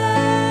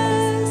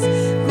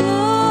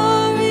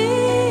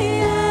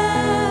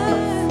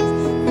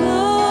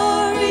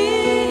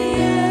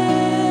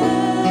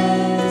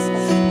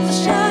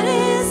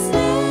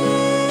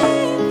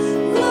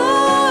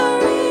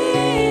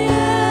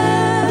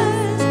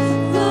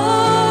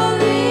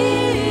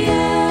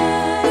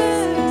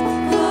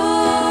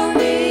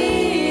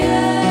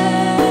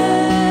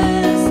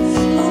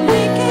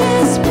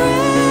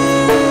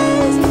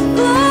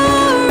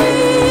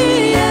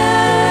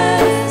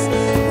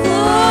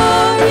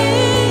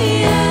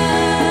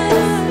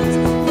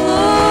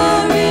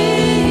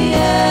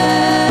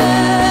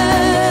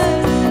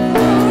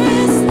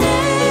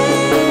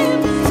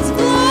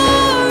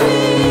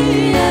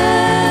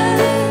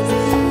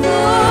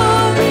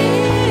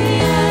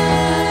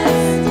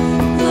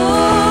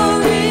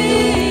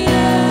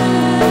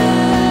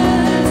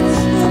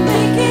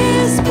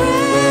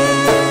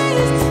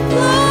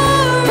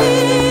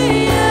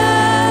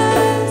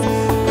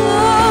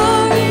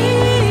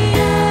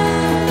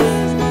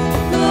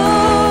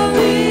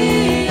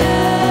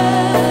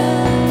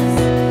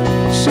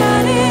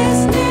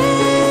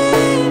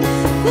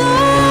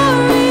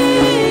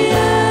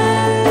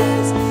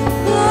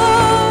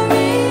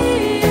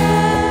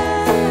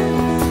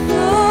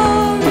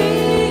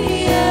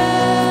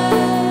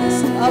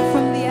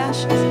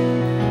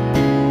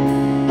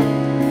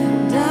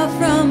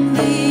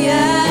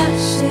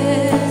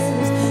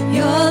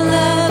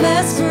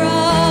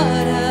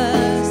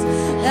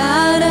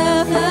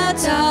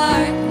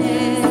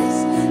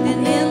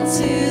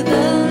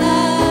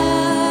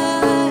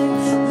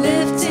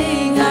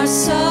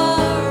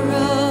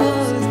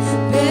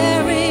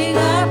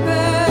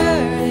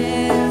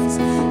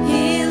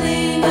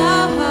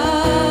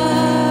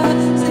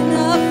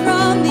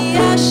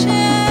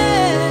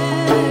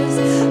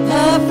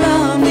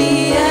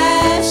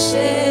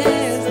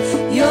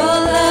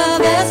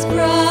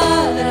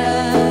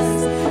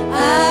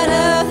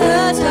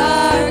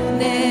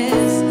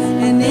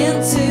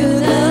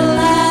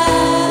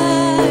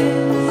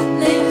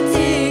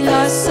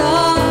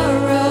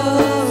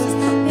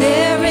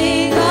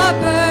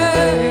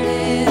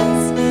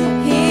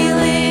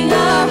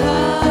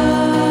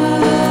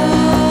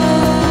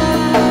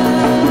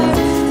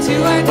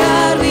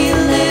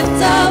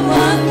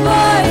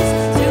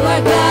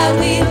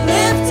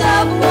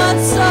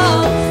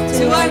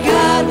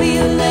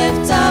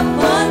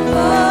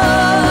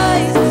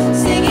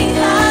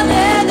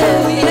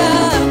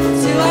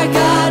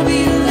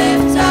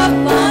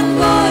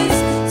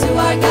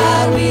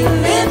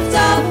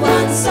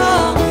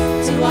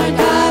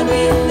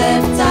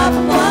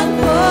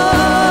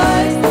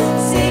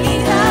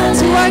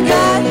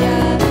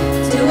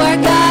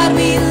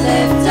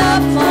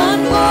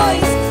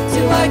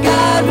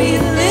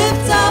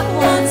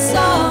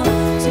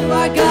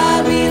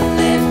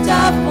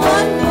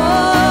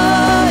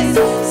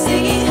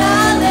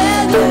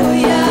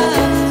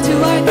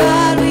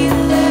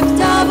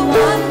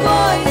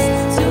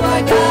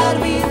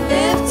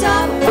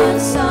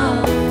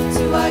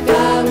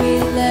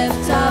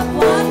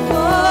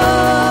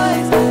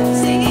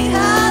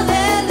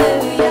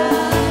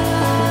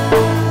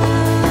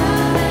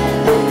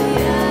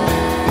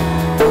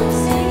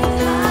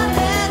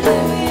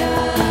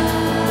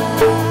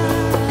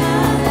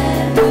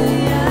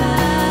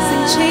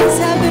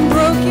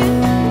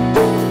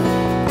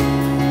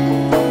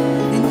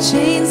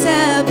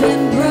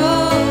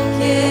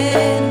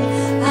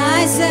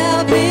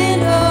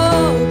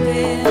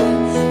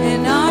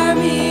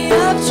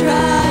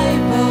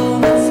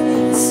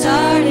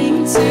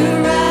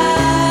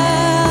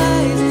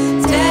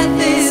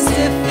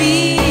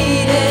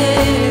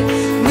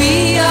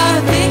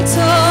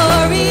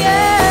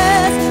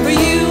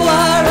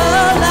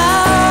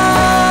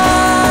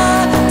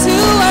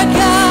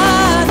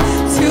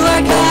 To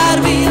our God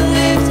we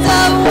lift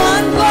up one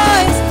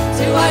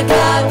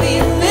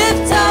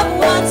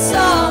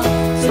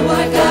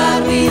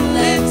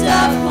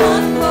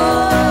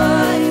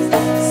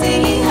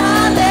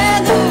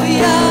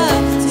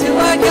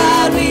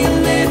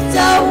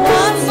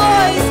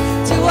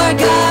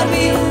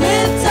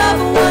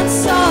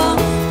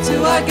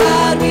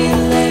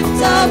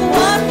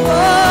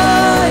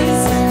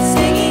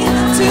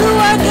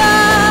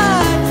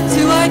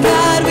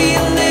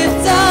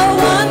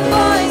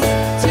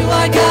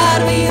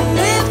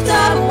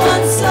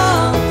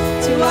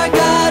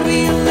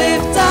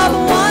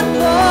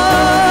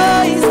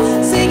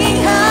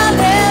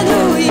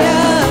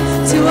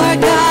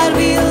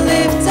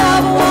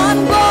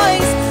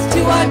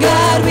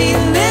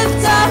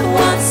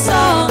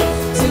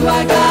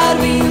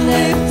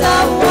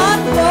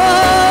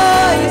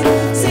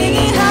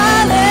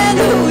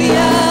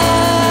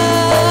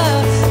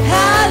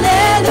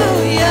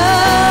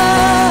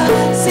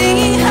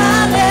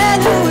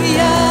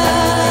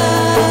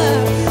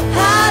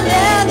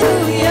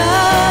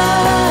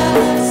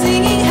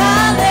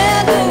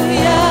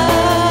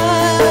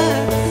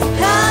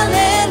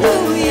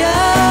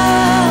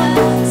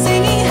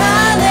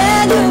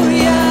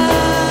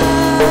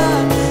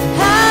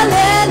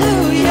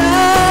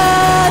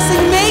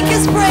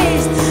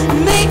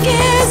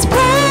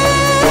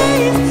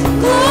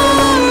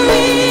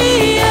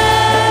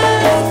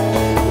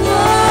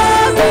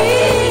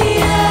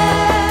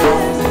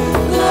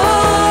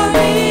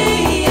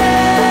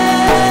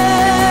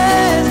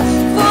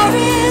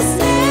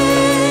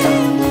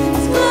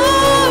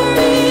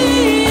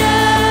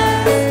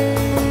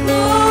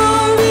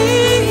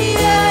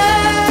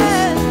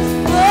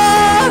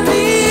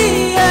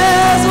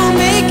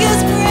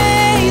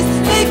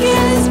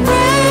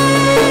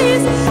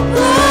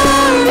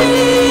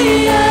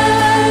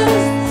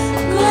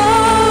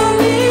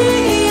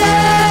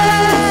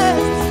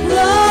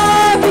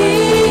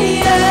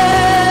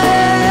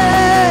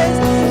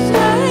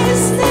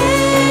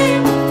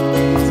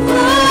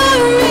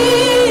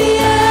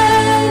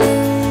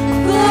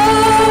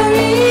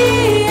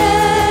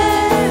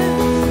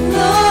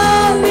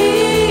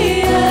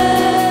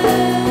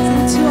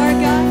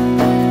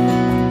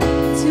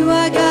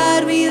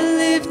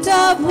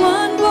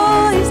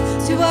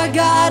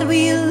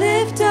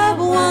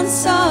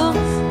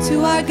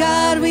our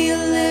God we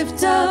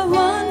lift up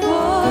one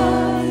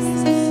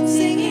voice,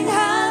 singing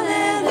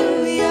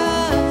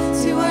hallelujah.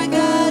 To our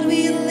God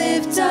we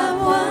lift up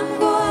one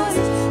voice.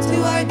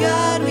 To our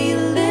God we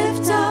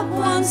lift up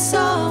one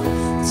song.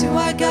 To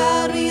our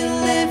God we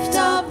lift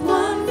up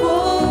one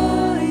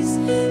voice,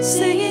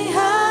 singing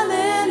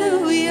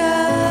hallelujah,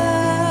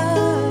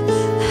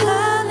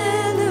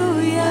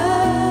 hallelujah,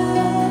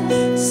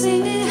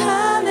 singing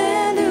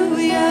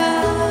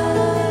hallelujah,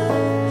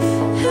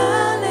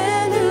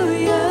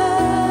 hallelujah,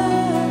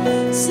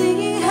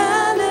 singing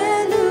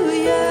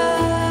hallelujah,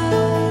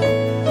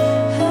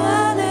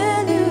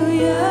 hallelujah,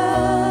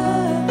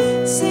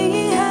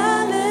 singing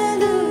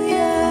hallelujah,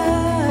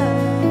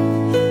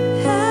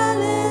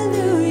 hallelujah.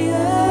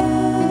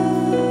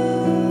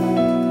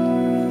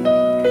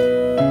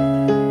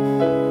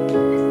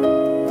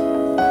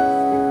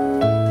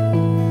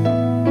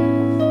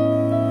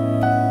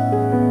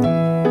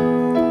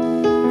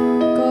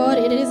 God,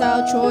 it is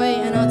our joy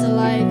and our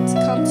delight to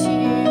come to you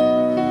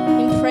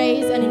in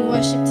praise and in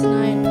worship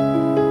tonight.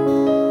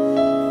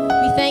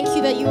 We thank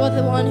you that you are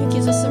the one who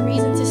gives us a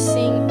reason to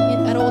sing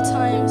at all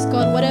times.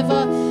 God,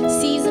 whatever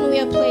season we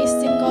are placed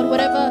in, God,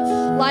 whatever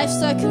life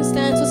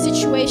circumstance or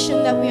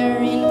situation that we are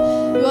in,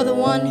 you are the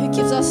one who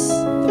gives us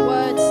the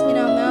words in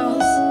our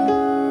mouths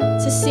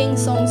to sing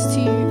songs to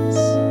you.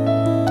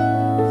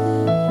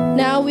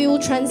 Now we will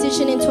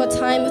transition into a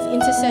time of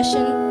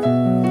intercession.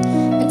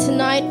 And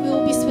tonight we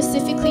will be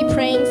specifically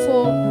praying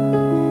for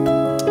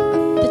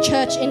the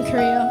church in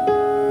Korea.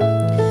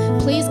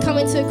 Please come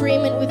into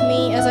agreement with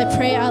me as I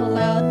pray out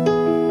aloud.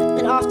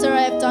 And after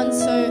I have done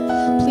so,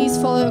 please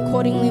follow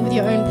accordingly with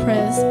your own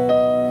prayers.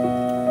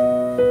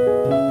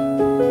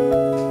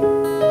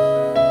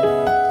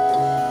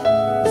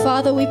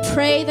 Father, we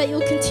pray that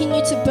you'll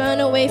continue to burn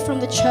away from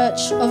the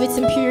church of its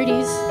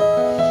impurities.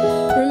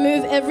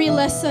 Remove every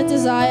lesser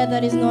desire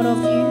that is not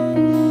of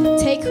you.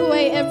 Take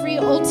away every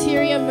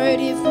ulterior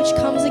motive which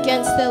comes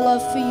against their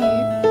love for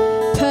you.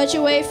 Purge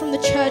away from the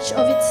church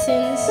of its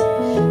sins.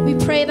 We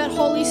pray that,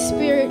 Holy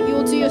Spirit, you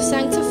will do your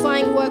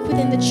sanctifying work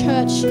within the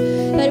church,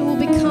 that it will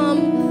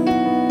become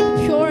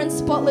the pure and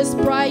spotless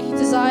bride you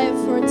desire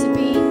for it to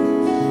be.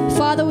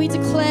 Father, we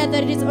declare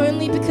that it is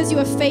only because you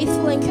are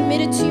faithful and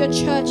committed to your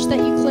church that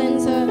you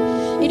cleanse her.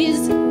 It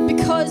is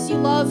because you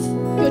love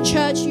your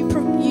church, you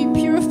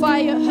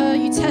purify her,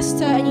 you test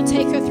her, and you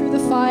take her through the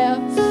fire.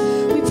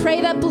 We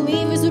pray that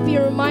believers would be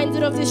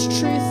reminded of this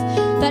truth,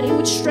 that it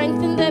would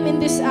strengthen them in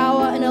this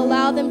hour and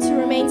allow them to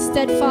remain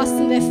steadfast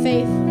in their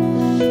faith.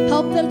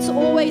 Help them to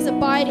always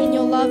abide in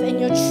your love and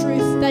your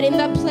truth, that in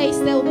that place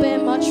they will bear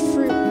much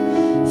fruit.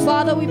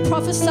 Father, we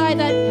prophesy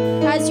that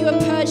as you are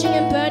purging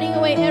and burning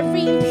away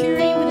every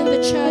impurity within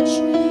the church,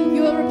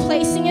 you are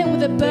replacing it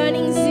with a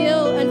burning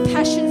zeal and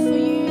passion for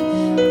you.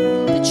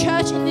 The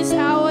church in this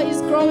hour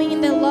is growing in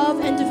their love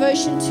and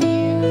devotion to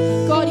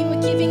you. God, you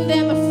are giving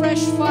them a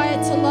fresh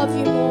fire to love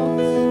you more.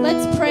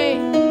 Let's pray.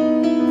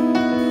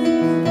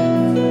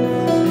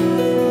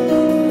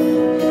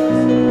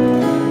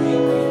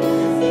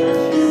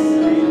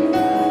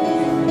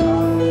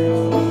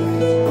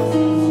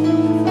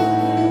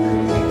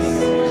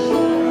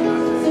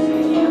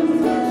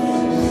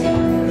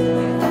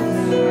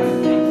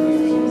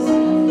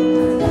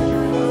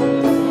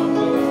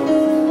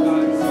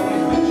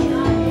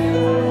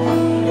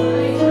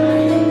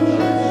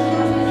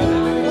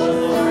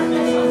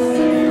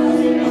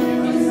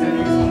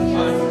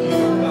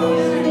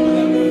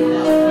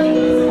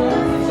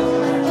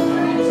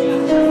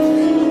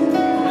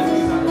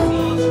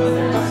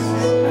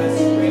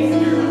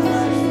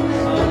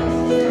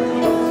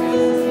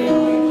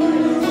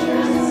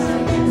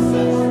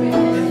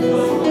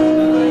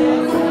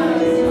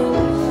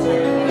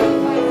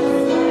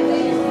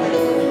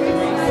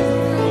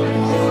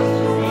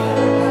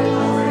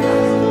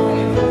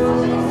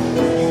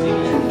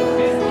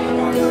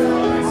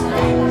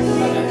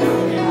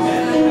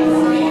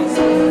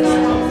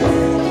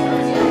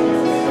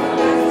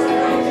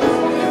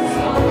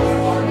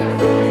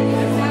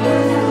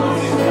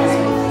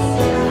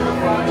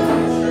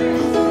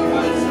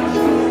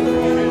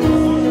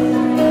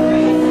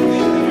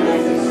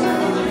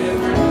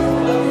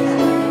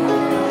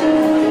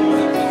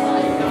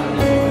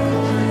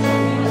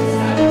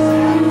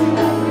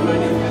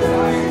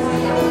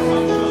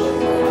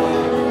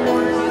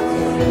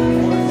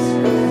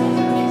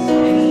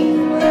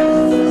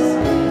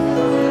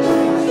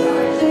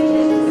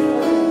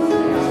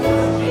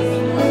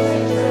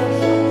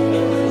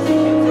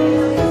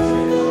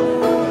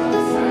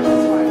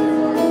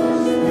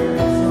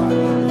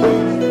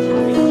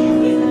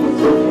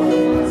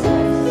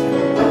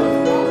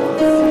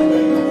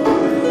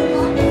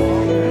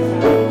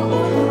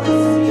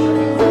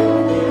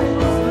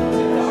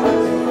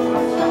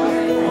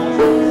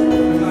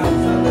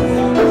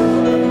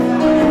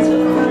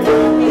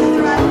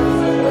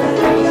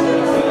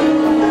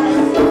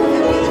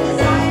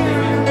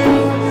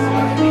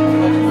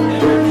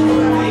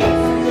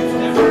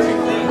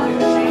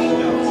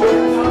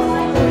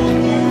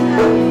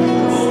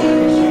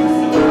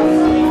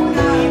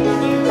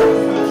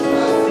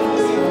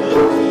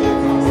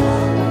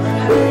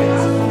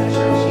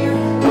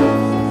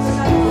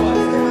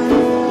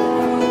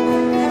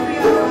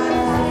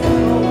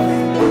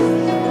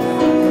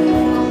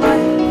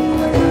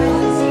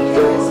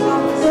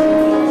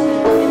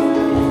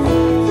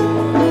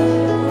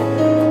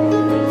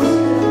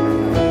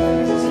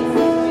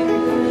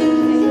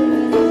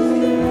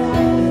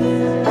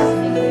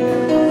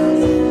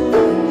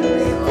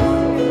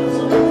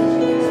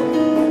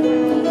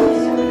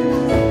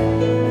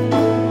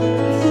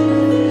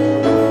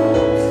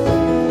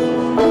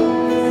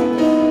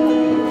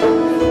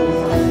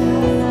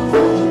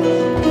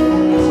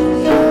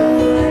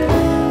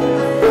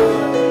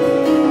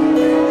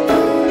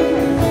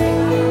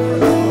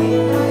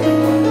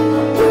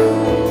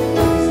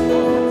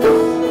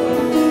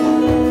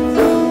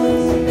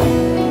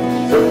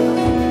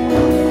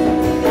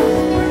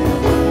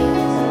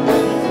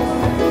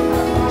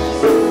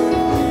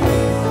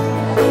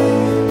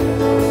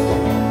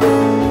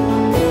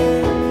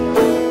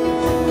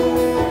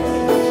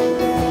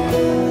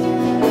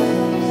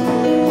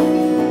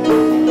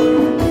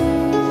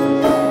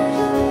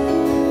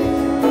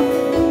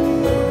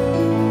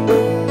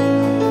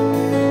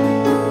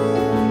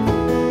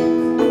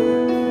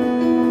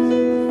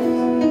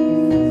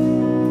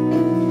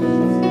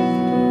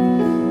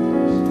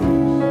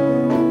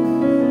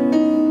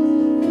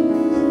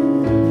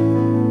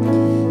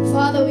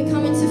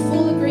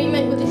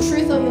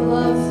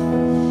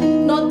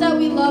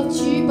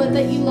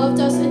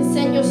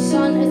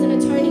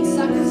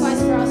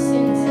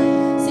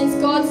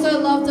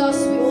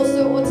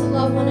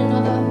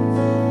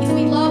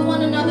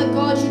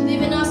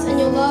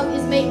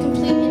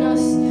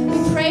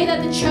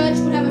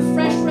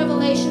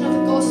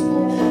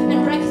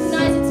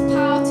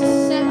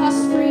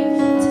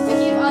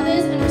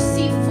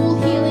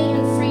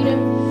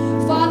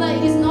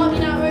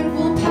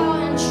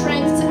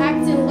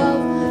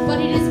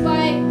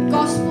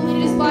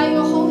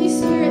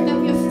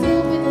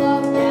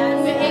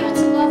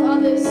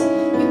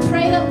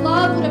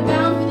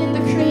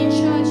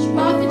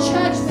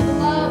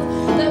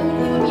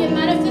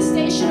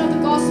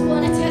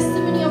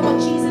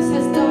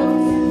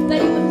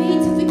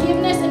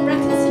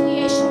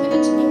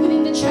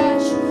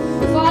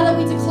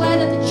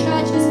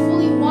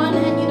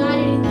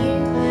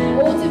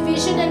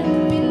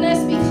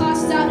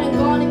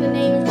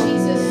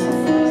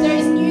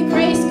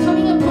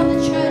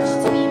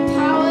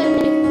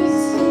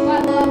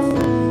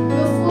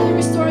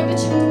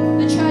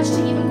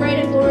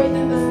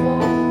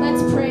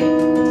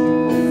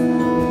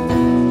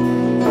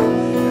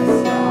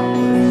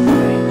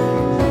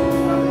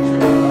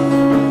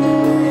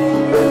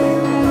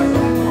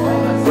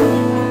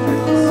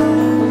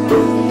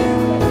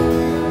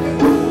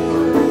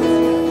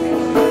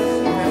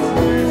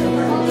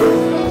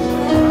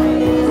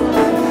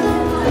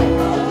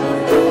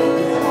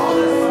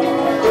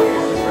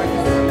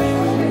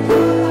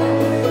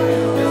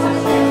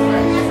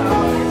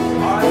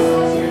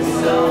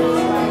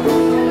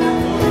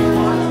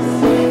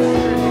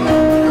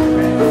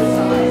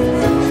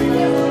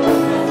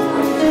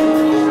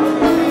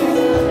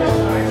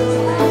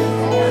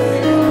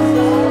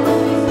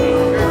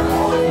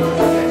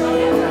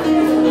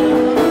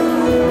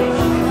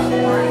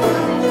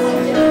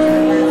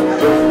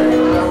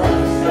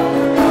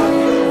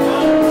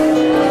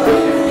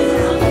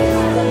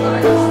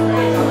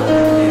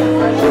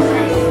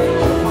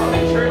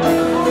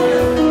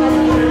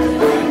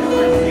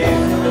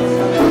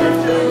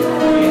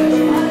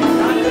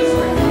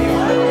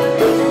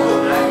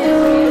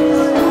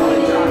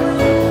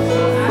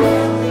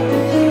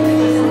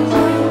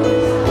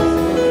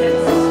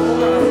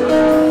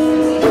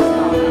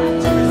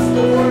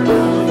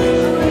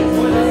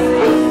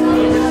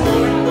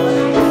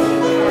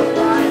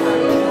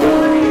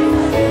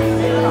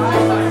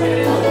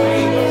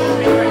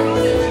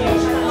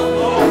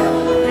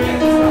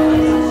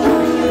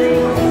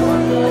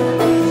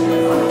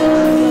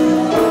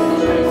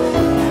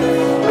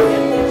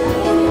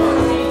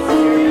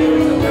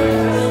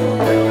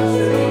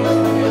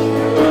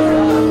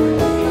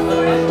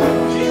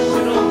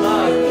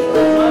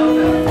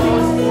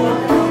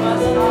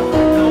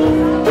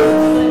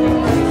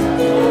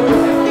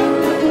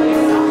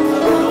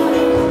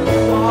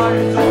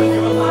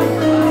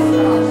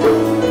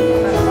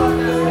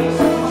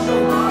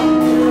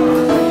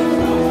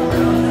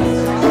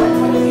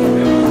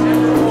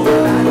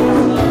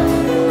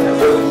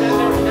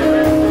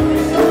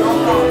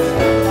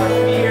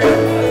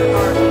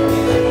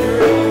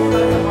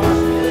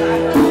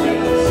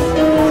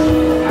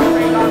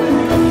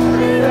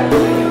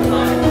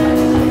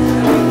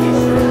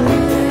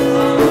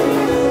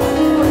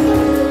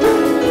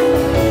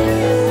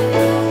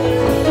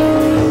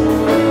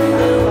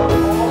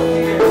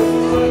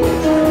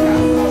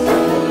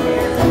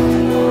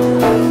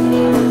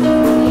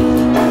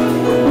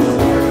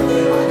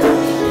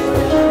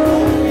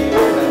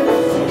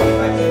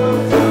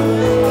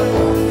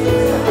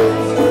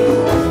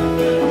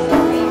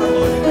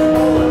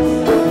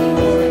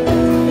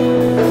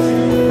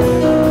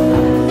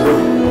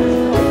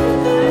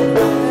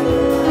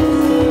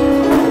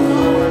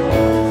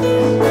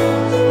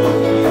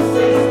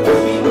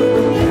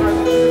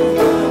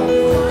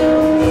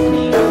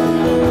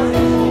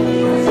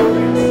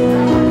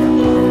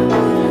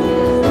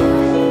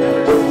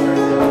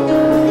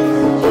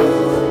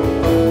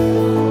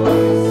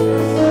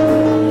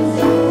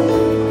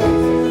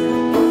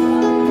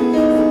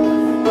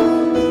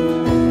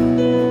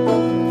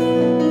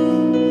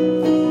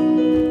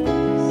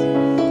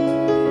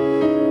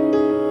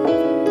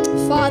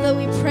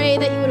 pray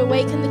that you would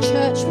awaken the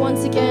church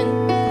once again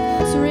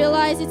to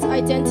realize its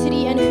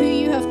identity and who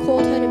you have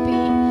called her to be.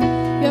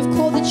 You have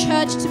called the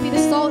church to be the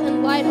salt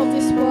and light of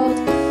this world.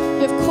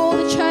 You have called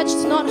the church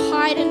to not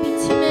hide and be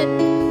timid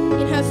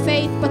in her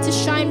faith, but to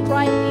shine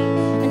brightly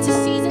and to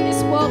season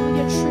this world with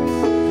your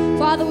truth.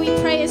 Father, we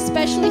pray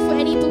especially for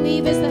any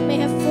believers that may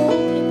have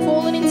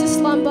fallen into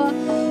slumber,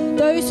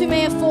 those who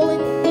may have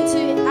fallen into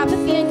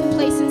apathy and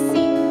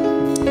complacency.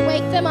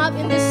 Wake them up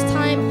in this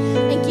time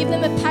and give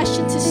them a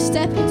passion to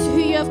step into who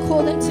you have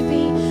called them to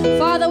be.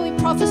 Father, we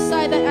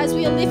prophesy that as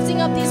we are lifting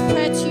up this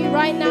prayer to you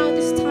right now in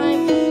this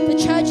time, the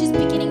church is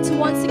beginning to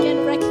once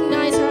again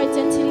recognize her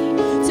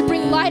identity, to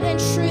bring light and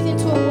truth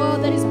into a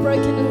world that is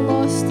broken and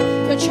lost.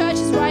 Your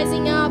church is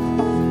rising up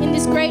in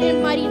this great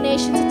and mighty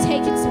nation to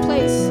take its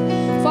place.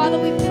 Father,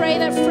 we pray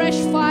that fresh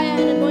fire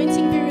and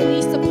anointing be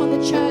released upon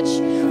the church,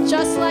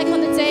 just like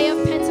on the day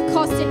of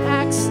Pentecost in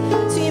Acts,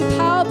 to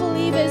empower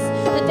believers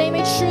that they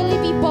may truly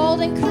be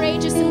bold and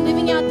courageous in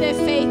living out their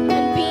faith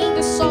and being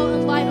the salt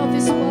and light of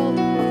this world.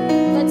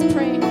 Let's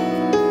pray.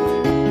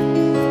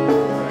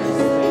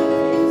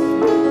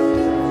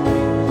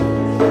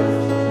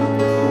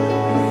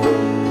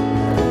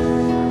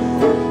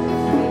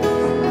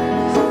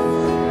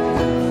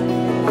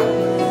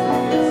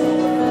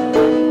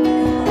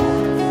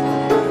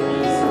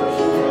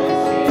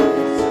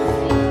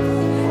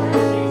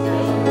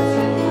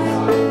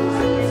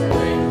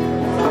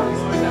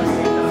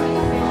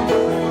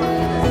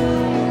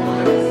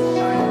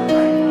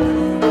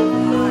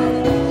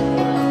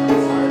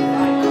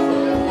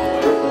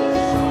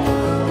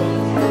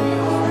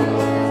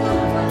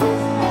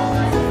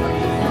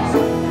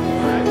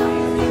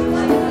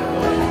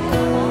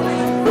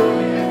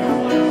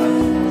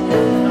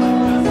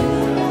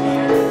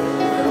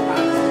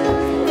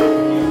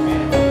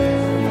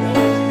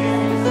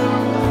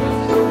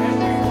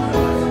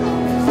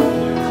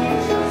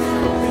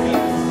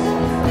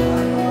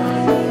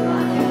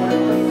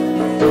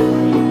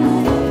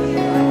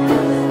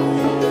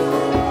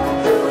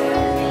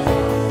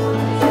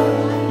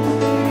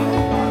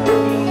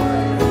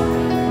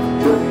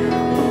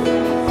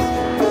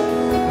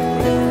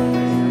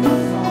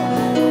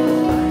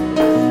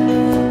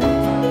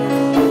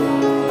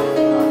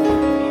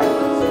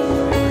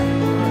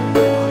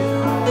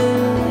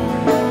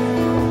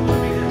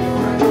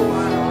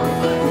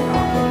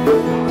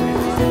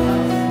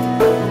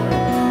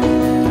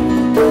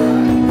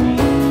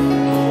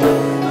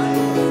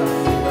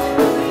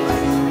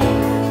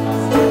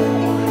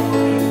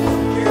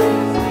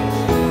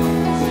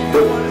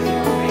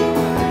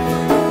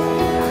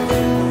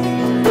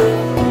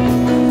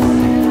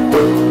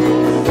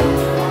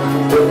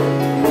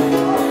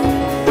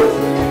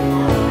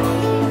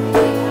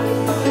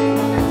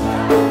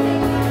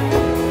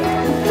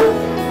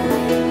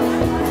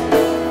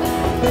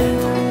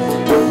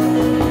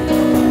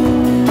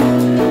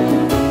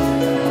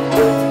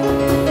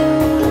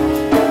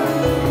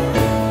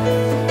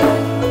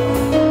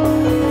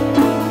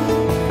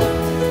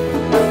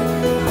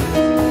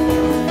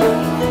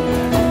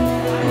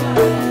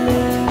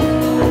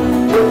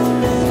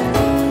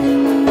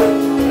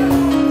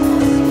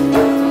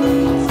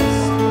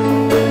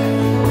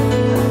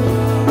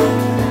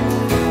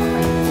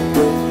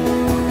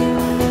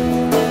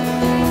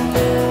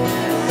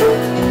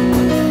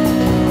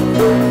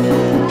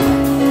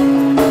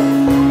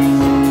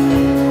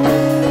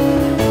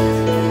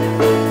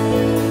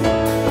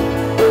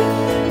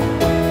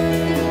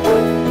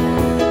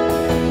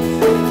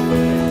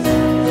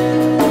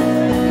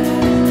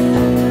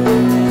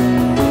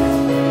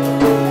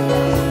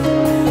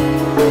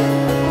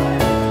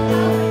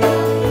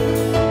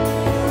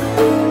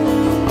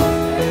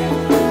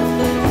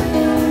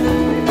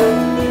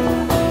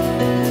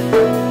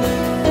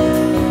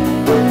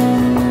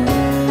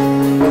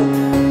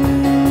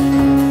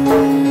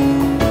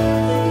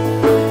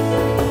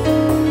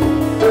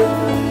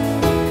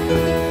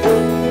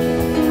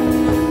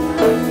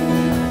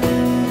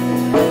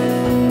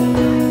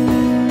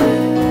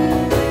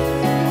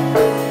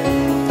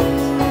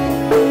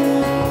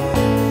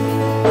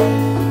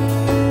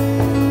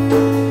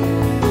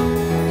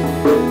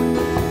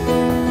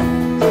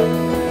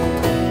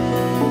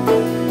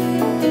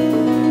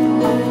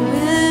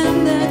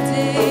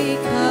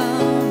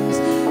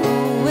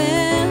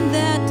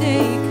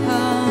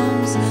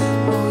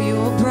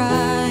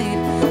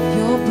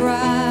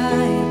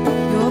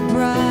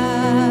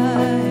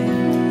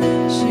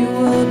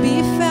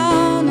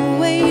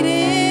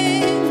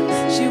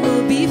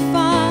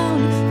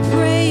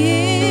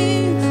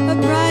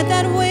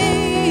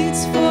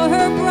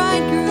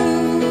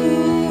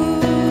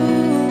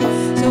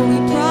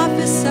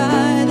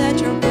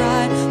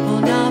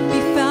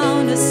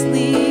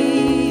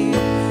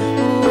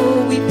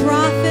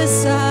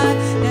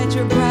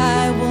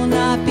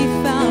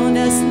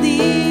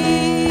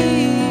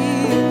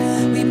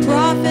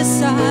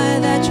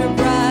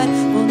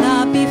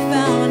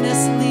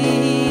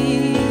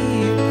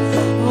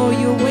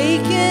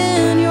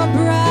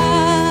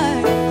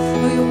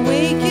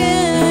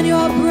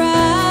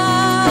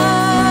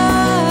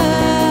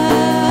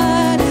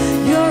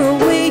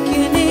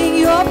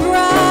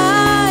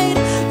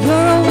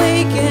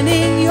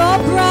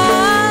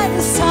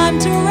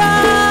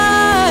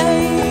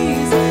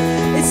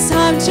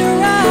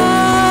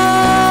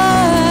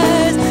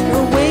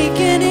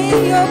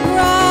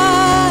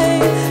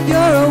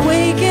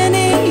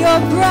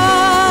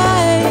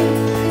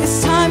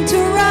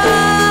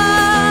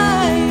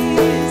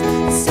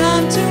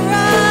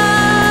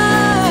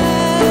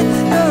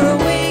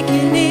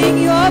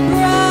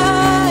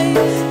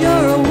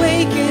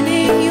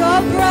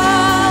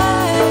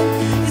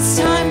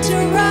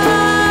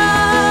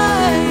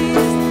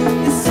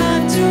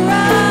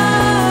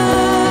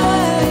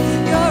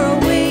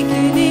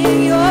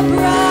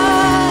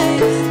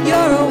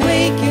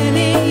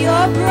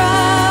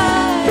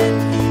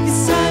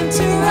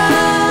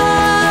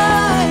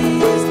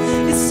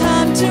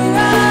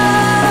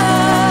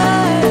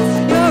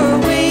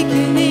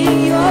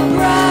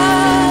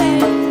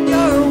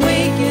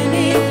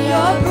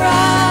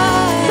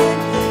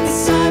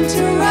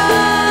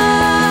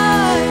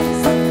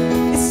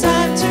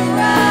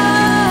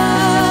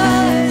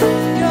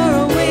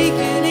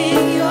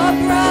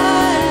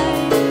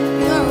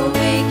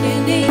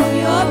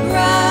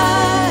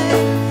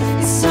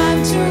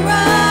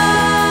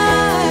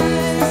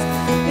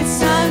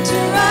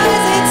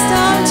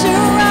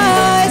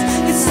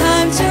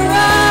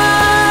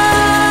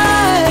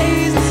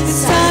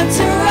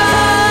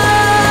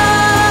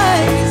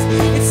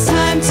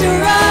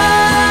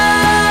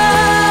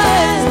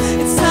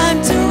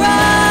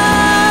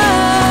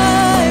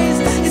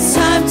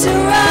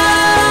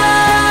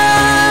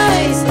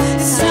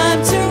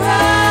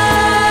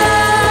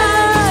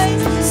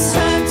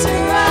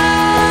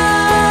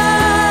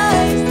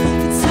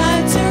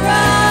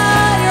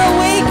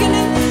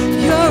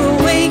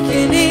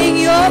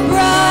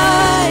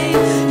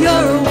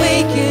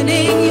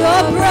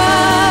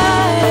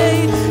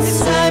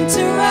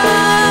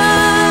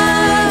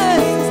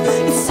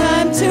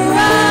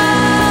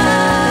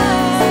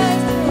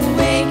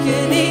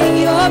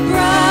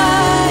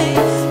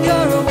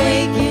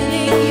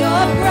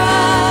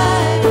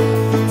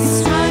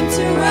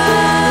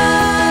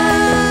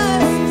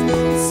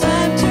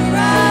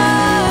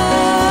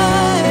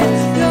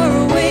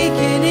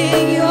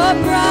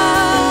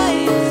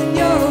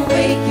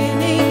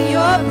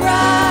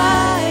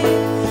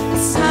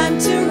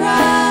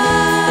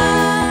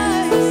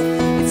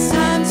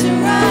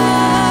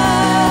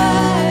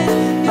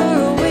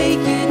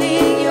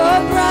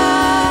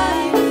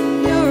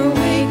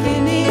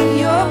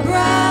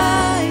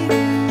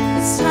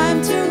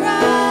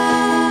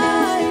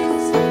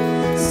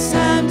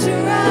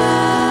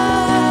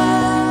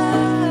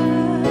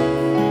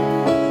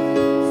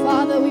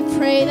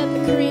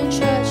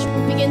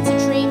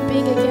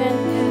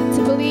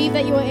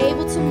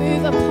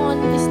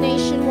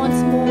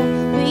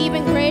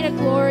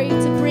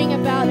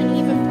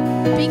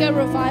 mega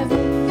revival.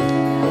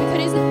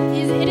 Because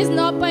it is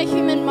not by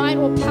human might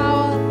or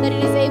power that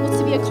it is able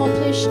to be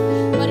accomplished,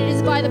 but it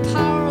is by the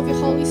power of your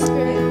Holy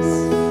Spirit.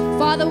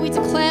 Father, we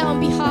declare on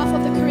behalf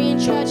of the Korean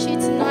church here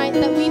tonight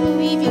that we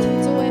believe you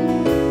can do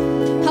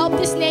it. Help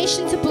this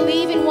nation to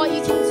believe in what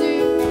you can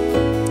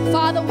do.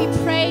 Father, we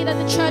pray that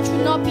the church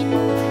would not be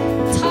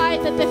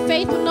tied, that their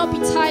faith would not be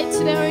tied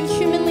to their own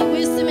humanly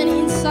wisdom and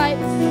insight.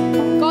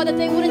 God, that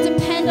they wouldn't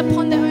depend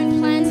upon their own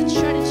plans and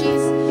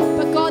strategies,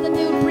 but God, that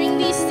they would bring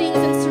these things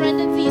and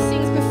surrender these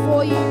things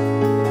before you.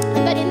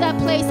 And that in that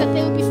place that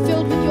they would be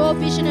filled with your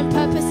vision and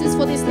purposes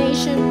for this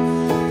nation.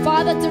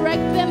 Father,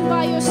 direct them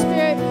by your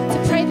Spirit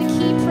to pray the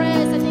key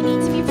prayers that they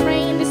need to be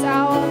praying in this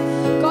hour.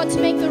 God, to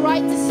make the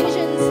right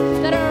decisions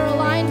that are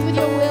aligned with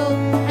your will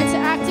and to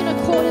act in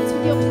accordance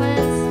with your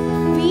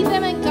plans. Lead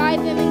them and guide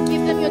them and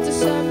give them your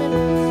discernment.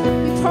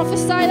 We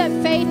prophesy that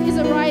faith is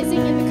arising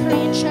in the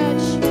Korean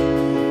church.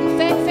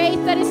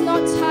 Faith that is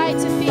not tied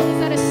to things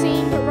that are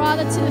seen, but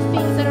rather to the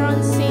things that are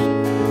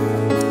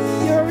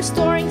unseen. You're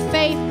restoring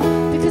faith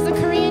because the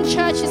Korean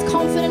church is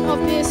confident of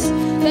this,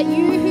 that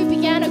you who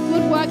began a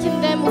good work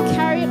in them will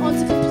carry it on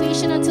to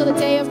completion until the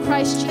day of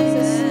Christ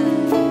Jesus.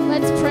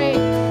 Let's pray.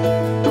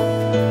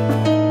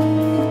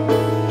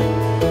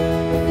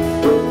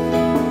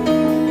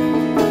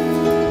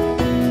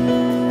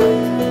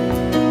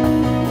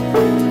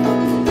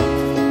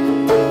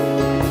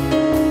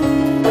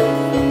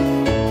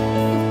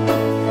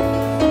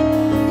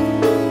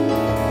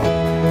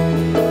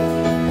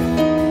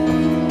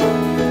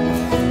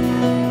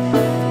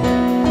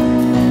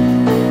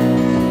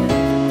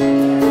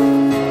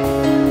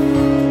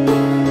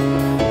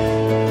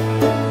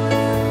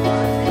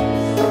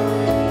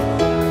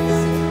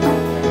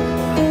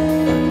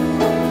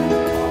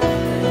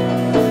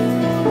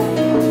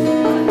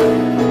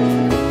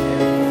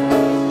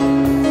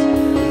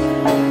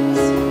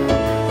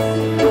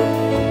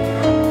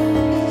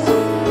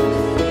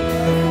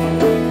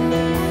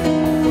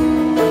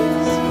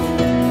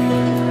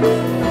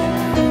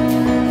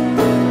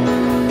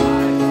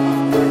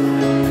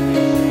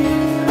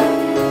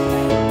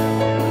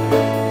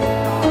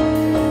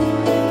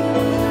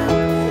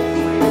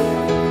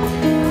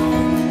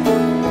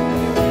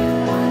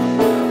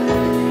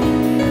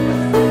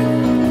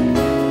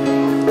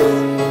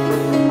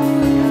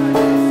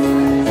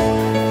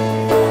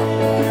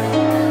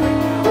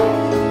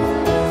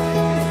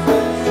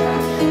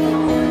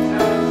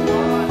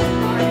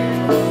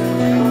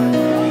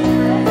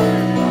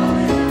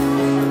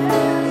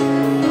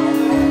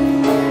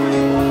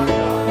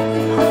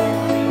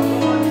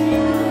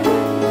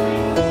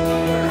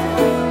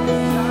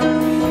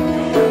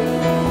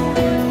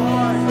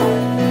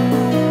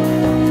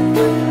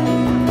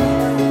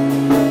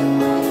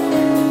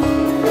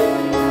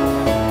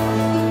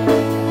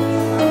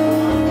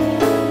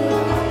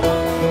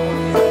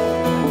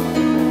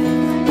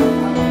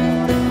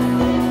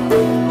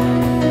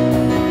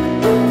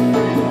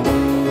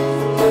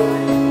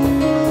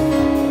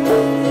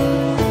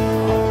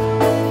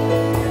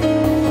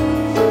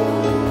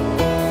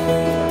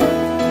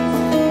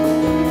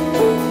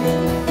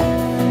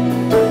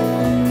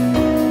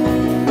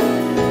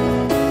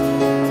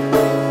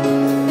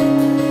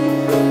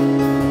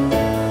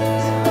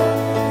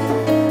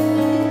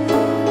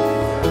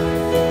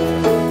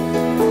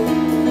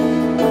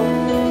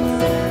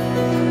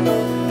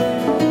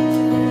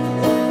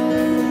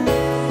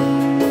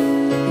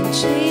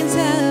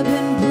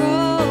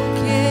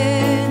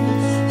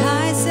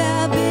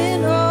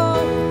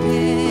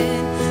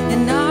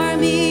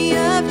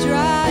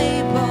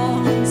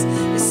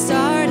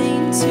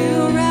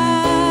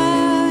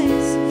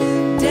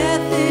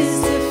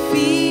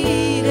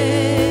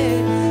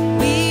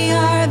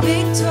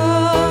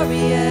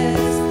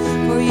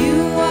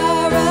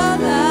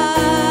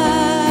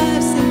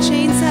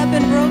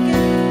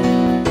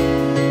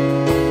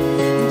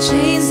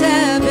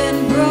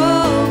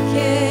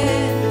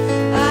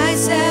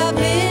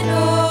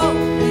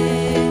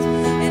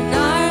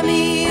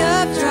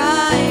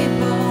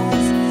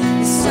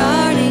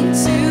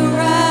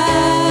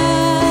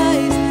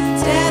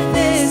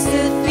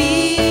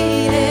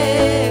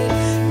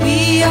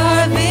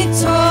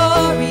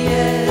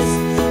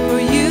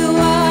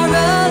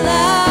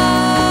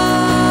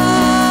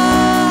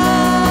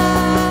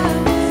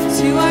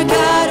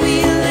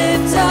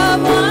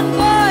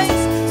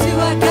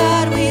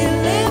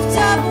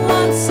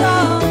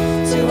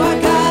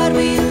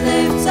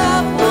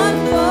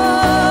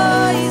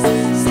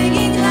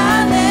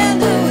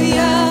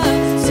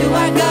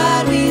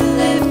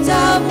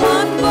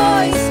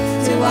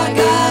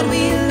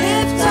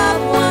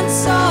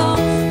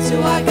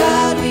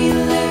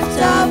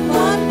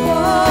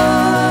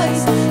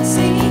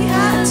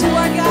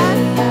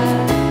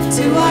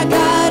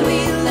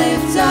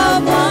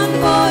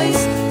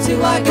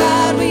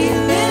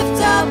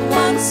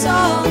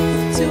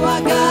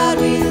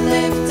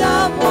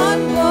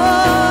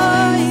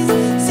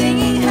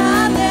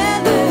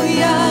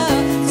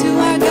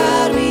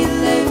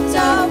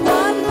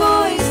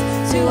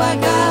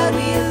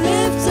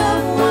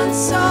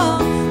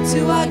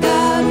 To our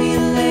God we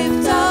lift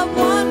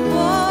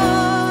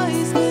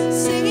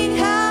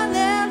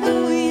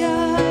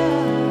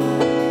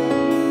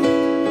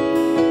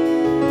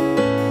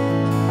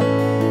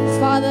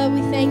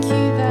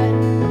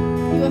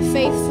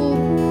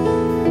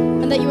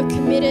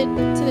committed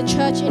to the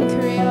church in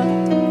Korea.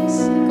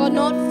 God,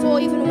 not for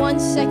even 1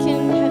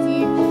 second have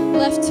you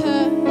left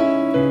her.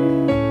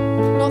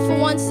 Not for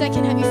 1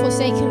 second have you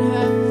forsaken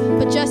her.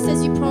 But just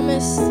as you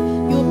promised,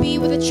 you'll be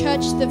with the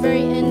church to the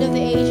very end of the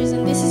ages.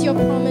 And this is your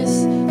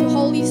promise. Your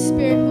Holy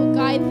Spirit will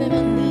guide them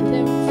and lead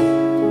them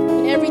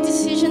in every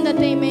decision that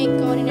they make,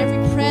 God, in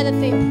every prayer that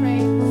they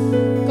pray.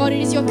 God, it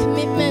is your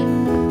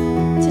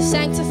commitment to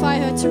sanctify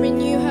her, to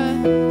renew her.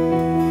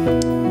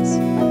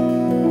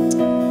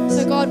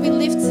 So God, we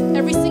lift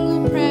every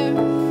single prayer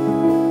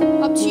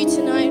up to you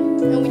tonight,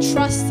 and we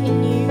trust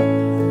in you.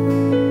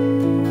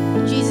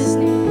 In Jesus'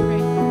 name we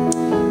pray.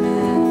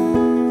 Amen.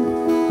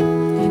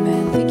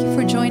 Amen. Thank you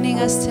for joining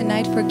us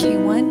tonight for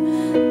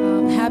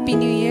K1. Happy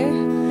New Year.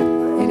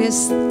 It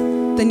is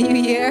the new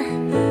year.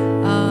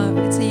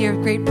 It's a year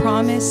of great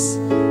promise.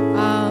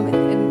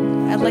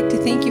 And I'd like to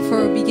thank you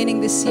for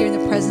beginning this year in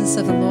the presence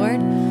of the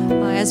Lord.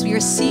 As we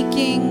are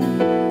seeking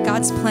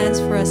God's plans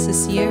for us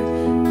this year,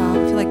 I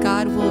feel like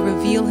God will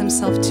reveal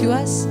himself to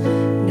us,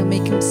 and he'll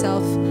make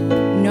himself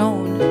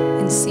known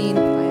and seen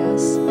by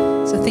us.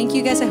 So thank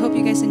you guys. I hope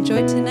you guys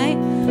enjoyed tonight.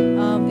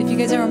 If you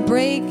guys are on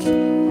break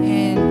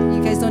and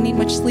you guys don't need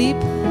much sleep,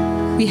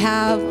 we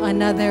have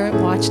another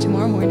watch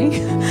tomorrow morning.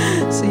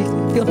 So you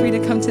can feel free to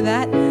come to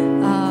that.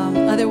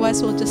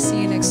 Otherwise, we'll just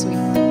see you next week.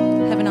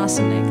 Have an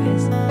awesome night,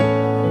 guys.